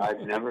 I've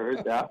never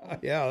heard that one.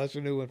 Yeah, that's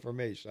a new one for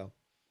me. So,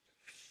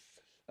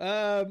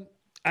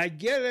 I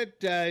get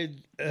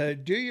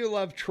it. Do you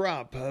love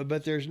Trump?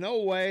 But there's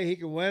no way he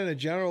can win a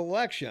general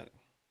election.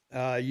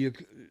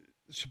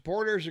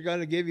 Supporters are going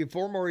to give you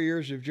 4 more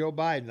years of Joe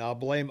Biden. I'll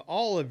blame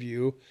all of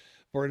you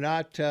for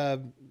not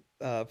telling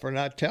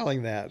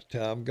that.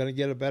 I'm going to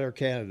get a better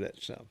candidate.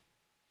 So,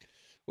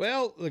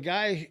 well, the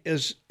guy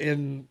is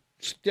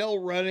still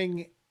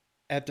running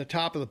at the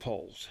top of the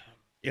polls.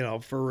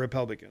 For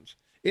Republicans.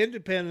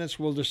 Independents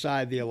will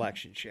decide the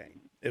election,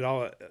 Shane.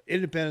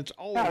 Independents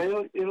always.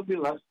 Yeah, it'll be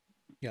less.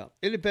 Yeah,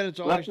 independents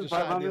always less than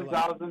decide the election.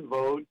 500,000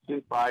 votes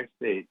in 5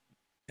 states.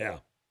 Yeah.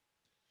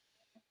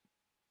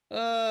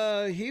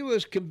 He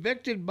was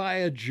convicted by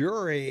a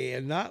jury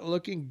and not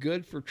looking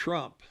good for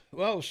Trump.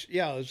 Well,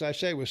 yeah, as I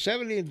say, with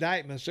 70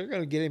 indictments, they're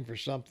going to get him for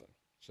something.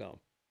 So,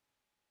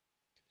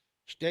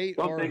 state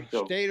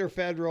or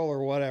federal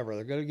or whatever,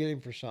 they're going to get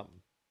him for something.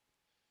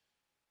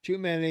 Too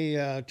many.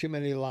 This is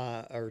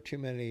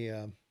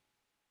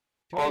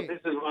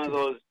one of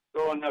those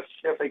throw enough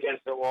shit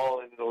against the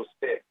wall and it'll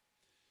stick.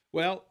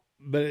 Well,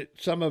 but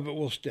some of it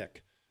will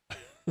stick.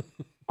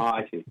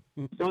 I see.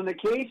 So in the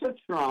case of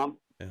Trump,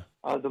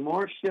 the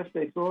more shift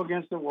they throw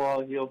against the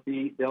wall,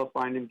 they'll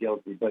find him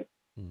guilty. But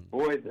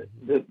boy,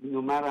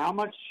 no matter how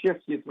much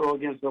shift you throw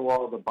against the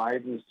wall, the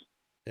Bidens,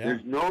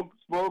 there's no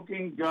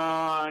smoking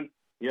gun.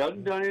 He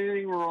hasn't done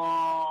anything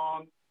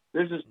wrong.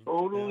 This is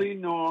totally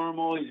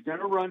normal. He's going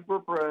to run for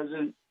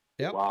president.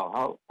 Yep.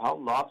 Wow, how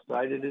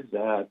lopsided is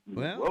that?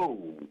 Well,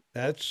 whoa,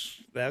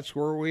 that's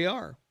where we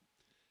are.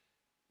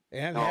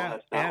 And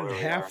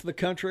half the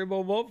country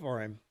will vote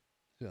for him.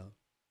 So,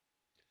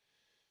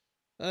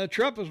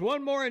 Trump is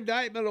one more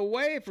indictment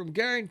away from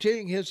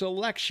guaranteeing his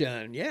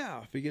election.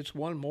 Yeah, if he gets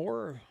one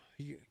more,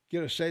 he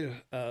get a set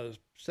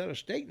of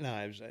steak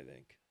knives, I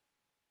think.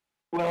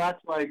 Well,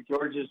 that's why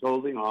George is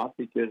holding off,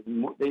 because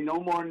they know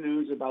more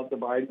news about the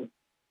Biden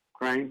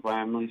crime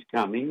families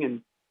coming,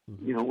 and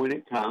when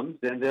it comes,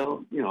 then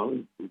they'll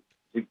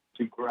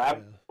to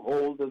grab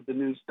hold of the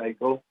news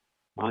cycle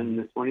on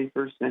the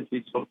 21st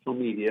century social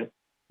media.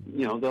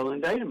 They'll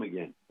indict him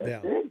again.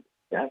 That's it.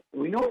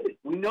 We know it.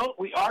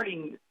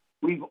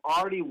 We've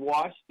already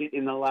watched it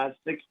in the last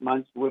 6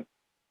 months with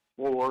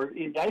 4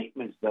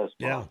 indictments thus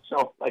far. Yeah.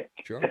 So,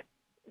 sure.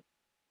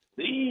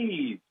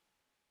 Please.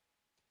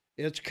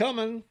 It's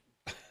coming,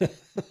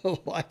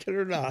 like it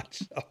or not.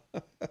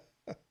 So.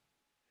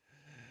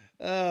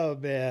 Oh,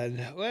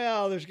 man.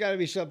 Well, there's got to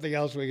be something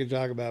else we can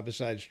talk about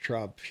besides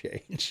Trump,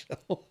 Shane. So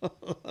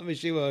let me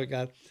see what we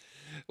got.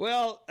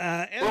 Well,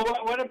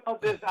 what about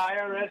this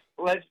IRS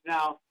pledge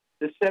now?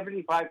 The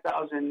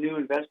 75,000 new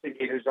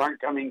investigators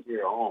aren't coming to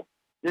your home.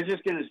 They're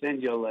just going to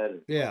send you a letter.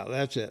 Yeah,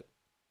 that's it.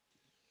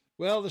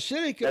 Well, the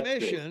city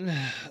commission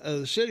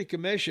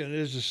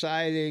is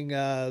deciding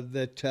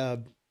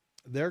that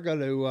they're going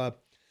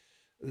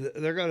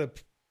to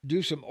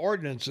do some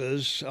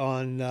ordinances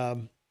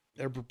on.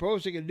 They're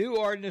proposing a new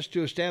ordinance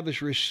to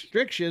establish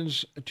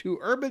restrictions to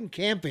urban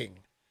camping.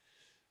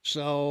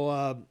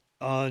 So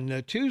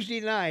on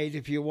Tuesday night,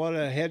 if you want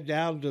to head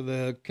down to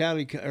the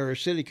county or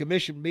city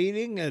commission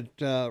meeting at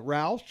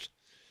Ralph's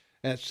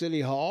at City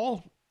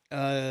Hall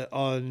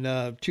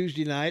on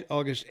Tuesday night,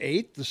 August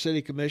 8th, the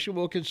city commission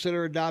will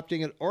consider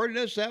adopting an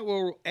ordinance that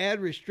will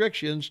add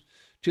restrictions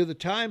to the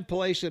time,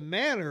 place, and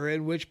manner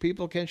in which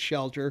people can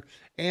shelter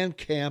and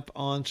camp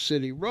on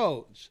city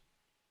roads.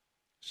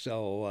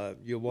 So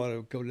you'll want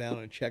to go down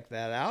and check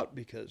that out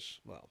because,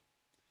 well,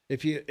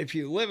 if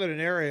you live in an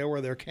area where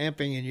they're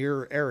camping in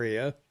your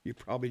area, you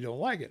probably don't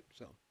like it.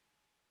 So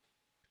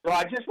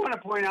I just want to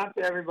point out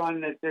to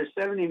everyone that there's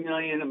 70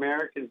 million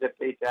Americans that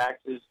pay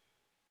taxes.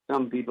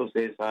 Some people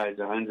say as high as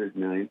 100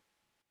 million.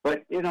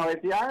 But,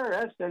 if the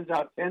IRS sends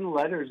out 10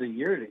 letters a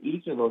year to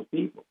each of those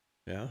people,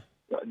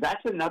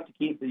 that's enough to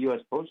keep the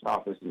U.S. Post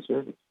Office in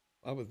service.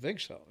 I would think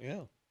so,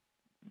 yeah.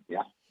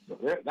 Yeah. So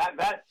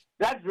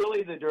that's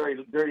really the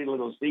dirty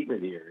little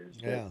secret here. Is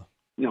that,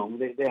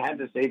 they had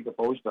to save the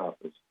post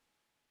office.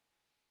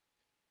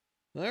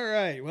 All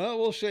right. Well,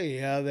 we'll see.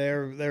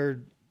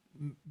 They're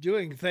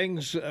doing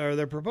things, or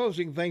they're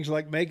proposing things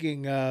like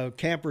making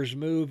campers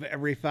move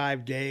every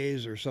 5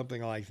 days or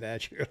something like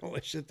that. You can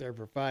only sit there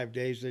for 5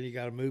 days, then you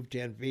got to move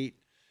 10 feet,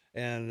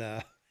 and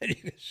you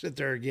can sit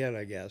there again,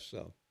 I guess.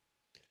 So.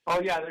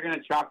 Oh yeah, they're going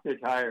to chalk their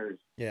tires.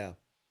 Yeah.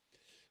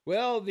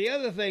 Well, the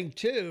other thing,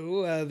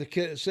 too,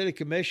 the city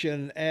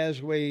commission,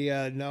 as we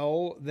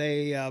know,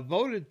 they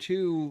voted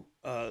to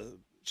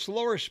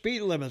slower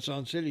speed limits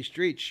on city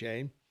streets,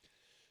 Shane.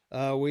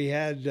 We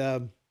had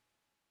the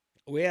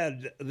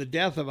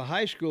death of a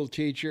high school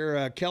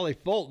teacher, Kelly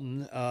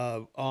Fulton,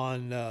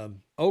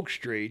 on Oak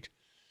Street.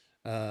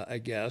 I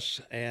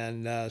guess.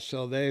 And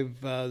so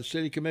the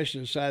city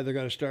commission decided they're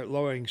going to start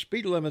lowering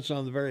speed limits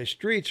on the various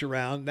streets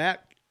around.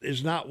 That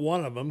is not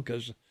one of them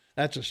because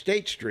that's a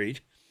state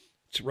street.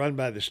 It's run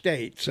by the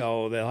state,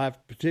 so they'll have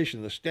to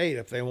petition the state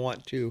if they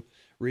want to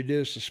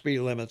reduce the speed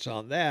limits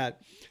on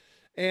that.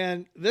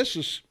 And this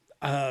is,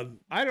 I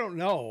don't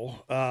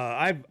know.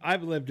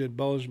 I've lived in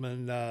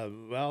Bozeman,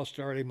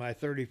 starting my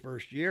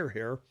 31st year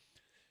here,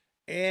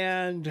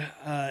 and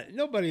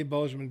nobody in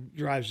Bozeman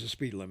drives the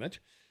speed limit.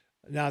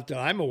 Not that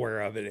I'm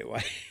aware of,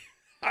 anyway.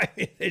 I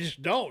mean, they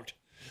just don't.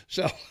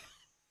 So,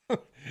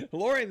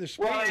 lowering the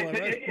speed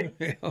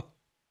limit.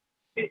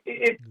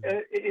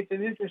 It's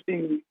an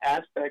interesting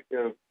aspect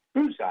of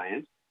true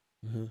science.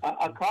 Mm-hmm.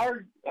 A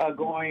car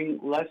going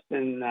less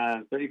than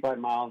 35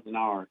 miles an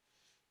hour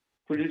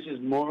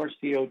produces more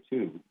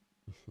CO2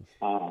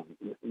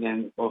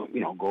 than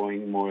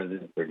going more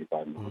than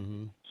 35 miles.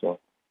 Mm-hmm. So,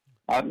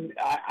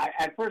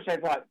 at first I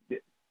thought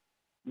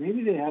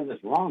maybe they have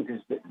this wrong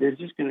because they're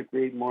just going to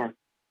create more,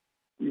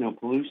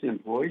 pollution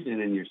and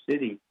poison in your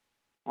city.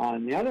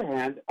 On the other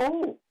hand,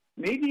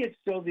 maybe it's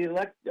so the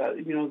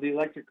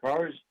electric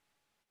cars.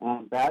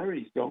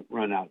 Batteries don't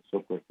run out so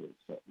quickly,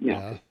 so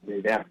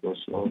they'd have to go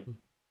slow.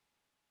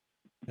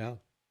 Yeah.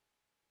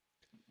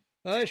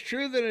 Well, it's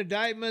true that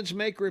indictments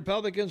make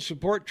Republicans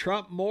support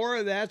Trump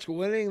more. That's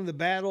winning the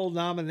battle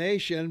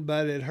nomination,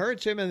 but it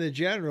hurts him in the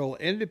general.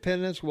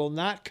 Independents will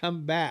not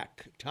come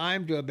back.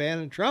 Time to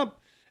abandon Trump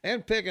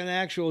and pick an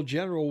actual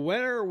general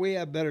winner. We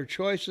have better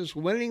choices.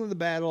 Winning the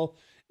battle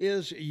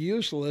is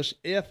useless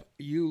if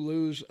you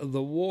lose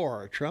the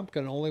war. Trump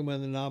can only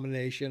win the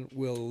nomination,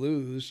 will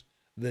lose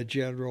the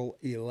general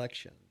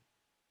election.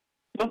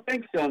 I don't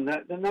think so.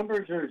 The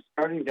numbers are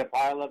starting to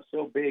pile up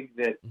so big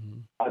that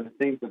I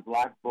think the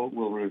black vote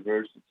will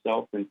reverse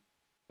itself and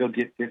they'll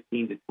get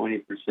 15 to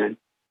 20%.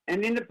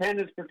 And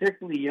independents,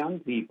 particularly young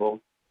people,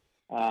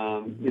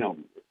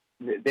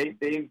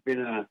 they've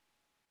been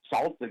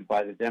assaulted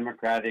by the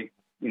Democratic,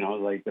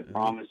 like the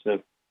promise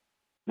of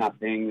not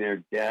paying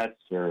their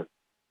debts or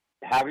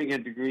having a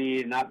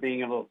degree and not being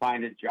able to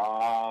find a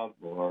job,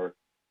 or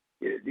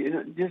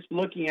just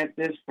looking at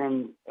this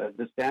from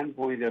the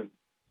standpoint of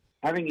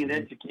having an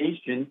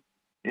education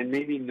and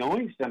maybe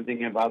knowing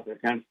something about the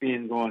country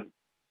and going,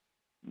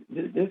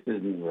 this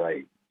isn't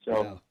right.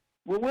 So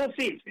we'll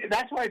see.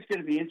 That's why it's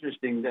going to be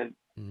interesting. That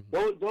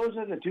those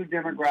are the two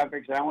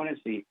demographics I want to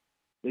see: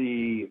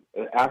 the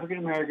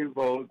African-American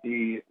vote,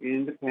 the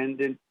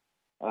independent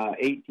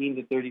 18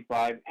 to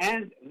 35,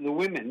 and the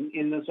women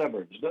in the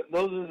suburbs.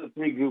 Those are the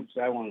three groups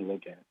I want to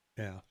look at.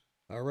 Yeah.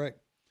 All right.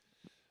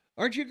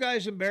 Aren't you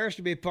guys embarrassed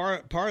to be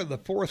part of the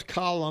fourth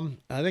column?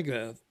 I think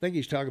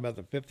he's talking about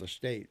the fifth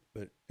estate,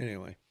 but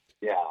anyway.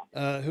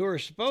 Yeah. Who are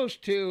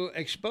supposed to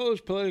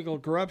expose political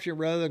corruption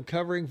rather than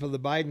covering for the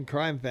Biden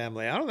crime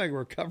family. I don't think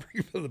we're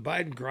covering for the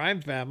Biden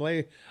crime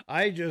family.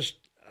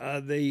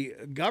 The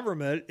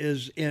government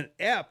is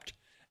inept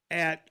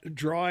at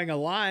drawing a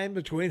line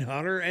between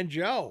Hunter and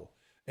Joe.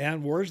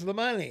 And where's the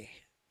money?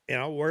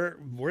 Where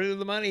did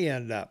the money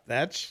end up?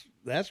 That's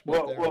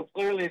what. Well,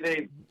 clearly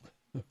they.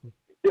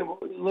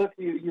 Look,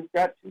 you've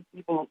got two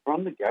people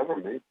from the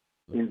government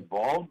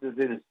involved in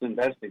this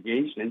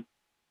investigation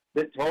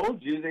that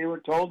told you they were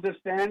told to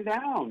stand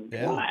down.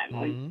 Yeah.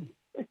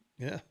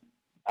 Yeah.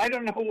 I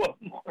don't know what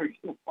more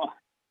you want.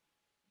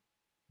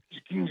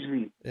 Excuse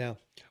me. Yeah.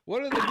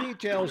 What are the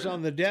details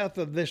on the death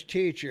of this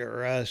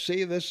teacher?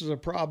 See, this is a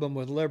problem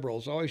with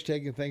liberals, always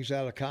taking things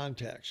out of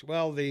context.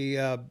 Well,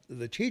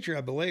 the teacher,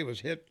 I believe,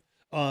 was hit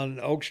on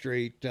Oak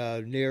Street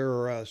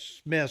near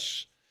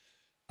Smith's,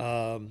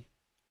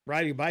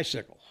 riding a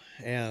bicycle.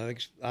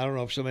 And I don't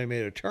know if somebody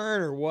made a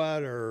turn or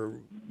what,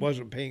 or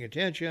wasn't paying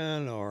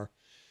attention, or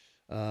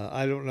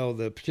I don't know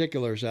the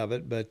particulars of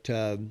it. But,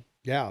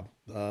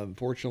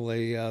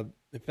 unfortunately,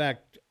 in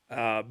fact,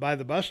 by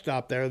the bus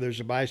stop there's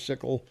a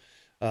bicycle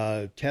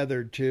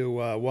tethered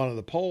to one of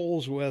the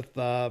poles with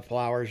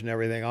flowers and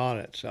everything on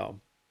it. So,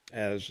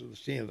 as the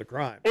scene of the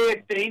crime. Hey,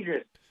 it's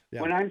dangerous.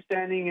 Yeah. When I'm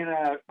standing in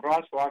a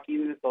crosswalk,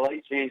 even if the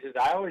light changes,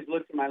 I always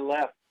look to my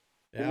left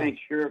to make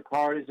sure a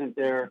car isn't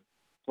there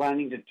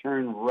planning to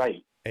turn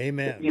right.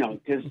 Amen.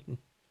 Because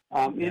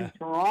in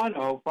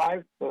Toronto,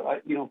 five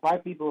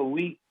people a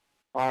week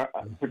are,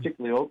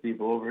 particularly old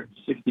people, over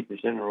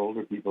 60% are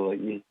older people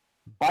like me.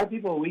 5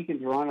 people a week in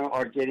Toronto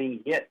are getting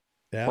hit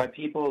by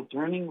people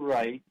turning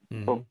right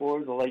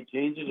before the light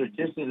changes or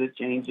just as it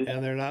changes.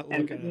 And they're not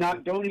looking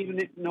and don't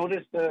even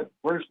notice the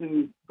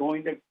person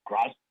going to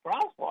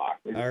crosswalk.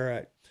 All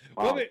right.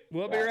 Wow.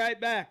 We'll be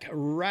right back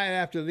right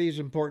after these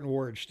important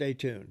words. Stay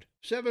tuned.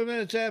 7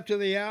 minutes after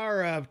the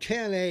hour of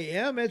 10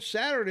 a.m. It's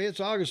Saturday.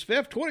 It's August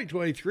 5th,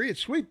 2023.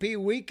 It's Sweet Pea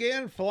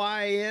Weekend.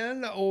 Fly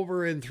in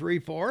over in Three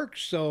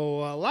Forks.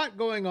 So a lot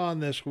going on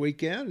this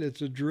weekend.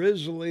 It's a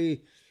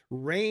drizzly,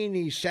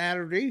 rainy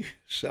Saturday.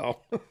 So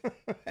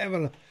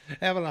having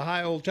a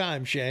high old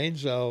time, Shane.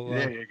 So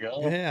there you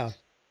go. Yeah.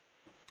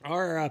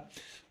 Our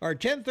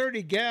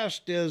 10:30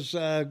 guest is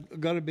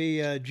going to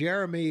be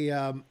Jeremy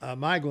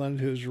Miglin,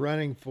 who's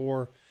running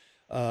for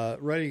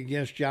running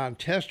against John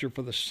Tester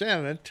for the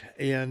Senate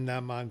in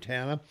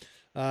Montana,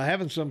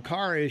 having some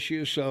car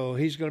issues, so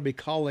he's going to be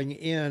calling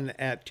in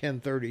at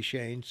 10:30,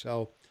 Shane.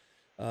 So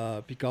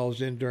if he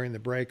calls in during the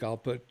break, I'll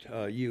put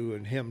you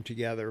and him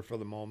together for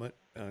the moment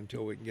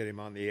until we can get him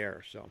on the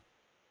air. So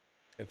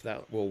if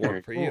that will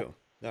work for you.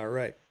 All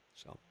right.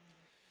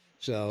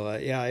 So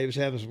yeah, he was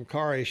having some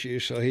car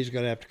issues, so he's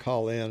going to have to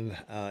call in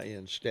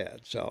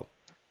instead. So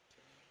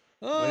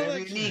whatever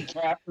you need,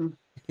 Captain.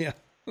 Yeah.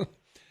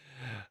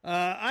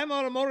 I'm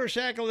on a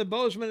motorcycle in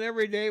Bozeman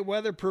every day,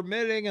 weather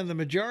permitting, and the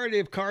majority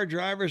of car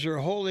drivers are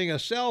holding a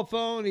cell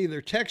phone,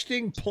 either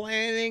texting,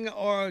 planning,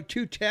 or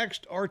to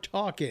text or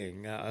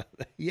talking.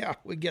 Yeah,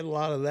 we get a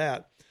lot of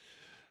that.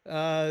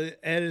 And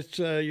it's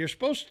you're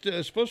supposed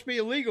to be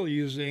illegal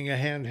using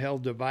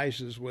handheld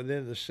devices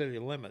within the city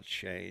limits,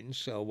 Shane.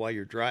 So while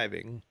you're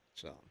driving,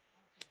 so.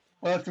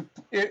 Well,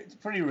 it's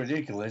pretty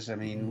ridiculous. I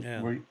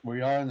mean,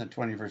 we are in the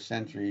 21st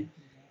century.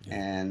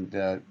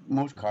 And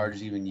most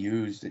cars, even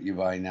used that you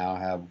buy now,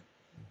 have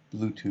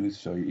Bluetooth,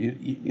 so you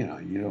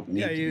don't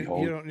need to be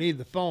holding. You don't need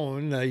the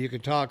phone. You can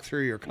talk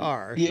through your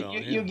car.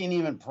 You can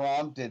even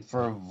prompt it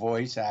for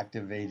voice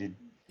activated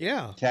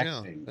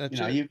texting. That's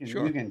you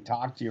can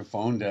talk to your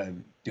phone to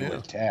do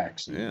a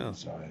text.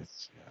 So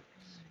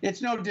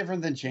it's no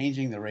different than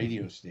changing the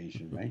radio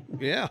station, right?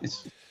 Yeah.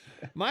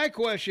 My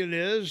question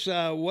is,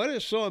 what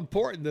is so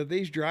important that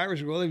these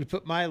drivers are willing to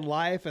put my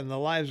life and the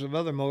lives of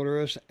other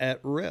motorists at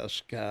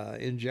risk,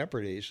 in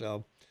jeopardy?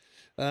 So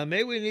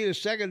maybe we need a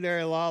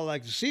secondary law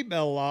like the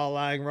seatbelt law,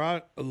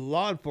 allowing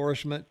law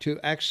enforcement to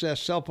access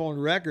cell phone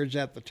records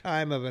at the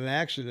time of an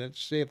accident to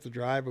see if the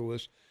driver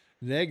was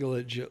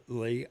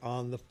negligently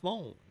on the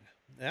phone.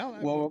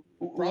 Now,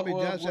 probably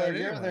does that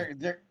anyway.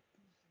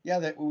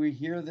 That we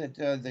hear that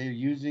they're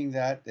using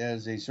that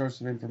as a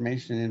source of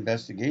information in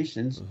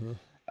investigations. Mm-hmm.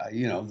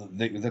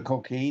 The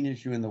cocaine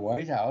issue in the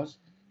White House,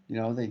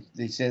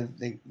 they said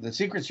the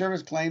Secret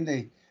Service claimed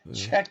they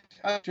checked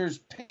Hunter's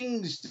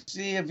pings to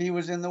see if he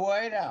was in the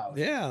White House.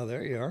 Yeah,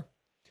 there you are.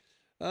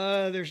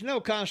 There's no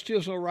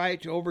constitutional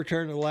right to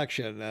overturn an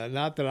election.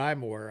 Not that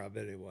I'm aware of,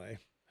 anyway.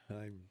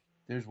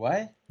 There's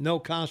what? No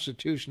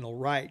constitutional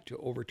right to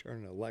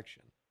overturn an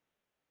election.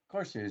 Of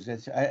course there is.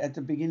 That's at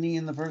the beginning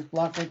in the first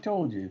block I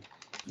told you.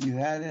 You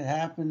had it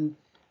happen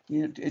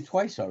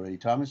twice already.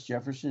 Thomas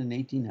Jefferson in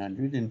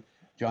 1800 and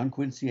John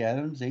Quincy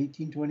Adams,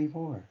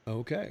 1824.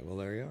 Okay, well,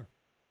 there you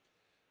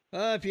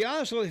are. If you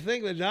honestly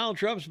think that Donald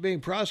Trump's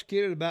being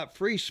prosecuted about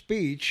free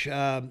speech,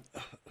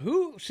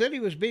 who said he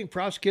was being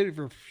prosecuted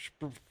for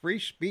free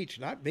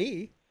speech? Not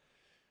me.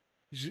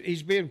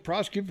 He's being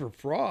prosecuted for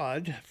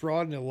fraud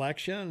in the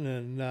election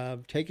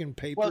and taking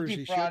papers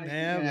he shouldn't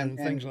have and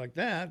things like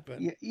that. But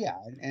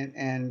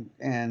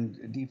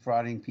and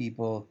defrauding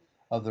people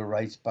of their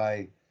rights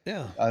by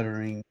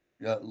uttering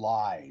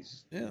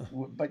lies. Yeah.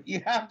 But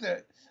you have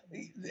to,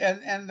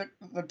 and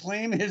the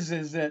claim is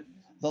that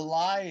the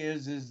lie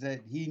is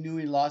that he knew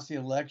he lost the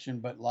election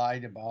but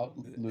lied about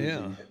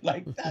losing it.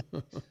 Like that.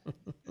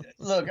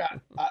 Look,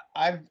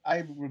 I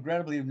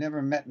regrettably have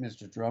never met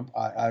Mr. Trump.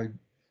 I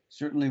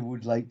certainly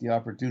would like the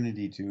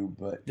opportunity to,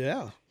 but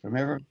from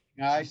everything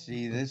I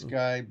see, this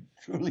guy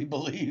truly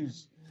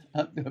believes,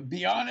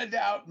 beyond a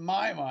doubt in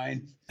my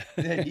mind,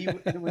 that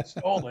it was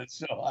stolen.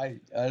 So I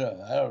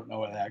don't know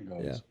where that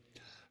goes. Yeah.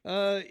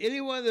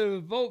 Anyone that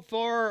would vote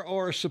for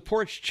or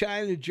supports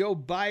China Joe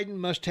Biden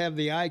must have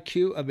the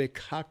IQ of a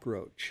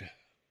cockroach.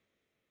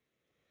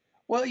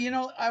 Well,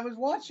 I was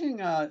watching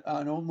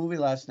an old movie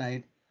last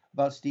night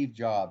about Steve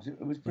Jobs.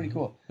 It was pretty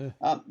cool.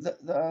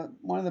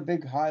 One of the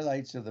big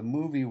highlights of the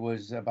movie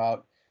was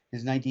about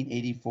his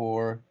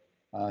 1984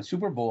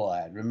 Super Bowl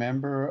ad.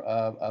 Remember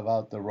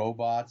about the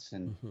robots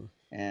and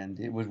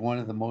it was one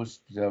of the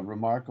most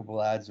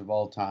remarkable ads of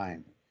all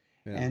time.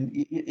 Yeah.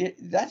 And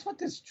that's what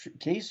this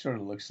case sort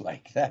of looks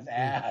like, that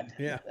ad.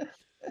 Yeah.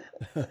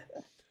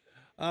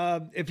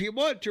 If you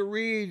want to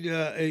read,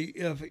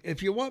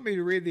 if you want me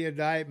to read the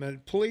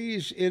indictment,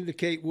 please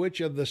indicate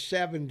which of the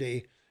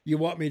 70 you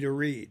want me to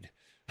read.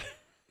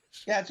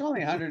 Yeah, it's only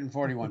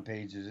 141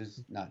 pages.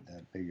 It's not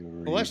that big of a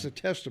read. Well, that's the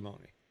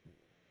testimony.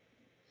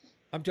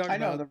 I'm talking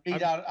about the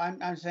readout.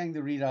 I'm saying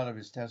the readout of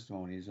his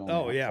testimony is only.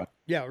 Oh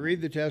yeah.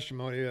 Read the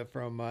testimony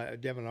from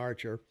Devin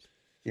Archer.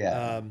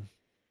 Yeah.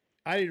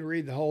 I didn't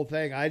read the whole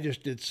thing. I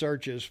just did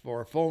searches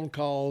for phone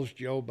calls,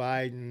 Joe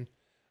Biden,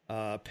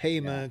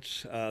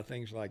 payments,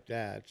 things like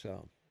that.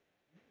 So,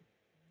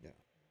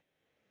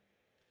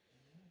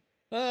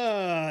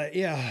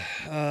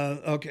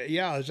 okay.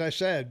 Yeah. As I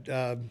said,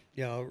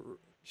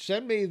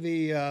 send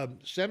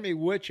me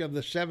which of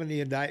the 70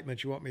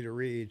 indictments you want me to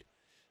read,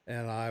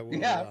 and I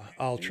will.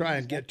 I'll try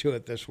and get to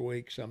it this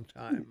week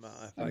sometime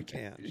if I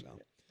can. So.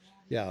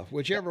 Yeah,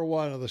 whichever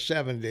one of the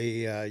 70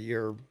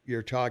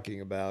 you're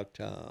talking about,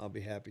 I'll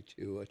be happy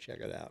to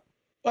check it out.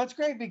 Well, it's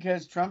great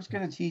because Trump's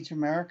going to teach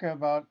America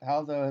about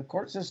how the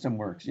court system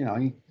works. He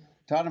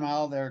taught them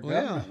how their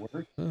government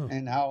works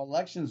and how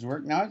elections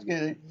work. Now he's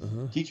going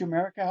to teach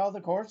America how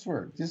the courts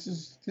work. This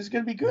is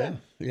going to be good.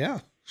 Yeah.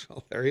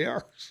 So there you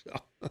are. So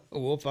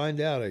we'll find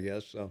out, I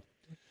guess. So.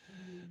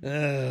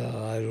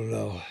 I don't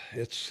know.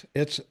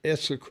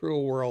 It's a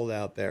cruel world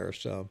out there.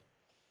 So,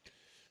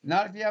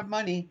 not if you have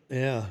money.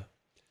 Yeah.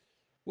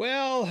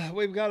 Well,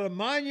 we've got a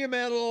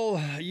monumental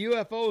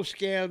UFO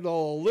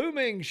scandal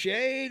looming,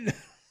 Shane.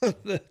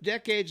 The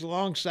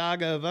decades-long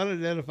saga of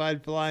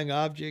unidentified flying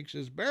objects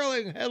is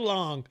barreling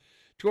headlong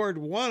toward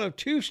one of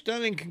two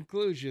stunning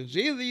conclusions.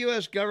 Either the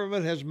U.S.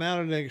 government has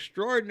mounted an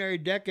extraordinary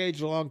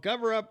decades-long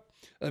cover-up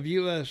of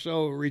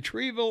USO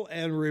retrieval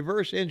and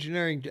reverse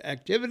engineering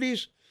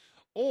activities,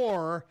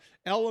 or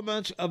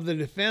elements of the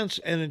defense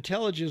and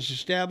intelligence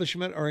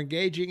establishment are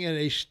engaging in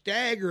a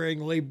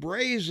staggeringly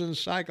brazen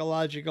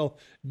psychological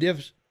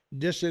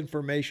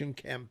disinformation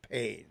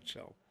campaign.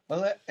 So,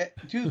 well, I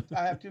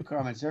have two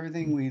comments.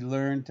 Everything we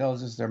learn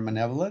tells us they're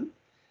malevolent.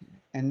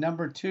 And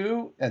number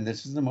two, and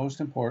this is the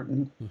most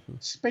important,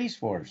 Space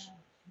Force.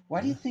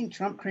 Why do you think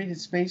Trump created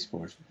Space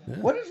Force? Yeah.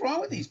 What is wrong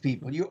with these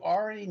people? You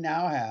already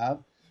now have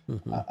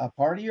a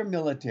part of your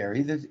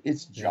military that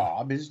its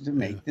job is to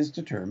make this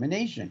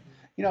determination.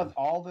 You know,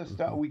 all this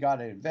stuff, we got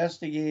to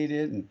investigate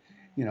it. And,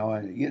 you know,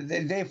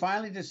 they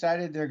finally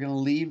decided they're going to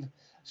leave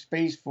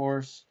Space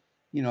Force,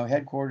 you know,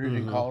 headquartered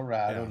in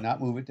Colorado, not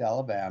move it to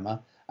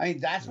Alabama. I mean,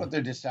 that's what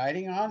they're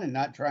deciding on, and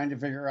not trying to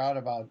figure out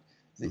about,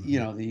 you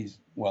know, these,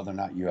 well, they're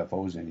not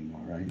UFOs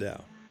anymore, right? Yeah.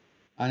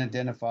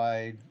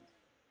 Unidentified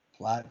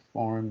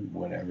platform,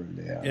 whatever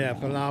they are. Yeah,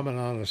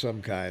 phenomenon of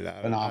some kind.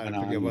 I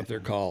forget what they're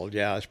called.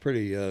 Yeah, it's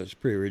pretty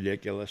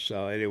ridiculous.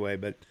 So anyway,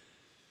 but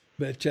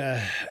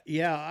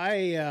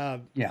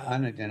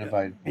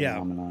unidentified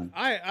phenomenon.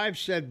 I've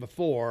said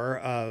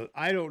before,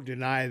 I don't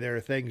deny there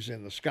are things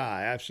in the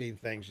sky. I've seen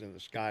things in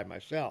the sky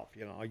myself.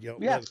 You know,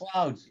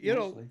 clouds. You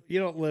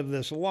don't live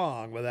this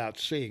long without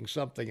seeing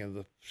something in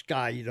the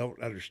sky you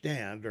don't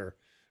understand or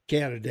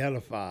can't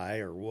identify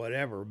or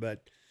whatever.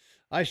 But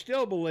I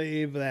still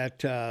believe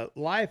that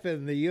life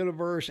in the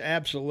universe,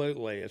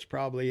 absolutely, it's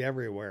probably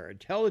everywhere.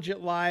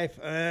 Intelligent life,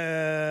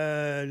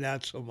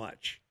 not so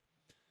much.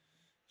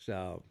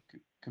 So,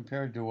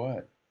 compared to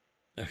what?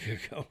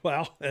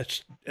 Well,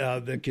 that's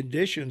the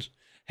conditions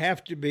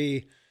have to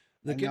be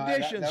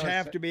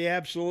have to be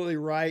absolutely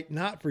right,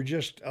 not for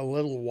just a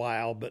little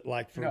while, but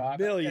like for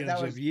billions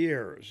of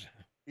years.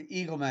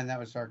 Eagleman, that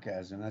was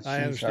sarcasm. That's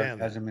I understand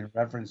sarcasm in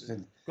reference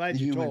to glad the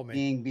you human told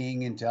me.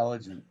 being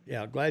intelligent.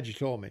 Yeah, glad you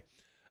told me.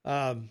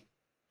 I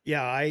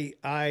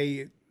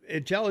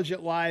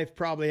intelligent life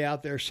probably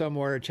out there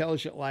somewhere.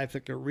 Intelligent life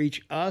that can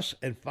reach us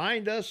and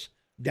find us,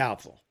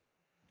 doubtful.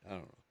 I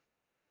don't know.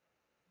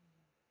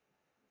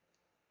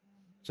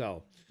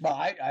 So, well,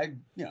 I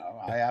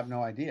have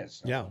no idea.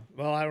 So. Yeah,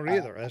 well, I don't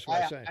either. That's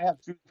what I say. I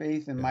have true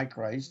faith in my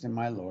Christ and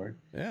my Lord.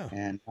 Yeah,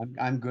 and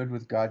I'm good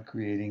with God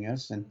creating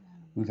us, and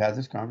we've had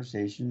this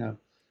conversation of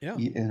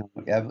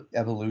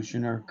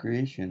evolution or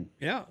creation.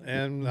 Yeah,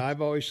 and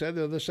I've always said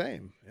they're the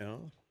same. You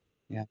know.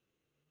 Yeah.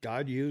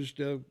 God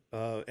used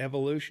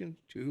evolution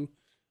to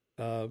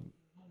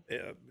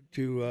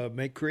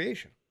make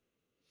creation.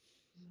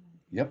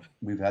 Yep,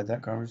 we've had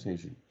that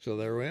conversation. So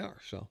there we are.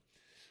 So.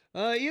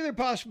 Either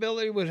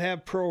possibility would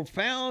have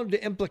profound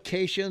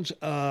implications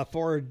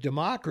for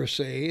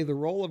democracy, the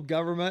role of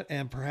government,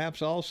 and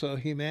perhaps also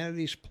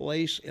humanity's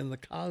place in the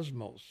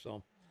cosmos.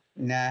 So,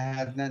 it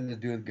has nothing to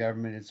do with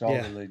government. It's all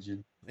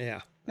religion.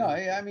 Yeah. No,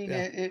 I mean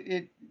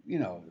it. You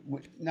know,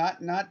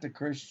 not the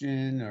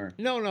Christian or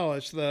no.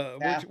 It's the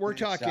we're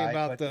talking side,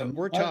 about the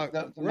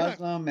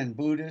Muslim and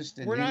Buddhist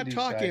and we're Hindu not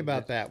talking side,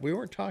 about that. We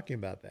weren't talking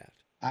about that.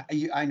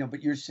 I know,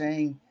 but you're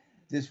saying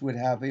this would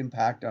have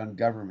impact on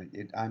government.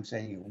 I'm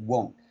saying it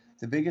won't.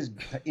 The biggest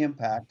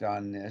impact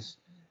on this,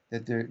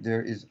 that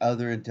there is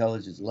other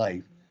intelligence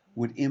life,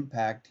 would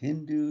impact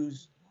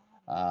Hindus,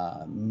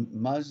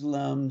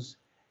 Muslims,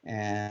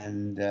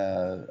 and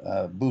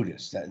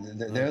Buddhists.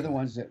 They're the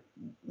ones that,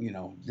 you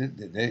know,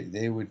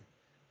 they would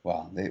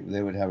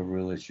have a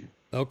real issue.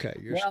 Okay.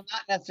 Well,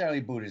 not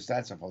necessarily Buddhist.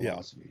 That's a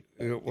philosophy.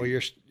 Yeah. Well,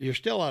 you're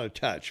still out of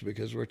touch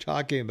because we're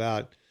talking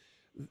about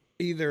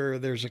either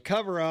there's a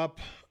cover-up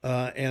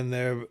and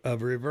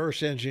of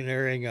reverse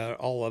engineering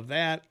all of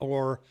that,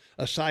 or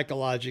a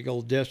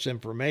psychological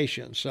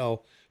disinformation.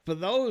 So for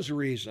those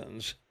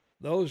reasons,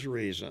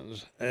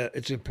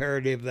 it's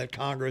imperative that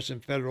Congress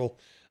and federal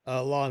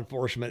law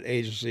enforcement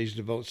agencies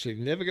devote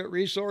significant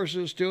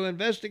resources to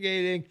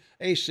investigating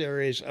a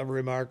series of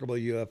remarkable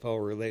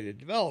UFO-related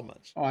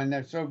developments. Oh, and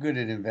they're so good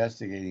at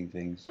investigating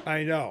things.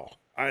 I know.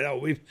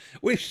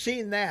 We've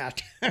seen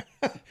that.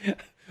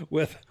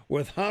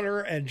 With Hunter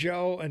and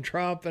Joe and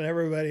Trump and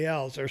everybody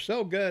else. They're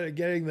so good at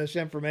getting this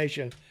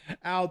information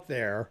out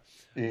there.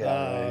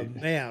 Yeah,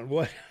 right. Man,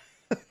 what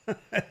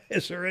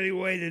is there any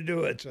way to do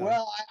it? So?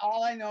 Well,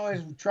 all I know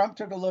is Trump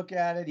took a look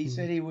at it. He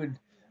said he would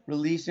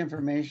release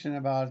information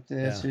about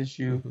this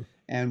issue,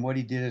 and what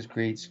he did is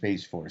create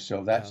Space Force.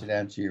 So that should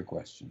answer your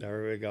question.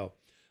 There we go.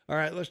 All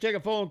right, let's take a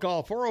phone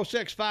call.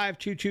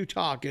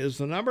 406-522-TALK is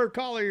the number.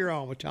 Caller, you're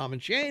on with Tom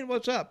and Shane.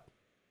 What's up?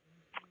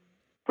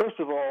 First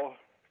of all,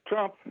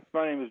 Trump,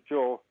 my name is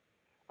Joel.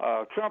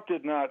 Trump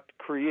did not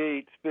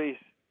create Space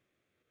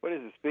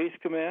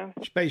Command?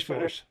 Space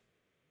Force.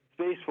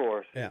 Space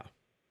Force. Yeah.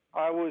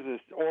 I was an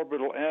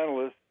orbital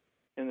analyst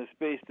in the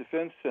Space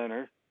Defense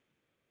Center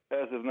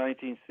as of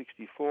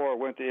 1964. I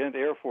went to End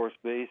Air Force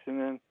Base, and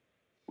then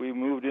we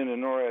moved into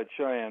NORAD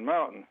Cheyenne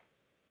Mountain.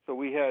 So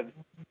we had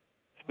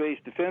Space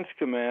Defense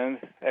Command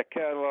at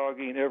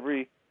cataloging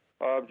every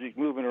object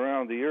moving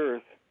around the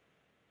Earth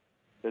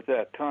at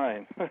that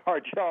time. Our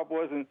job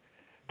wasn't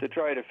to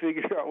try to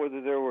figure out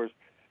whether there was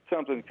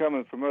something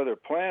coming from other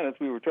planets.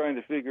 We were trying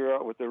to figure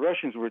out what the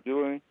Russians were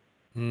doing,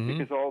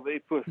 because all they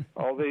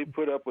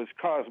put up was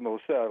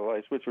Cosmos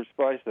satellites, which were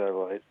spy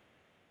satellites.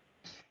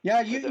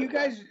 Yeah, you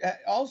guys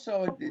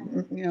also,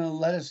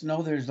 let us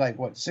know there's like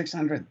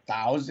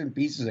 600,000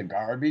 pieces of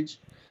garbage.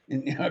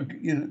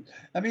 And,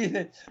 I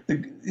mean,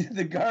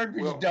 the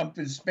garbage dump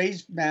in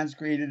Spaceman's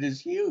created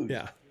is huge.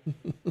 Yeah.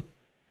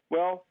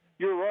 Well,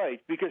 you're right,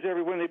 because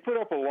when they put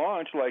up a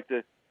launch like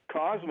the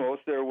Cosmos,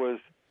 there was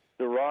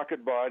the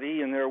rocket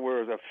body, and there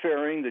was a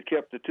fairing that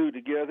kept the two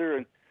together,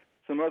 and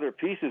some other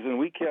pieces, and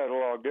we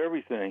cataloged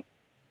everything.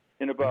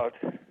 In about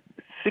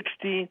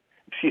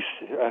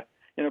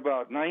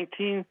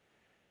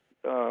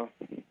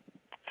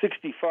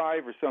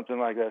 1965 or something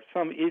like that,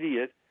 some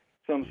idiot,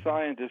 some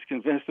scientist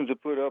convinced them to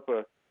put up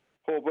a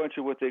whole bunch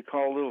of what they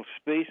call little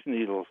space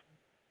needles,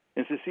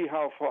 and to see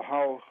how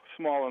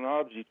small an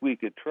object we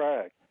could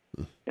track.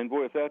 And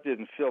boy, if that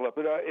didn't fill up.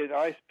 But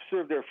I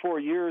served there 4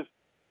 years.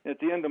 At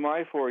the end of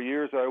my 4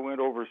 years, I went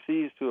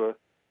overseas to a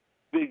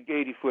big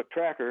 80-foot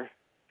tracker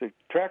to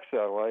track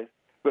satellites.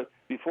 But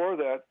before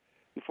that,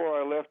 before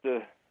I left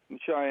the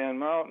Cheyenne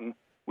Mountain,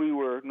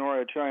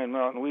 NORAD Cheyenne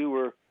Mountain, we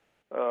were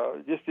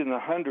just in the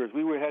hundreds.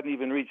 We hadn't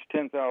even reached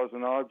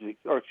 10,000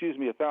 objects,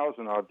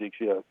 1,000 objects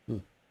yet.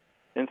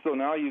 And so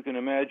now you can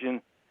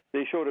imagine,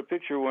 they showed a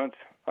picture once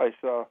I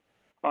saw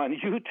on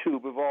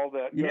YouTube of all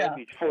that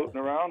garbage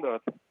floating around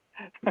us.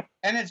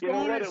 And it's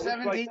going at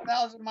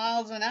 17,000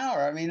 miles an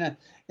hour. I mean,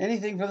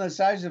 anything from the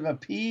size of a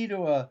pea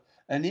to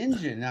an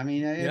engine. I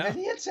mean, if it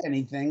hits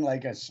anything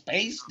like a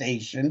space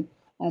station,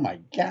 oh my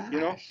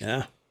gosh.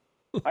 Yeah.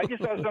 I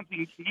just saw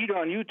something neat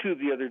on YouTube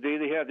the other day.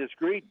 They had this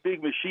great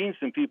big machine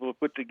some people have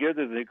put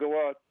together. They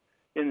go out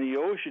in the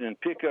ocean and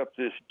pick up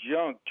this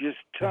junk, just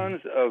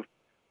tons of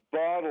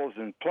bottles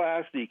and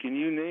plastic, and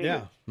you name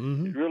it.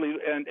 Mm-hmm. Really,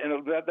 and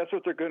that's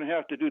what they're going to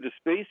have to do to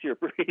space here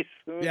pretty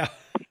soon. Yeah.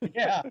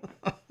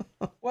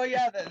 Well,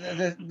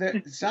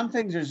 some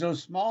things are so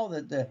small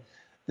that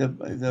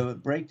the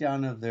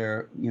breakdown of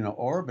their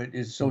orbit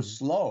is so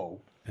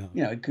slow.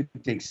 It could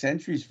take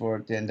centuries for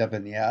it to end up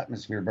in the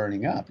atmosphere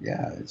burning up.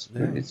 It's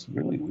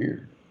really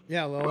weird.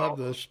 Yeah, they'll have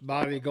this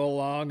body go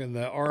along, and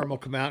the arm will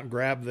come out and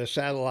grab the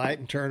satellite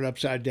and turn it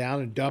upside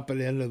down and dump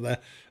it into the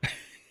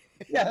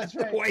that's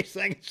right. waste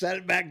thing, set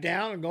it back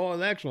down, and go to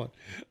the next one.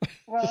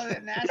 Well,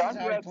 NASA's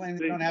already claimed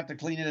they don't have to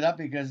clean it up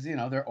because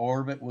their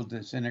orbit will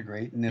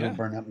disintegrate and it'll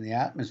burn up in the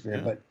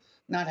atmosphere. But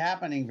it's not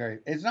happening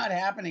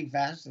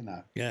fast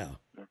enough. Yeah.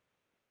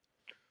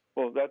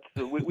 Well,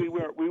 we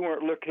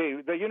weren't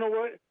looking. Hey, you know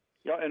what?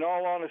 Yeah, in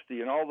all honesty,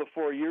 in all the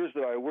 4 years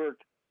that I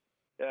worked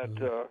at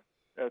the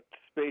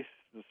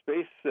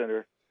Space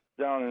Center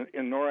down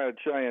in NORAD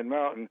Cheyenne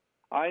Mountain,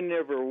 I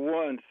never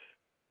once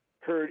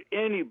heard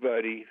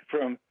anybody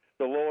from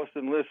the lowest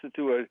enlisted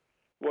to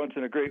once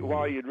in a great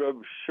while you'd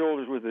rub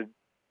shoulders with a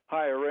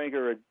higher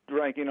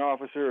ranking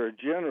officer or a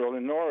general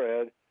in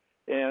NORAD,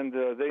 and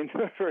they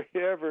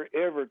never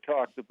ever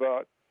talked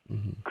about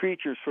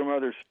creatures from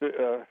other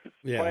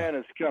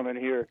planets coming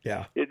here.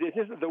 Yeah. It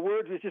just the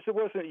words it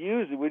wasn't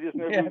used. We just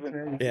never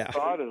even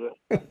thought of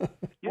it.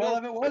 Well,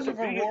 if it wasn't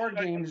for war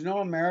games, no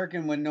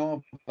American would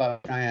know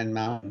about Cheyenne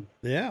Mountain.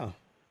 Yeah.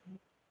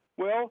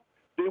 Well,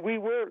 we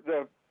were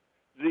the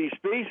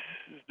Space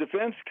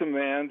Defense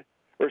Command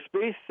or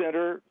Space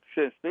Center,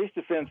 Space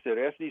Defense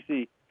Center,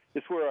 SDC.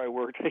 Is where I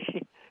worked.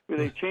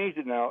 They changed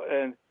it now,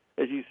 and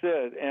as you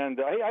said, and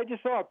I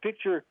just saw a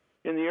picture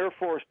in the Air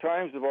Force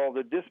Times of all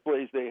the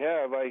displays they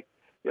have. I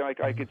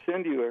could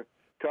send you a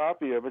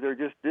copy of it. They're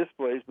just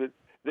displays, but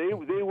they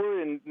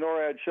were in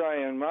NORAD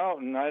Cheyenne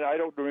Mountain. I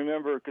don't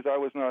remember because I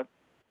was not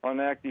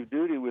on active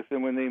duty with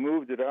them when they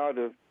moved it out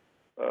of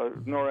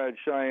NORAD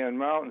Cheyenne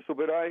Mountain. So,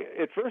 but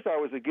at first I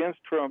was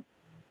against Trump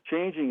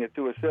changing it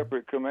to a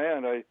separate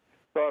command. I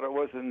thought it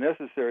wasn't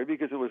necessary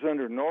because it was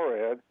under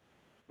NORAD.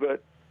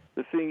 But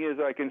the thing is,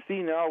 I can see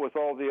now with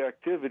all the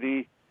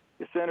activity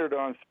centered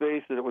on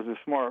space that it was a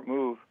smart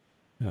move.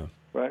 Yeah.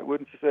 Right?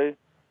 Wouldn't you say?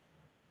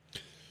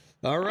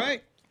 All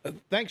right.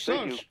 Thanks,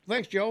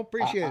 Thanks, Joe.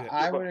 Appreciate it.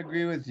 I would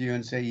agree with you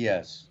and say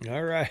yes.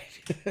 All right.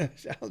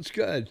 Sounds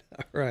good.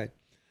 All right.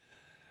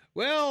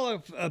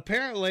 Well,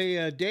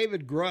 apparently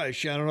David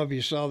Grush, I don't know if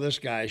you saw this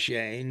guy,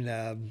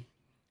 Shane,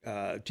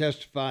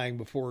 testifying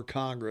before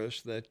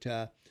Congress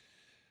that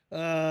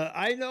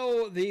I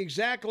know the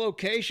exact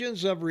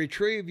locations of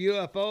retrieved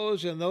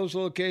UFOs, and those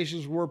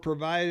locations were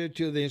provided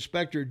to the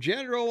Inspector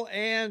General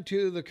and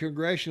to the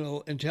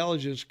Congressional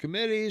Intelligence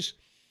Committees.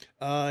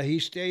 He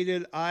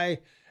stated, I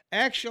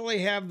actually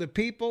have the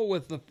people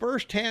with the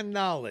first-hand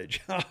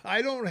knowledge.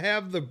 I don't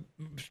have the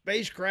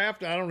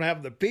spacecraft, I don't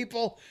have the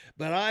people,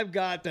 but I've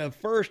got the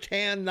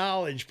first-hand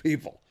knowledge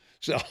people.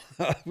 So,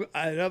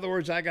 in other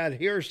words, I got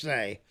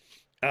hearsay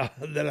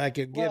that I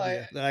could give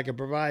you, that I could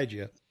provide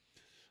you.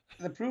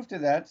 The proof to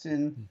that's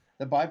in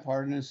the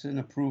bipartisan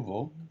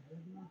approval,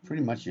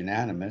 pretty much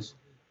unanimous,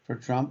 for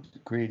Trump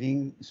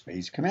creating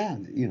Space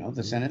Command. You know,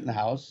 the Senate and the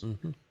House,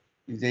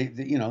 they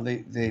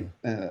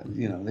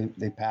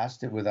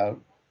passed it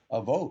without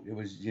a vote. It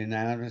was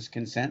unanimous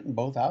consent in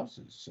both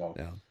houses. So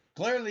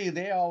clearly,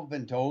 they all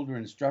been told or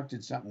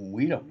instructed something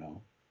we don't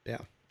know.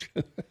 Yeah.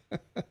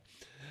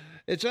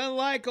 It's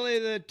unlikely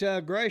that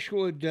Grush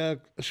would,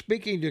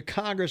 speaking to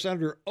Congress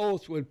under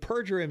oath, would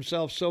perjure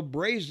himself so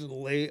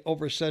brazenly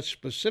over such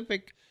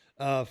specific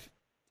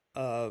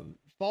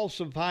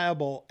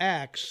falsifiable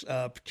acts,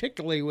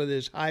 particularly with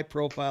his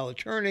high-profile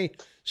attorney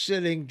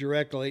sitting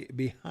directly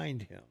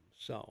behind him.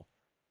 So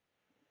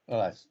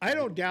I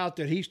don't doubt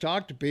that he's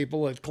talked to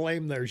people that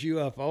claim there's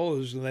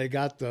UFOs and they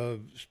got the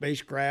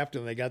spacecraft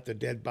and they got the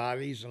dead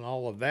bodies and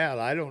all of that.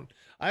 I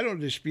don't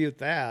dispute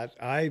that.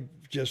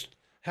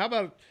 How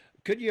about,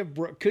 could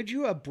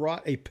you have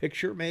brought a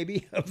picture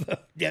maybe of the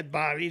dead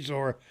bodies,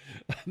 or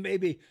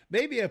maybe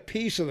a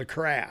piece of the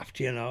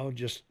craft,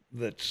 just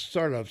that's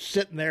sort of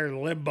sitting there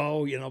in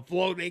limbo,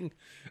 floating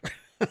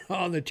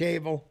on the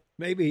table?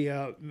 Maybe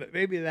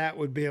that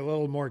would be a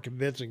little more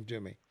convincing to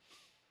me.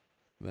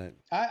 But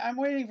I'm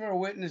waiting for a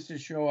witness to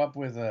show up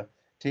with a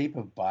tape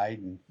of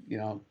Biden,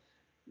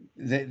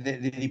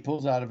 that he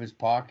pulls out of his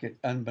pocket,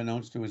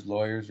 unbeknownst to his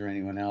lawyers or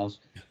anyone else.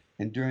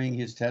 And during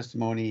his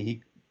testimony,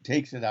 he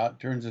takes it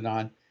out, turns it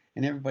on,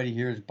 and everybody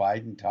hears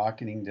Biden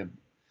talking to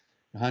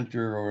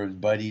Hunter or his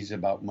buddies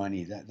about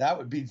money. That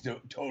would be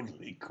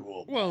totally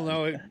cool. Well,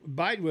 no,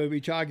 Biden would be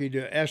talking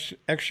to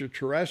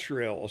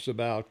extraterrestrials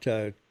about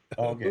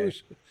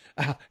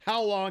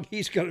how long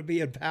he's going to be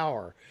in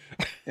power.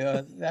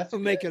 Yeah, that's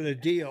making a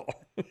deal.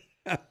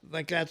 I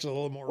think that's a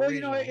little more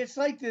reasonable. It's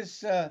like this,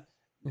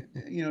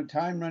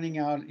 time running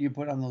out. You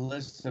put on the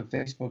list of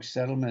Facebook's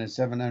settlement at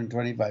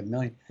 $725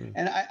 million.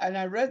 And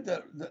I read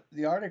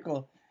the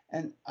article,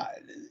 and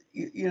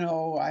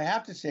I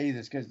have to say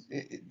this because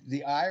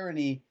the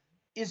irony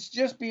is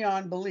just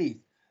beyond belief.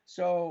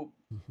 So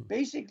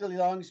basically,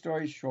 long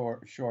story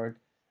short,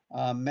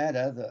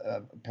 Meta,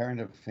 the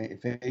parent of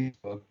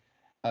Facebook,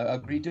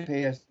 agreed to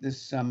pay us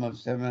this sum of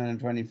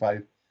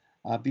 $725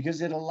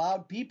 because it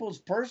allowed people's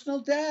personal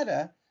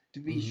data to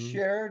be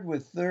shared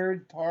with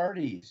third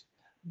parties.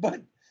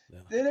 But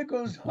then it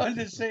goes on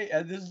to say,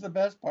 and this is the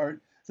best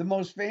part, the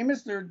most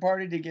famous third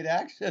party to get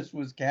access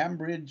was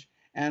Cambridge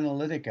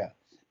Analytica,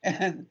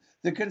 and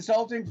the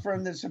consulting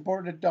firm that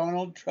supported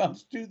Donald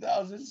Trump's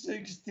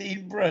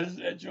 2016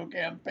 presidential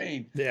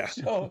campaign. Yeah.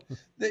 So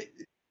they're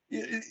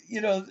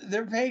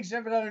paying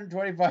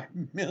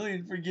 $725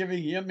 million for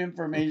giving him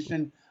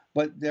information,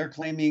 but they're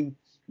claiming,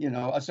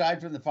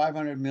 aside from the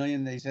 $500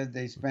 million they said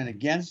they spent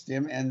against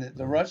him, and that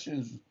the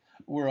Russians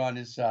were on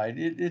his side.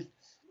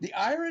 The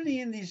irony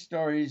in these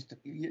stories,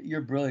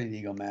 you're brilliant,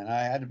 Eagle Man.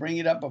 I had to bring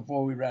it up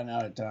before we ran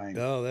out of time.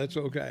 Oh, that's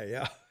okay.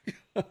 Yeah.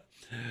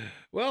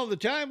 Well, the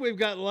time we've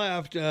got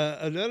left,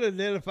 an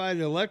unidentified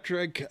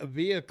electric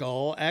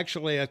vehicle,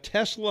 actually a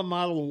Tesla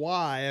Model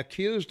Y,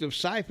 accused of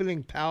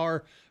siphoning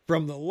power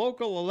from the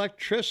local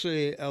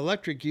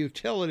electric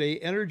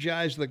utility,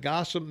 energized the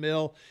gossip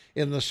mill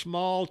in the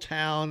small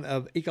town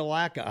of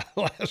Ekalaka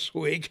last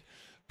week,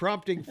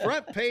 prompting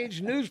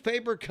front-page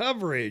newspaper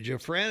coverage, a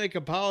frantic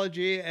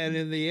apology, and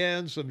in the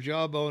end, some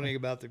jawboning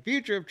about the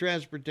future of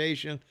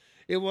transportation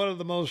in one of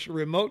the most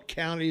remote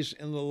counties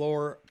in the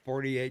lower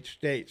 48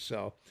 states.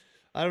 So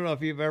I don't know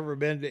if you've ever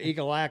been to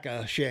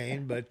Ekalaka,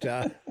 Shane, but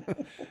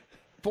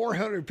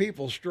 400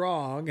 people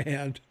strong,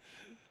 and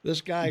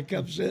this guy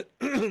comes in,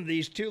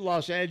 these two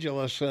Los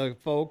Angeles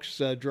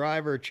folks,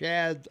 driver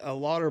Chad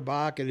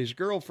Lauterbach and his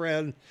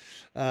girlfriend,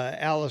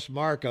 Alice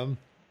Markham,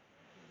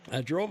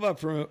 drove up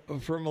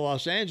from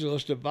Los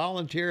Angeles to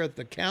volunteer at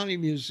the County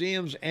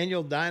Museum's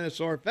annual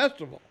Dinosaur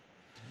Festival.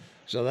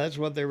 So that's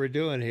what they were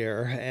doing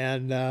here.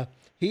 And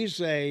he's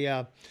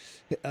the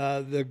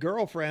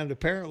girlfriend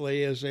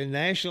apparently is a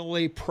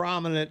nationally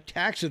prominent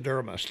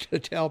taxidermist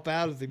to help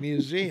out at the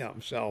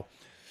museum. So,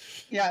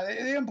 yeah,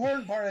 the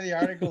important part of the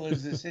article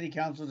is the city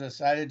council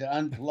decided to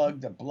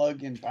unplug the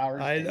plug-in power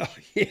station. I know.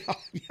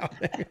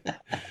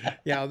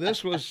 Yeah.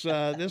 This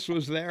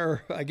was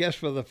there, I guess,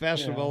 for the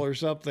festival or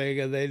something,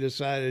 and they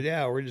decided,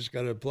 we're just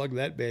going to plug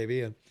that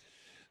baby in.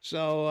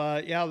 So,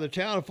 the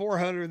town of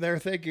 400, they're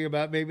thinking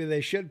about maybe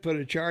they should put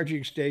a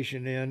charging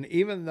station in,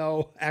 even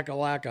though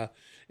Ekalaka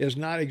is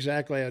not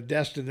exactly a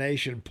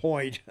destination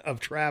point of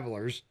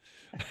travelers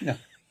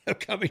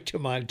coming to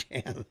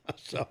Montana.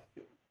 So.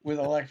 With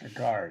electric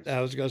cars.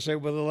 I was going to say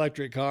with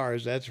electric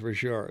cars, that's for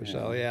sure. Yeah.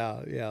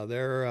 So,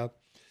 they're,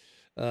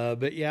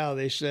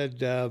 they said,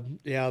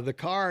 the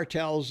car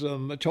told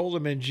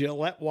them in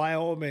Gillette,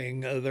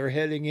 Wyoming, they're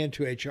heading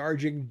into a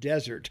charging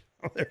desert.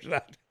 There's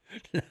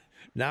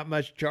not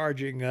much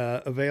charging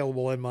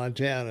available in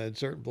Montana in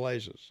certain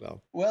places.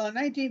 So, well, in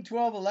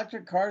 1912,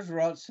 electric cars were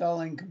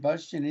outselling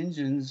combustion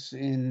engines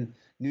in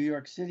New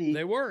York City.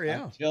 They were,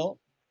 yeah.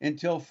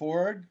 Until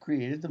Ford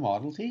created the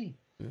Model T.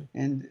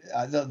 And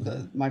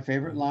my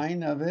favorite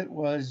line of it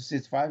was,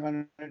 "It's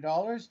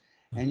 $500,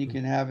 and you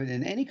can have it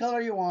in any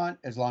color you want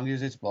as long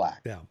as it's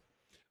black." Yeah.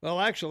 Well,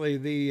 actually,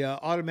 the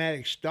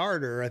automatic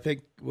starter, I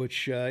think,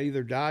 which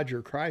either Dodge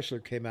or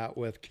Chrysler came out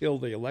with,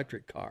 killed the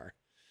electric car,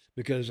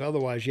 because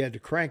otherwise you had to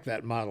crank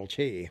that Model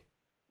T.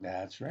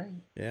 That's right.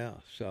 Yeah.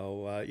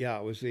 So,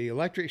 it was the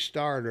electric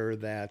starter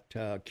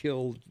that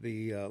killed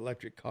the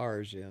electric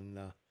cars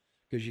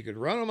because you could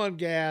run them on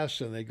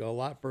gas and they go a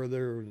lot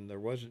further and there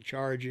wasn't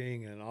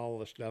charging and all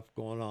the stuff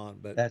going on.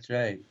 But that's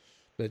right.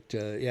 But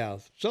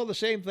so the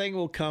same thing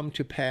will come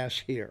to pass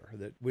here,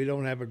 that we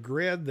don't have a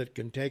grid that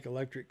can take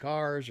electric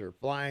cars or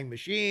flying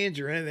machines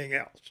or anything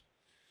else.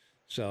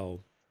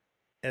 So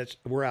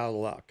we're out of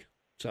luck.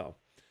 So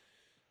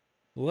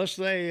unless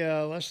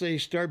they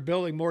start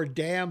building more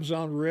dams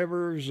on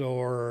rivers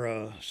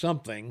or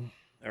something,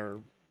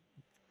 or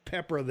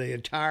pepper the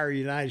entire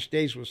United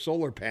States with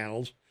solar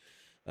panels,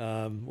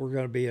 we're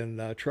going to be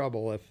in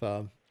trouble.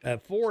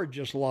 If Ford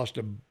just lost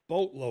a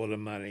boatload of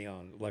money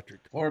on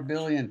electric cars. $4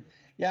 billion.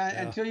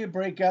 Yeah, until you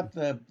break up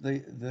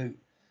the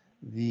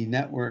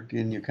network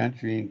in your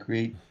country and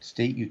create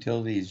state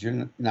utilities, you're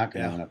not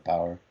going to have enough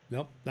power.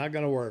 Nope, not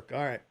going to work. All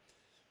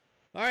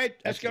right,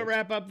 that's going to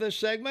wrap up this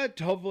segment.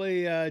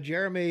 Hopefully,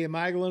 Jeremy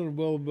Miglin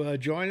will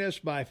join us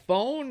by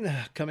phone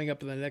coming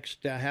up in the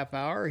next half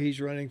hour. He's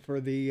running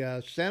for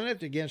the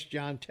Senate against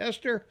Jon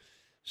Tester,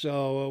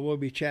 so we'll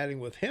be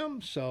chatting with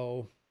him.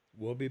 So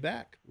we'll be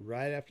back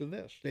right after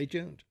this. Stay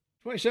tuned.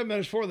 27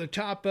 minutes for the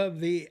top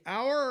of the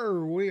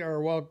hour. We are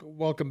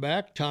welcome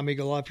back. Tom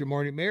Eagle off your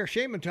morning mayor.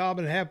 Shaman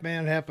Taubman, half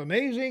man, half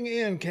amazing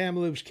in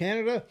Kamloops,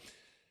 Canada.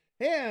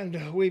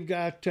 And we've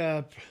got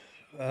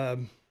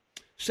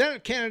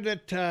Senate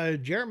candidate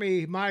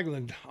Jeremy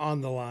Miglin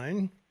on the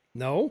line.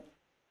 No?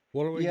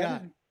 What do we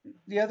got?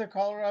 The other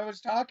caller I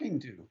was talking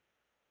to.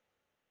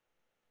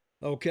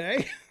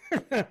 Okay.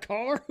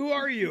 Caller, who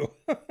are you?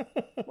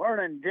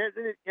 Morning. Yeah,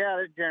 this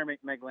is Jeremy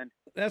Miglin.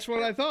 That's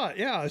what I thought.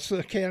 Yeah, it's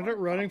the candidate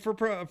running for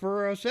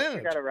Senate.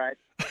 You got it right.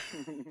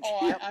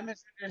 I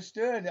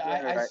misunderstood.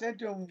 I said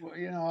to him,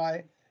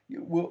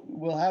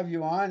 we'll have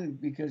you on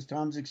because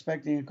Tom's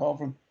expecting a call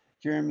from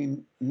Jeremy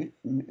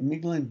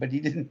Miglin, but he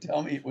didn't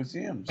tell me it was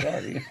him.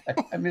 Sorry,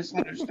 I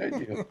misunderstood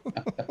you.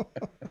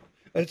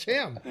 It's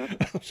him.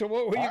 So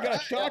what were you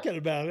guys talking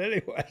about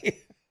anyway?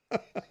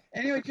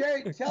 Anyway,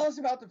 Jerry, tell us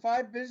about the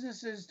 5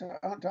 businesses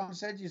Tom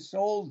said you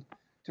sold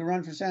to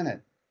run for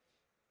Senate.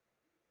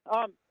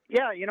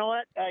 Yeah, you know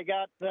what? I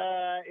got,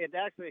 it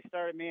actually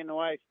started, me and the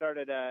wife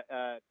started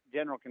a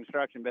general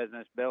construction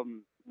business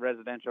building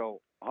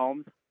residential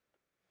homes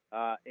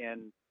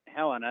in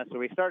Helena. So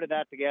we started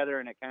that together,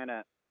 and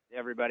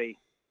everybody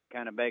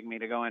kind of begged me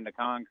to go into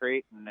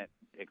concrete, and it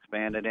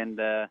expanded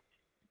into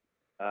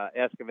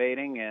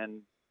excavating.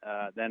 And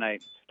then I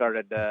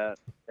started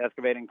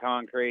excavating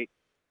concrete,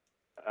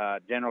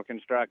 general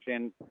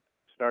construction,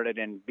 started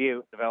in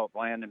Butte, developed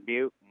land in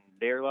Butte and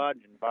Deer Lodge,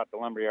 and bought the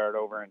lumberyard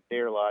over in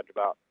Deer Lodge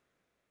about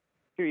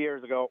 2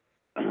 years ago.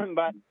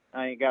 But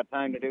I ain't got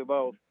time to do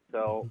both.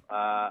 So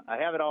I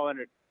have it all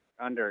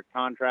under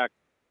contract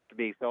to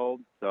be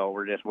sold. So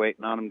we're just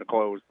waiting on them to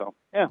close. So,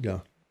 yeah.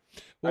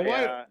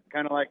 Well,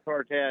 kind of like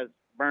Cortez,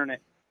 burn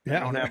it. Yeah. I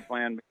don't have a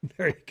plan.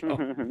 There you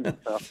go.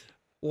 So.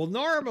 Well,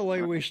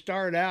 normally we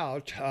start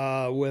out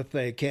with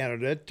a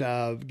candidate.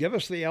 Give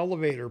us the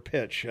elevator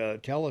pitch.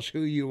 Tell us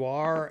who you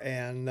are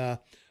and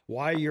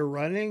why you're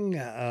running,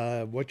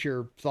 what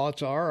your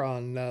thoughts are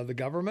on the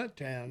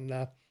government,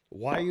 and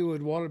why you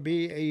would want to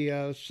be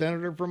a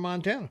senator from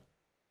Montana.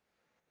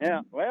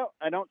 Yeah, well,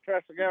 I don't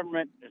trust the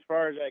government as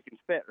far as I can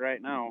spit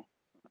right now.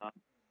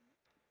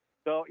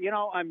 So,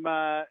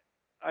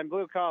 I'm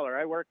blue collar.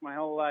 I worked my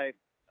whole life.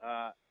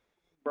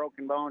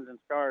 Broken bones and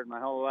scarred my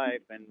whole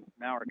life, and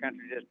now our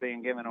country's just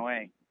being given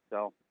away.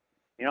 So,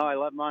 I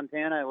love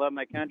Montana, I love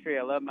my country,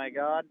 I love my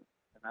God,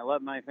 and I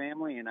love my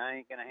family, and I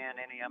ain't going to hand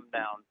any of them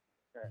down.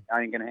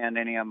 I ain't going to hand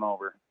any of them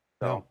over.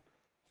 So,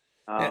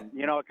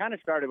 it kind of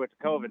started with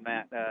the COVID,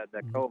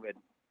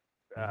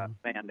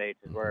 mandates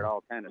is where it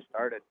all kind of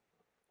started.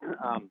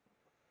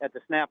 At the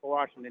snap of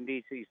Washington,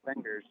 D.C.'s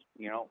fingers,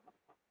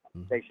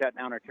 they shut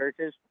down our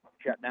churches,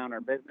 shut down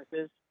our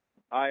businesses.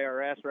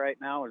 IRS right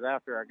now is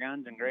after our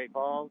guns in Great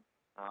Falls.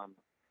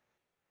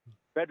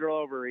 Federal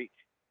overreach.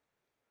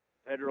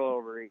 We're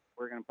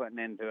going to put an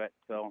end to it.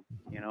 So,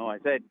 I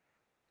said,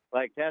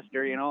 like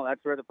Tester,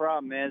 that's where the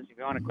problem is. If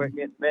you want to quit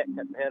getting bit,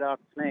 cut the head off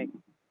the snake.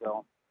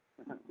 So,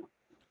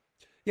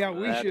 yeah,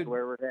 that's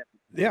where we're heading.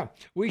 Yeah,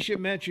 we should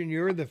mention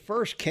you're the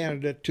first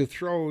candidate to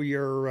throw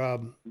your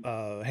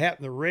hat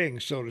in the ring,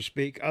 so to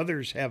speak.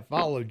 Others have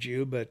followed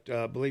you, but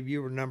I believe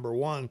you were number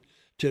one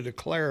to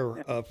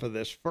declare for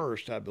this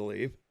first, I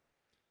believe.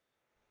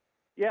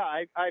 Yeah,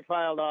 I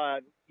filed a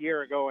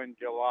year ago in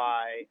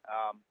July.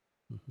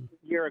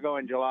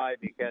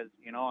 Because,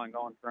 I'm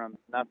going from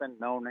nothing,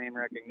 no name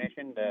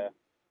recognition, to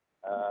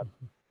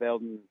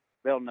building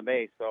the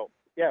base. So,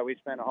 yeah, we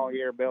spent a whole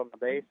year building the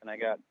base, and I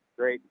got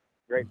great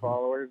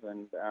followers,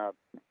 and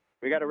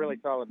we got a really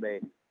solid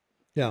base.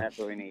 Yeah, that's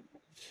what we need.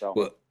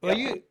 So, well,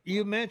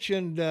 you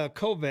mentioned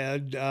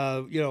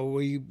COVID.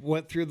 We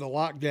went through the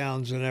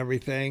lockdowns and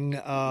everything.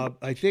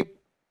 I think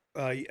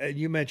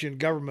you mentioned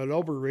government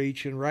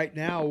overreach, and right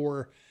now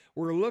we're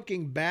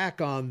looking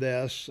back on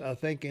this,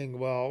 thinking,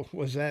 well,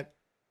 was that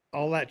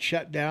all that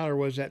shutdown, or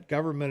was that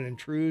government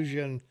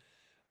intrusion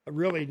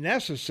really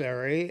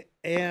necessary?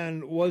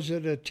 And was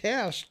it a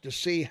test to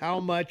see how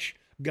much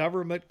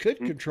government could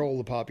control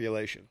the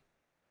population?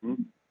 My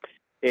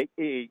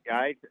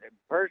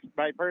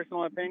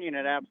personal opinion,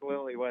 it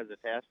absolutely was a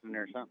test, and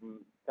there's something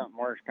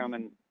worse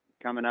coming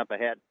up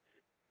ahead.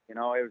 It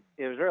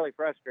was really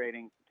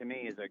frustrating to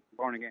me as a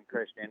born again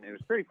Christian. It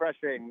was pretty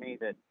frustrating to me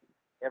that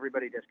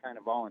everybody just kind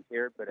of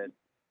volunteered, but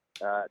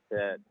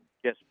to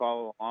just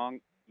follow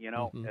along.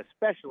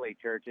 Especially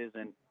churches,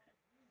 and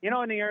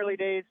in the early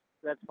days,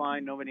 that's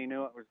fine. Nobody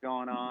knew what was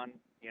going on.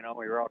 We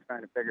were all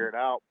trying to figure it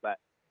out, but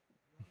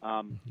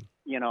and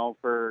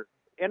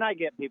I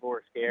get people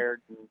were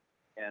scared,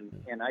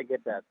 and I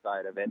get that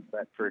side of it.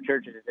 But for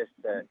churches to just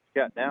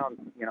shut down,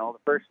 the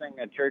first thing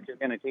a church is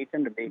going to teach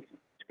them to be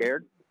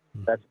scared.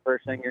 That's the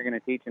first thing you're going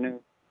to teach a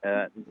new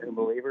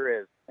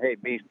believer is, hey,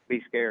 be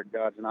scared.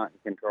 God's not in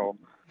control.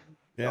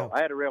 Yeah, so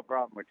I had a real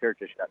problem with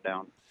churches shut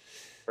down.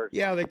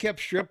 Yeah, they kept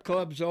strip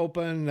clubs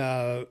open,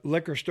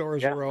 liquor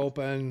stores were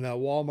open,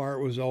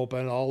 Walmart was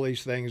open, all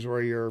these things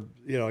where you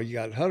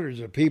got hundreds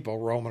of people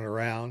roaming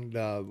around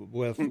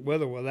with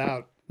or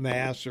without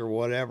masks or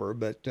whatever.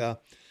 But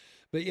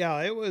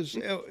yeah, it was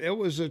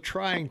a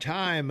trying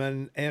time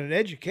and an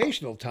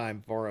educational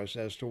time for us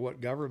as to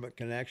what government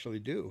can actually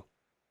do.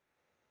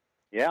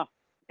 Yeah,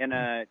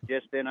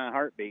 just in a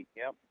heartbeat.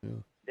 Yep. Yeah.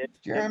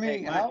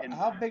 Jeremy,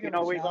 how big of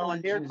a we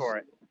volunteered for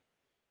it.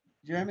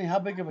 Jeremy, how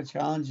big of a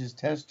challenge is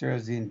Tester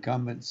as the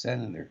incumbent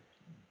senator?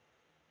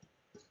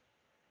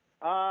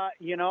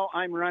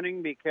 I'm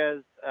running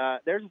because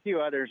there's a few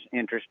others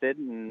interested,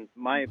 and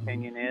my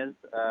opinion is,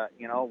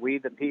 we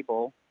the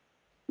people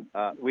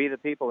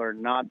are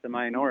not the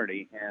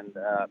minority, and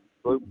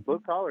blue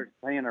collar's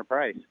paying our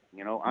price.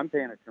 I'm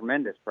paying a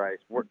tremendous price.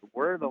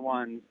 We're the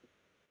ones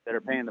that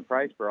are paying the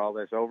price for all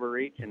this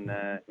overreach and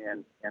the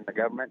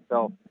government.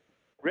 So,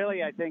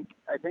 really, I think.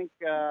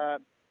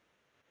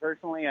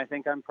 Personally, I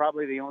think I'm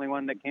probably the only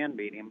one that can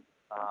beat him,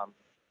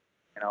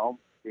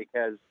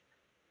 because,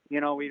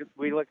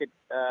 we look at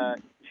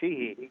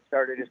Sheehy. He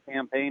started his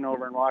campaign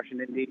over in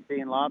Washington, D.C.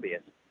 and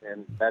lobbyists,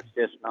 and that's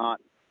just not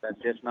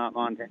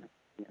Montana.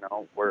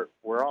 We're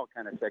all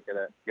kind of sick of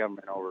the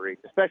government overreach,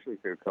 especially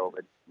through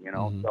COVID,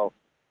 So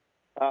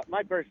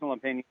my personal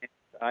opinion is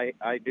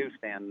I do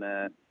stand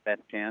that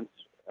chance,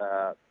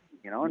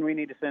 and we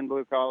need to send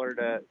blue collar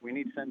to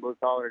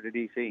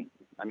D.C.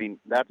 I mean,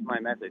 that's my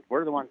message.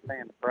 We're the ones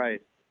paying the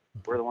price.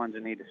 We're the ones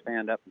that need to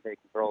stand up and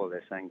take control of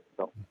this thing.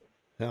 So,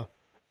 yeah.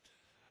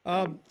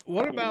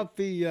 What about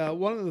the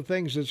one of the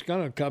things that's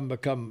going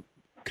to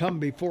come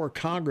before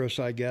Congress,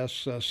 I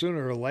guess,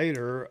 sooner or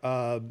later,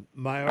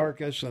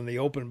 Mayorkas and the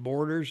open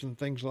borders and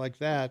things like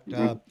that.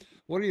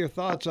 What are your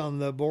thoughts on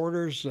the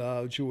borders?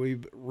 Should we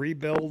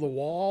rebuild the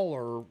wall,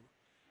 or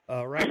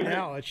right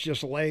now it's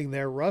just laying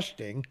there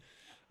rusting?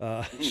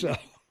 So,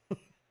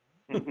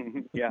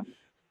 yeah.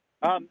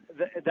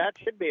 That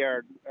should be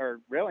our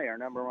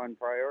number one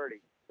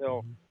priority.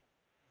 So,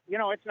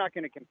 it's not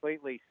going to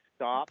completely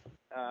stop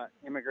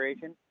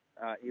immigration,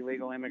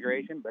 illegal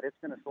immigration, but it's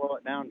going to slow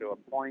it down to a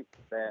point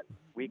that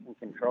we can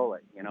control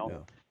it.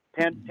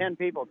 10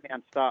 people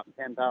can't stop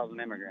 10,000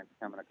 immigrants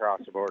coming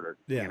across the border.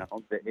 Yeah.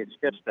 It's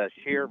just a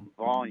sheer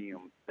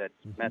volume that's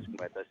messing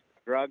with us.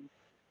 Drugs,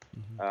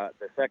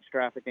 the sex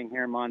trafficking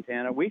here in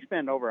Montana. We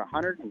spend over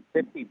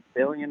 $150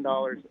 billion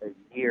a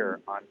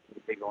year on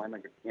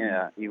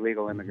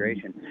illegal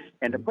immigration.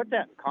 And to put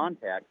that in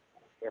context,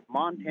 if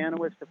Montana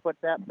was to put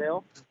that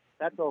bill,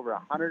 that's over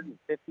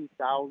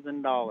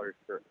 $150,000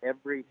 for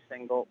every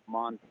single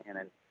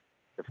Montanan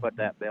to put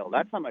that bill.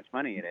 That's how much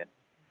money it is.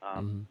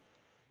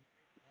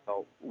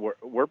 So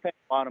we're paying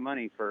a lot of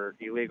money for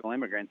illegal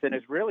immigrants, and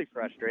it's really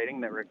frustrating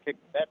that we're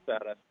kicking vets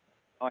out of.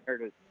 I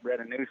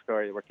read a news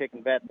story that we're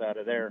kicking vets out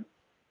of their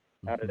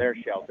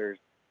shelters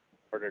in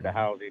order to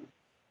housing.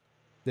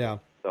 Yeah.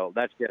 So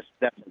that's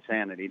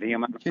insanity. The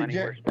amount of money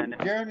we're spending.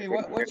 Jeremy,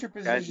 what's your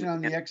position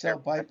on the XL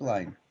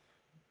pipeline?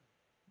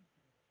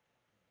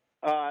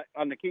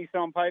 On the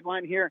Keystone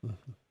Pipeline here.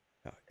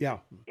 Yeah.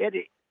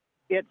 It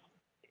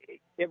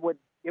would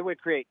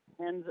create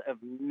tens of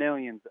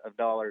millions of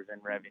dollars in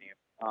revenue.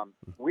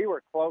 We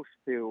were close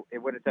to. It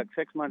would have took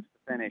 6 months to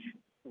finish.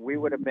 We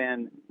would have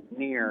been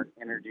near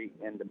energy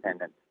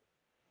independence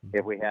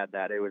if we had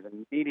that. It was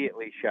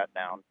immediately shut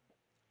down.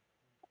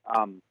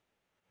 And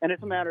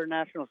it's a matter of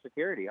national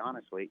security,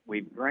 honestly.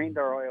 We've drained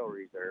our oil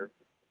reserve.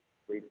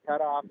 We've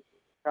cut off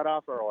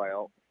our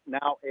oil.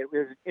 Now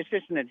it's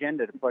just an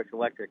agenda to push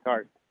electric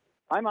cars.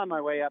 I'm on my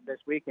way up this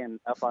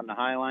weekend up on the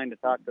High Line to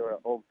talk to an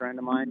old friend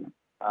of mine.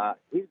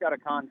 He's got a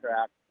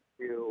contract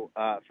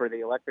for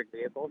the electric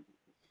vehicles.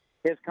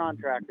 His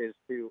contract is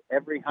to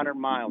every 100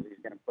 miles he's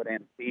going to put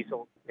in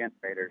diesel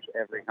generators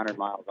every 100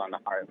 miles on the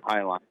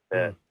High Line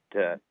to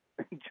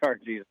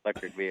charge these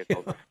electric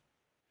vehicles.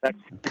 That's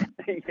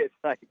it's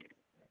like.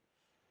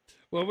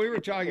 Well, we were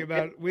talking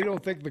about we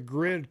don't think the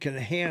grid can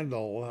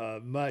handle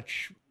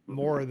much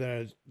more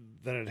than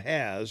it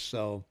has.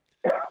 So,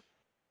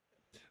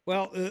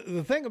 well,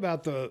 the thing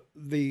about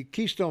the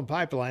Keystone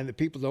Pipeline that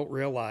people don't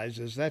realize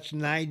is that's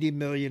 $90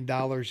 million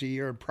a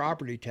year in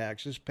property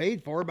taxes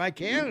paid for by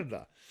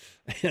Canada.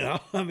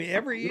 I mean,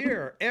 every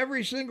year,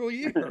 every single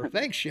year.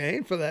 Thanks,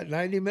 Shane, for that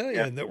 $90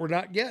 million that we're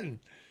not getting.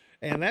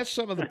 And that's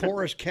some of the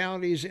poorest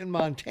counties in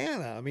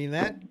Montana. I mean,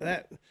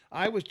 that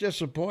I was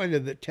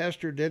disappointed that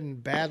Tester didn't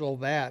battle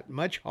that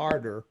much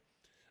harder,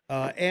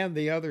 and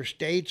the other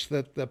states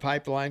that the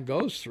pipeline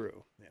goes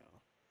through.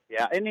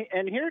 Yeah,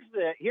 and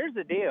here's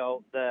the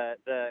deal: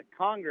 the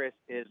Congress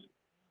is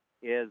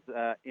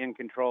in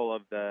control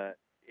of the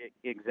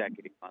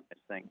executive on this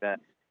thing. That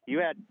you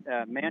had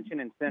Manchin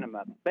and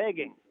Sinema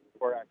begging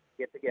for us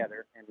to get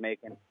together and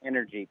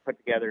put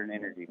together an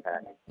energy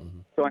package. Mm-hmm.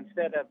 So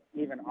instead of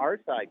even our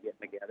side getting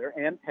together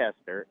and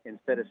Tester,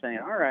 instead of saying,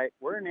 all right,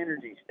 we're an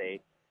energy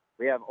state,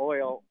 we have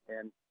oil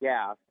and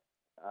gas,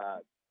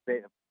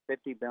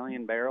 50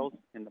 billion barrels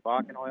in the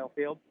Bakken oil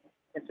field.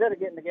 Instead of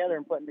getting together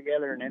and putting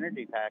together an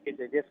energy package,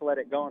 they just let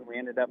it go, and we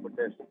ended up with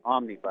this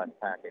omnibus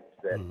package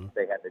that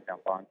they had to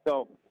jump on.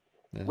 So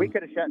we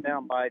could have shut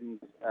down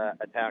Biden's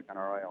attack on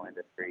our oil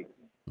industry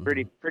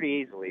pretty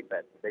easily,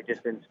 but they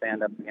just didn't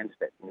stand up against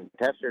it. And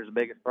Tester's the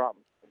biggest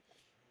problem.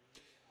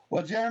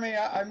 Well, Jeremy,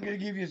 I'm going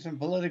to give you some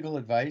political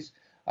advice.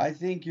 I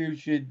think you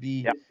should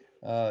be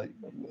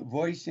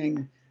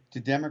voicing to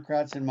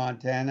Democrats in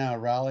Montana a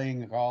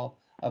rallying call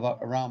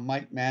around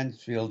Mike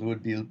Mansfield, who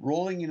would be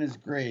rolling in his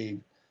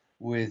grave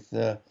with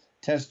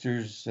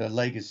Tester's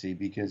legacy,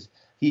 because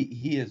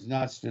he has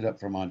not stood up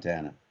for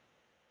Montana.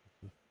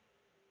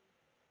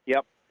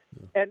 Yep.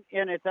 And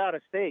it's out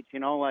of state,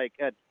 like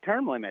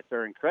term limits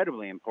are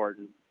incredibly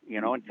important,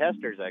 and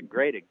Tester's a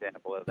great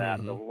example of that.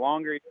 Mm-hmm. The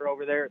longer you're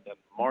over there, the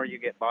more you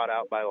get bought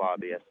out by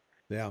lobbyists.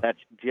 Yeah. That's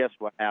just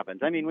what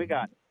happens. I mean, we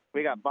got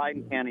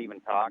Biden can't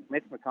even talk.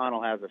 Mitch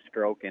McConnell has a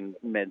stroke in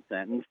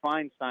mid-sentence.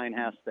 Feinstein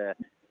has to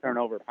turn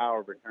over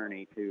power of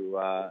attorney to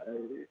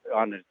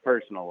on his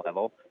personal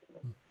level.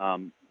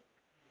 And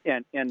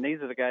these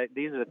are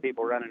the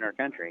people running our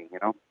country,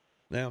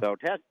 Yeah. So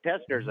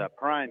Tester's a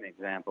prime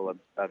example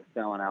of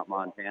selling out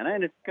Montana,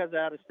 and it's because of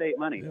out-of-state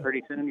money. Yeah.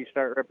 Pretty soon you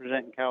start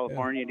representing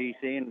California,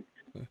 D.C., and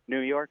New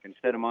York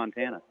instead of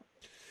Montana.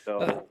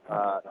 So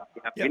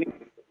we need to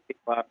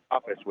get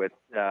office with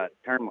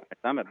term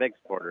limits. I'm a big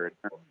supporter of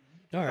term.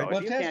 All right. So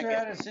well, Tester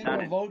had a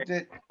single vote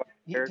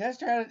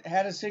Tester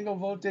had a single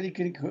vote that he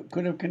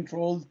could have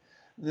controlled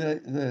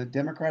the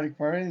Democratic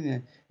Party in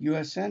the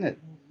U.S. Senate,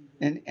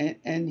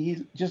 and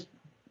he just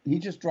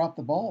dropped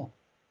the ball.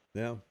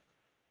 Yeah.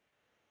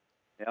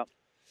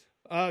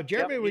 Yep.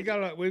 Jeremy, we've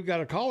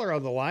got a caller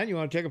on the line. You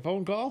want to take a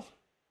phone call?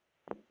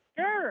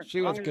 Sure.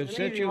 See what the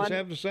constituents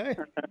have to say.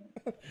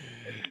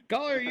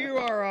 Caller, you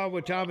are on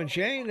with Tom and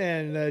Shane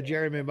and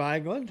Jeremy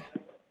Miglin.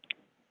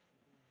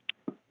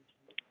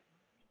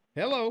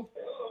 Hello.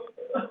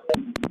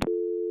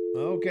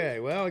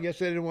 Okay. Well, I guess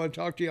they didn't want to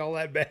talk to you all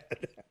that bad.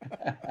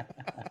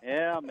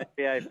 Yeah,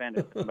 maybe I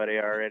offended somebody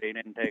already. It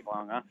didn't take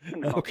long, huh?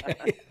 No.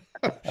 Okay.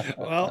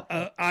 Well,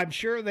 I'm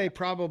sure they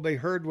probably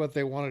heard what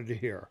they wanted to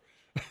hear.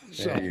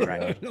 So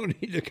no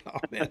need to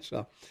comment.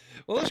 So,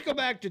 well, let's go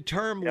back to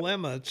term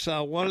limits.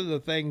 One of the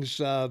things,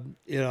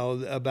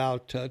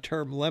 about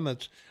term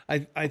limits,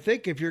 I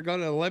think if you're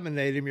going to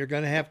eliminate them, you're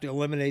going to have to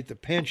eliminate the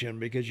pension,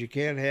 because you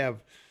can't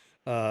have,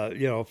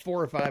 400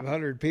 or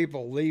 500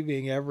 people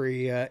leaving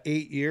every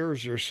 8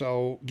 years or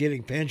so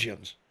getting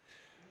pensions.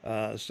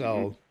 There'd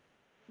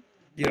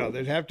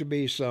have to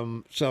be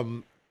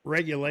some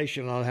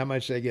regulation on how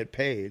much they get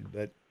paid.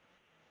 But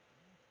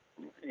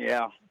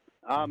yeah.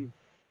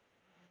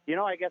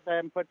 I guess I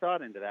haven't put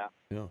thought into that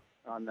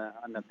on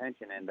the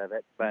pension end of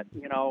it. But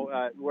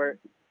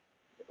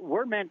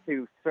we're meant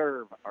to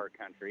serve our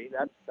country.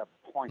 That's the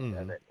point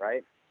of it,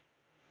 right?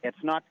 It's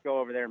not to go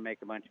over there and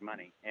make a bunch of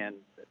money, and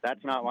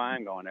that's not why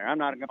I'm going there. I'm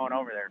not going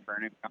over there for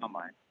a new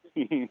combine.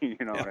 You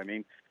know what I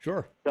mean?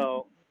 Sure.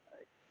 So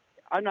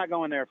I'm not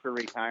going there for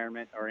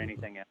retirement or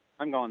anything else.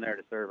 I'm going there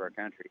to serve our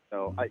country.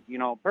 So,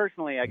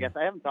 personally, I guess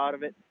I haven't thought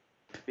of it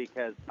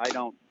because I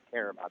don't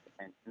care about the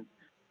pensions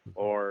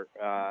or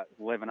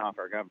living off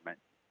our government.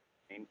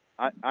 I mean,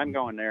 I'm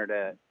going there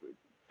to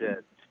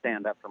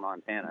stand up for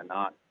Montana,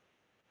 not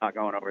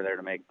going over there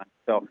to make money.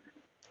 So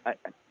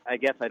I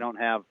guess I don't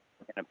have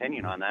an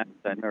opinion on that.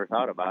 I've never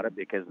thought about it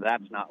because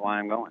that's not why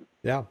I'm going.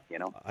 Yeah,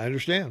 I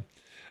understand.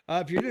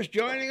 If you're just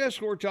joining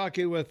us, we're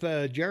talking with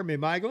Jeremy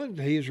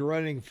Miglin. He's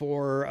running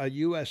for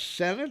U.S.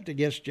 Senate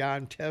against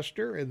Jon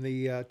Tester in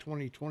the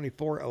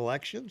 2024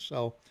 election.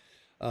 So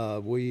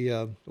we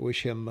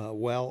wish him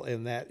well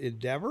in that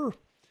endeavor.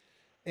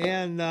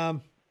 And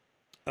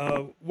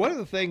one of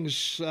the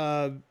things,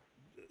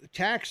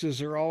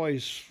 taxes are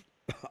always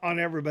on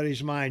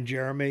everybody's mind,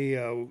 Jeremy.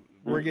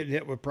 We're getting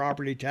hit with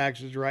property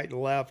taxes right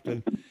and left,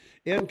 and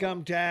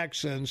income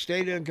tax and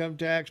state income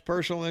tax,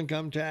 personal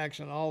income tax,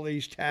 and all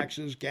these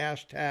taxes,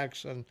 gas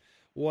tax, and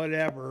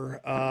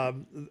whatever.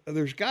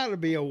 There's got to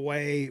be a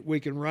way we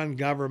can run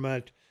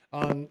government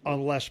on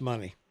less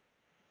money.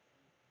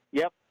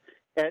 Yep.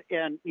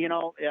 And, you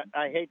know,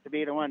 I hate to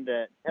be the one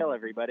to tell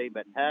everybody,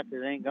 but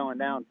taxes ain't going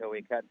down until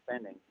we cut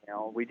spending. You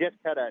know, we just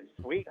cut a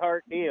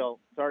sweetheart deal,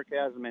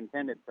 sarcasm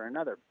intended, for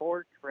another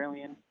 $4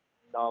 trillion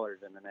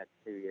in the next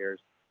 2 years.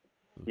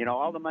 You know,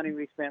 all the money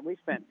we spent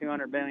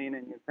 $200 billion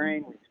in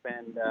Ukraine. We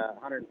spend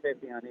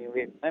 150 on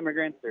illegal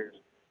immigrants. There's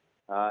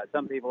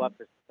some people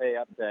pay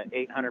up to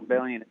 $800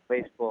 billion in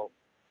wasteful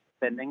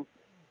spending.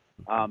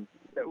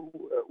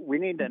 We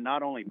need to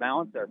not only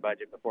balance our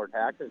budget before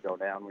taxes go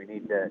down, we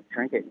need to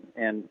shrink it.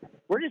 And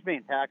we're just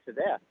being taxed to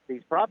death.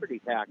 These property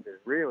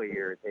taxes really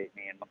irritate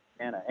me in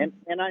Montana.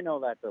 And I know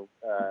that's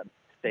a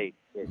state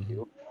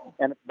issue.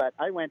 But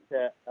I went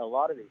to a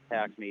lot of these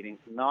tax meetings,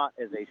 not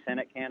as a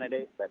Senate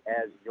candidate, but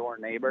as your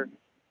neighbor.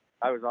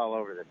 I was all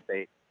over the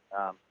state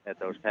at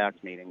those tax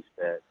meetings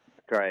to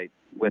try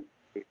with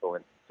people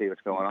and see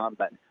what's going on.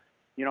 But,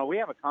 you know, we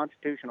have a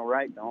constitutional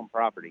right to own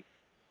property.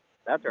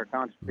 That's our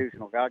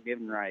constitutional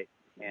God-given right.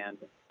 And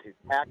to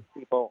tax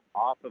people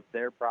off of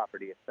their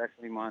property,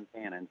 especially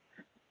Montanans,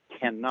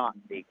 cannot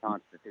be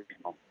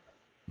constitutional.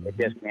 It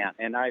just can't.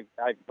 And I've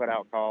put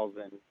out calls,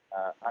 and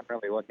I'm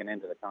really looking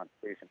into the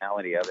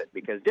constitutionality of it,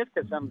 because just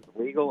because something's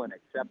legal and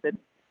accepted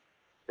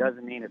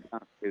doesn't mean it's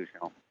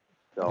constitutional.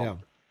 So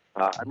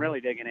I'm really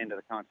digging into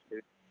the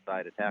constitutional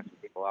side of taxing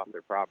people off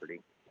their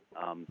property,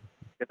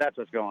 because that's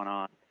what's going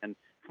on. And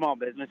small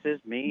businesses,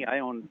 I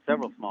own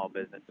several small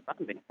businesses.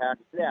 I'm being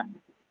taxed to death.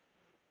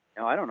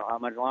 You know, I don't know how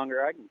much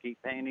longer I can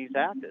keep paying these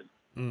taxes.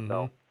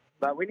 So,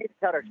 but we need to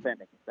cut our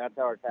spending. That's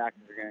how our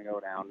taxes are going to go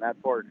down. That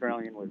 $4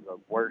 trillion was the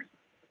worst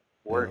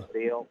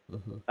deal.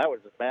 That was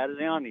as bad as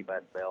the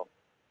omnibus bill.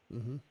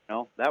 You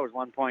know, that was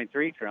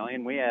 $1.3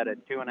 trillion. We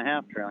added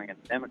 $2.5 trillion.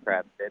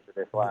 Democrats did to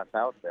this last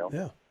House bill.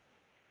 Yeah.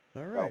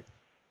 All right.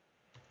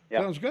 So,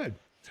 sounds good.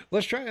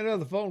 Let's try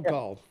another phone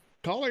call.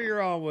 Caller,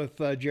 you're on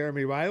with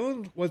Jeremy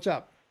Ryland. What's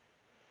up?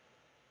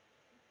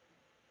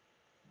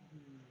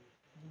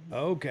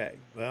 Okay.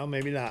 Well,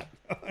 maybe not.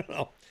 I don't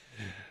know.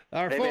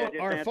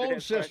 Our phone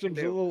system's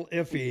a little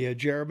iffy,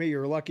 Jeremy.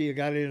 You're lucky you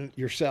got in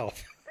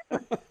yourself.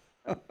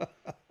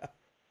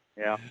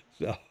 Yeah.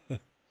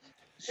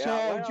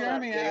 So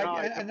Jeremy,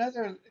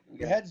 another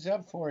heads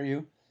up for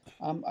you.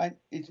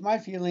 It's my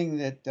feeling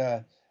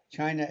that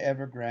China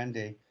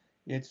Evergrande,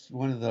 it's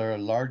one of the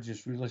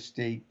largest real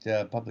estate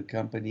public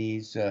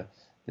companies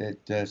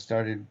that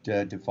started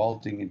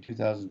defaulting in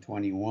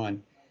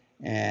 2021.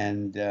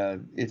 And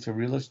it's a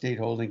real estate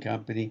holding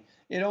company.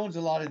 It owns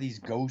a lot of these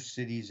ghost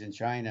cities in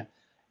China.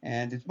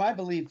 And it's my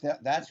belief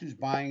that that's who's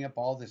buying up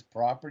all this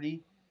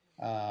property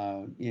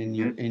in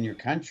your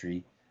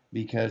country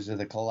because of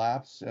the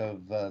collapse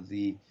of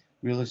the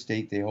real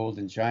estate they hold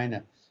in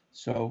China.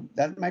 So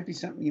that might be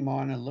something you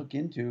want to look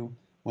into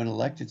when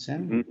elected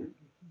senator.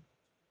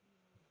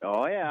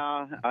 Oh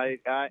yeah, I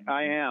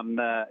am.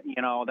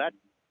 You know, that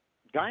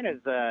China's,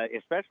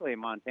 especially in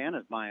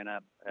Montana's, buying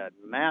up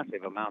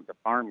massive amounts of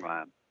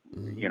farmland.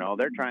 You know,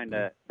 they're trying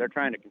to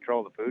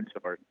control the food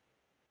source.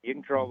 You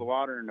control the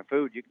water and the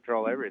food, you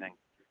control everything.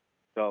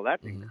 So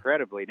that's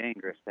incredibly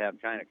dangerous to have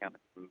China come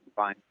and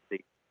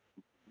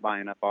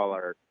buying up all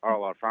our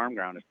farm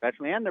ground,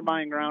 especially, and they're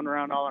buying ground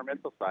around all our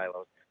missile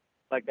silos.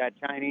 Like that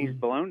Chinese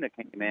balloon that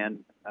came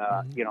in,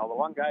 you know, the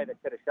one guy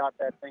that could have shot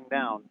that thing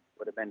down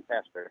would have been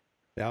Tester.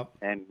 Yep.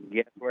 And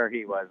guess where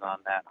he was on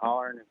that,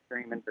 hollering and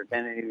screaming,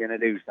 pretending he was going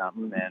to do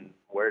something, and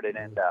where did it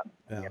end up?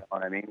 Yeah. You know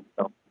what I mean?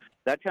 So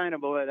that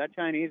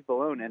Chinese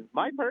balloon, and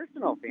my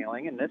personal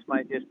feeling, and this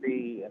might just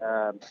be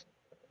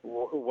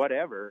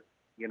whatever,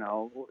 you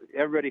know,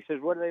 everybody says,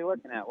 what are they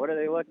looking at? What are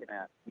they looking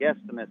at? Yes,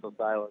 the missile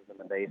silos and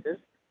the bases.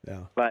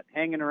 Yeah. But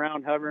hanging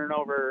around, hovering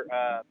over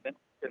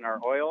in our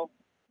oil,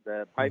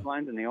 the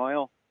pipelines and the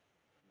oil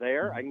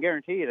there, I can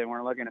guarantee you they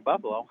weren't looking at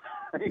Buffalo.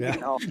 Yeah.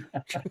 You know,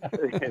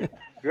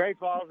 Great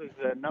Falls is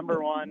the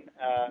number one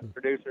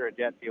producer of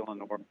jet fuel in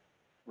the world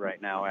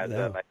right now, as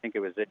of, I think it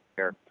was this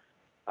year.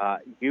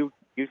 You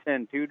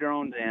send 2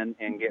 drones in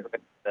and get rid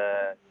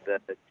of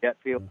the jet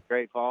fuel at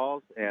Great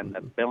Falls and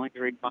the Billings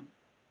refund,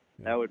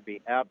 that would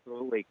be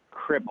absolutely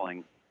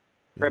crippling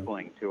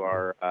to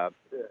our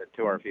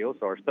fuel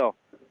source. So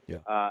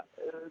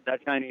that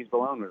Chinese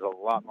balloon was a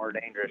lot more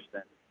dangerous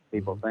than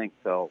people think.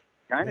 So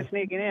China's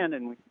sneaking in,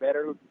 and we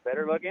better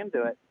look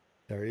into it.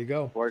 There you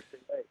go.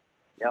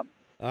 Yep.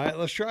 All right,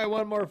 let's try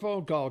one more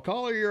phone call.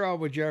 Caller, you're on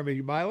with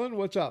Jeremy Milan.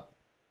 What's up?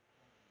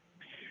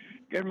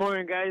 Good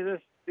morning, guys. This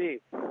is Steve.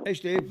 Hey,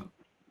 Steve.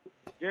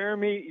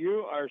 Jeremy,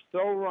 you are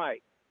so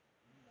right.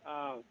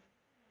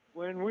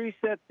 When we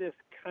set this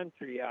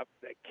country up,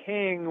 the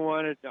king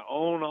wanted to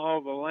own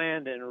all the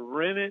land and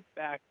rent it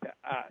back to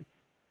us.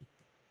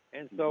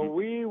 And so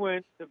we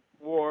went to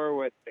war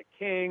with the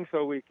king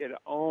so we could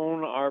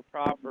own our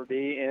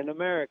property in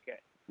America.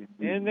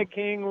 And the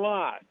king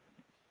lost.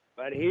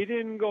 But he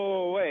didn't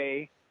go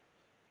away.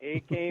 He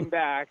came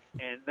back,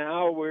 and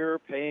now we're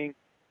paying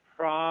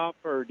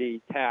property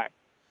tax.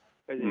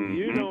 Because if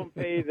you don't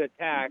pay the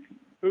tax,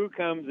 who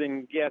comes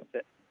and gets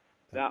it?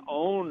 the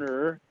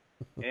owner,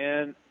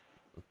 and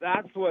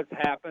that's what's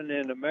happened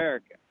in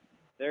America.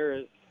 There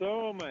is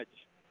so much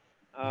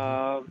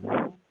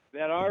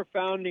that our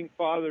founding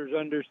fathers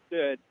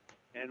understood,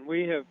 and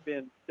we have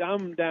been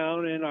dumbed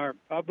down in our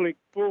public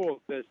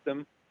pool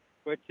system,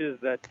 which is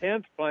the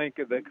 10th plank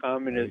of the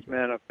Communist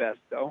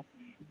Manifesto.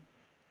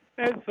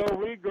 And so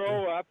we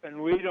grow up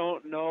and we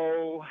don't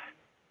know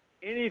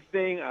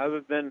anything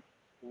other than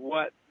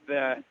what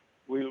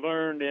we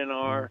learned in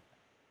our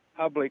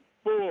public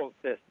pool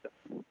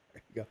system.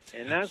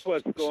 And that's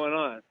what's going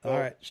on. So all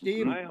right,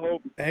 Steve. I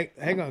hope.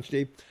 Hang on,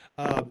 Steve.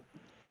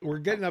 We're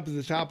getting up to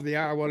the top of the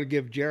hour. I want to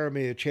give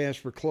Jeremy a chance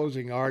for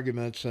closing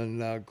arguments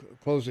and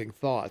closing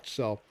thoughts.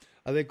 So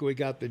I think we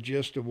got the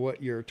gist of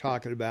what you're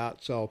talking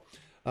about. So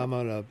I'm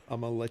gonna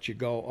let you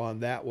go on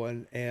that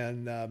one.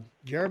 And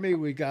Jeremy,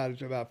 we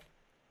got about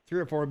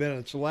 3 or 4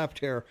 minutes left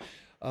here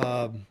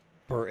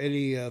for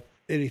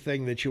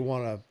anything that you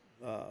want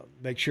to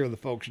make sure the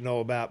folks know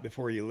about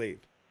before you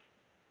leave.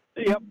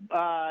 Yep.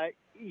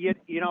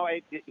 You know,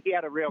 he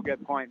had a real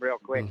good point real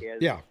quick.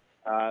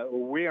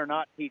 We are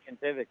not teaching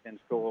civics in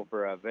school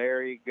for a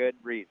very good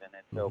reason.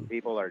 And so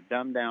people are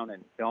dumbed down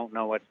and don't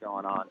know what's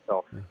going on.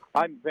 So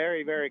I'm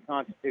very, very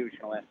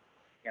constitutionalist.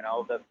 You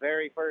know, the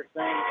very first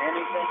thing,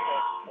 anything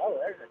that,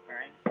 there's a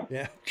train.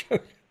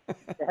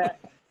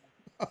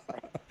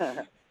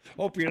 Yeah.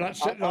 Hope you're not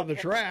sitting on the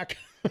track.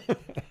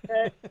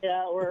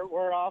 Yeah,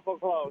 we're awful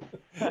close.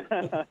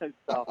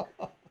 So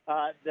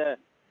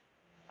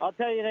I'll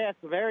tell you this,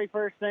 the very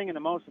first thing and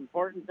the most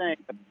important thing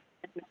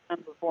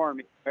before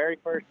me, the very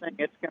first thing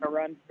it's going to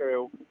run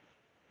through,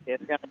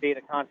 it's going to be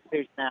the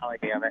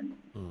constitutionality of it.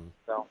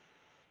 So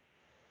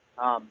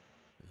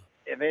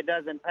if it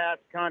doesn't pass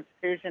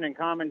Constitution and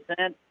common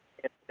sense,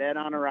 it's dead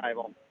on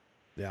arrival.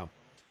 Yeah.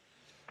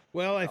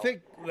 Well, I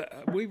think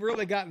we've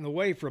really gotten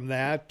away from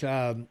that.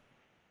 The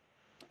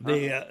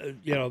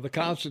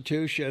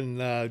Constitution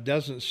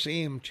doesn't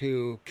seem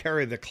to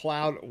carry the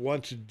clout it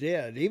once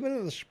did. Even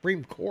in the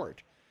Supreme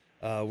Court,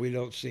 we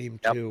don't seem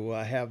to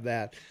have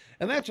that.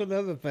 And that's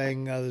another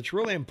thing that's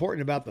really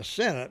important about the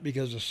Senate,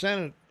 because the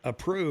Senate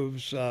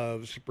approves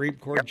Supreme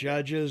Court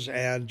judges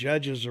and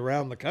judges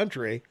around the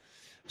country.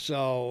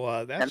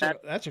 So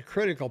that's a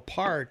critical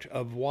part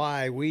of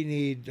why we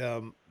need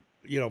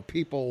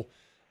people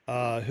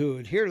who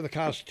adhere to the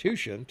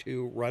Constitution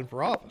to run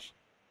for office.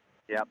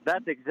 Yeah,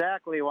 that's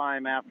exactly why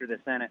I'm after the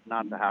Senate,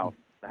 not the House.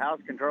 The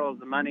House controls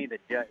the money, the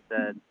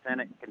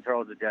Senate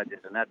controls the judges,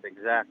 and that's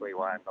exactly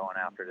why I'm going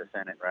after the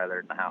Senate rather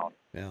than the House.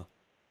 Yeah.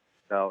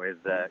 So is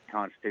the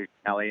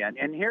constitutionality.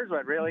 And here's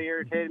what really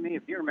irritated me.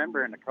 If you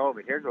remember in the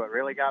COVID, here's what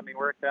really got me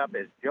worked up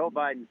is Joe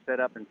Biden stood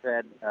up and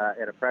said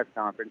at a press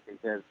conference, he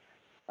says,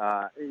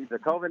 the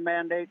COVID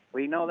mandates,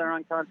 we know they're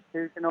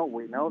unconstitutional.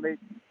 We know that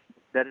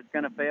it's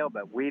going to fail,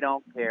 but we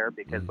don't care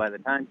because by the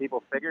time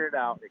people figure it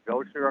out, it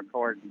goes through a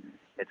court,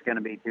 it's going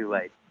to be too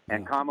late.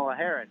 And Kamala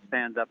Harris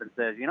stands up and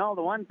says,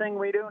 the one thing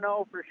we do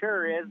know for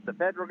sure is the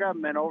federal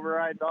government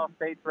overrides all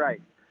states'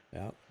 rights.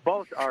 Yeah.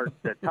 Both are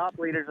the top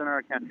leaders in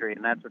our country,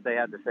 and that's what they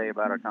had to say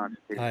about our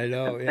Constitution. I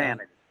know, yeah.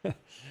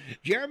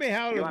 Jeremy,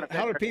 how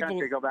do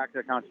people go back to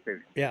the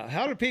Constitution? Yeah,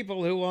 how do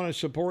people who want to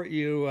support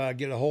you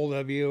get a hold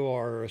of you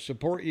or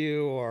support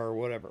you or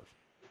whatever?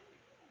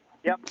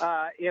 Yep.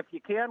 If you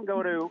can,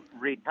 go to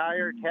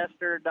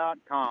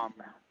retiretester.com.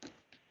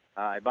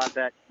 I bought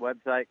that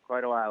website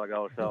quite a while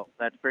ago, so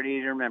that's pretty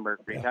easy to remember.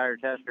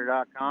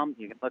 Retiretester.com.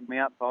 You can look me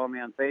up, follow me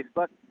on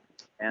Facebook,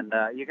 and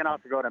you can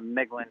also go to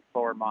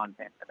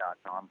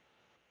Miglin4Montana.com.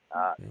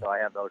 So I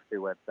have those 2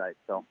 websites.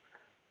 So,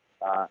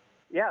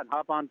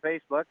 hop on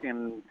Facebook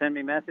and send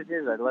me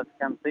messages. I'd love to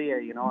come see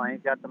you. I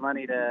ain't got the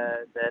money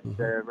that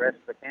the rest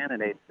of the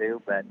candidates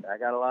do, but I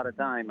got a lot of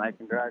time. I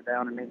can drive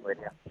down and meet with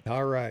you.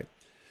 All right.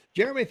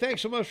 Jeremy,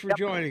 thanks so much for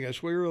joining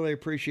us. We really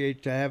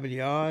appreciate having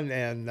you on.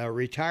 And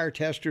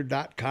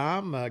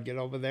retiretester.com, get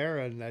over there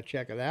and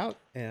check it out.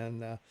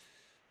 And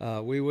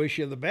we wish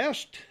you the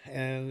best.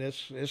 And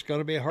it's going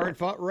to be a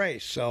hard-fought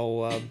race.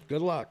 So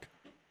good luck.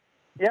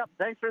 Yep.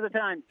 Thanks for the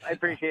time. I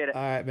appreciate it.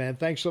 All right, man.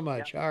 Thanks so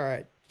much. Yep. All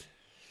right.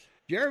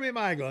 Jeremy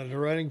Miglin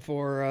running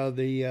for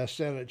the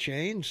Senate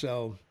chain.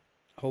 So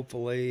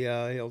hopefully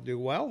he'll do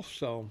well.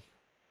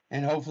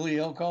 And hopefully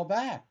he'll call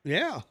back.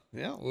 Yeah.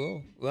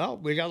 Well,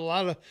 we got a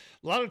lot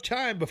of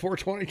time before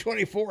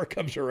 2024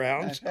 comes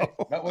around. So.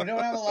 But we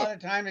don't have a lot of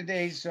time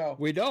today, so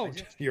we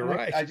don't. You're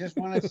right. I just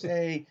want to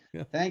say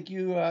thank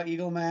you,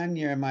 Eagleman.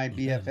 You're my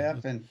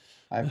BFF, and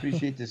I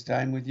appreciate this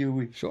time with you.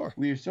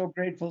 We are so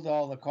grateful to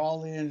all the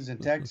call-ins and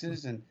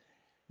texts, and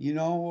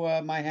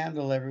my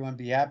handle. Everyone,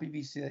 be happy,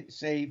 be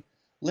safe,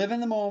 live in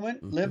the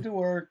moment, live to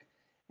work,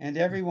 and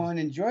everyone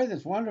enjoy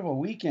this wonderful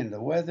weekend.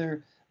 The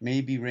weather may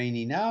be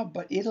rainy now,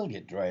 but it'll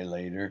get dry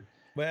later.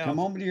 Well, come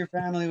home to your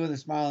family with a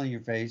smile on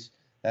your face.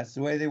 That's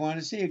the way they want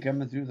to see you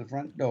coming through the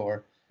front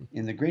door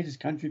in the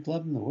greatest country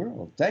club in the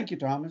world. Thank you,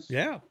 Thomas.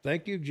 Yeah,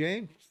 thank you,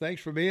 James.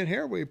 Thanks for being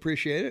here. We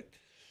appreciate it.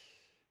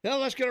 Now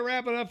let's get to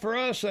wrap it up for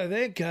us. I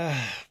think,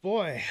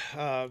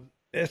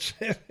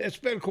 it's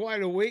been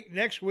quite a week.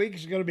 Next week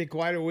is going to be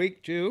quite a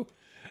week too,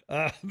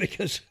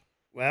 because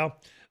Well,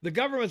 the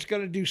government's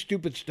going to do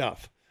stupid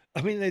stuff.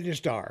 I mean, they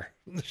just are.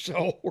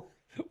 So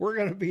we're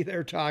going to be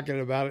there talking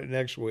about it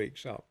next week.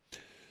 So,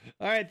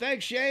 all right.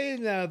 Thanks,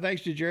 Shane.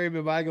 Thanks to Jerry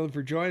Meviglin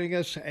for joining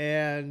us.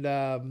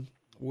 And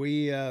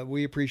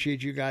we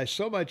appreciate you guys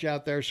so much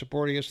out there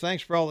supporting us.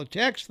 Thanks for all the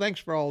texts. Thanks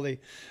for all the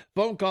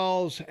phone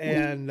calls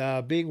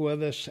and being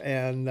with us.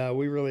 And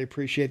we really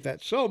appreciate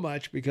that so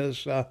much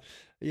because,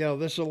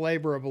 this is a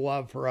labor of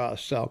love for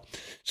us. So,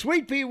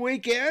 Sweet Pea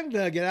Weekend,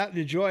 get out and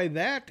enjoy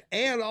that.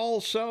 And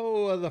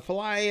also the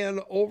fly-in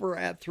over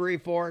at Three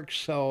Forks.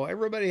 So,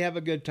 everybody have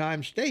a good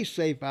time. Stay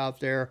safe out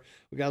there.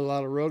 We got a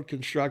lot of road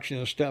construction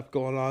and stuff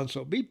going on.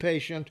 So, be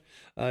patient.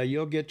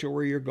 You'll get to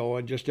where you're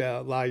going. Just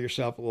allow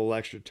yourself a little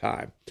extra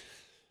time.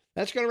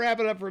 That's going to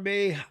wrap it up for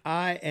me.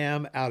 I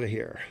am out of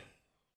here.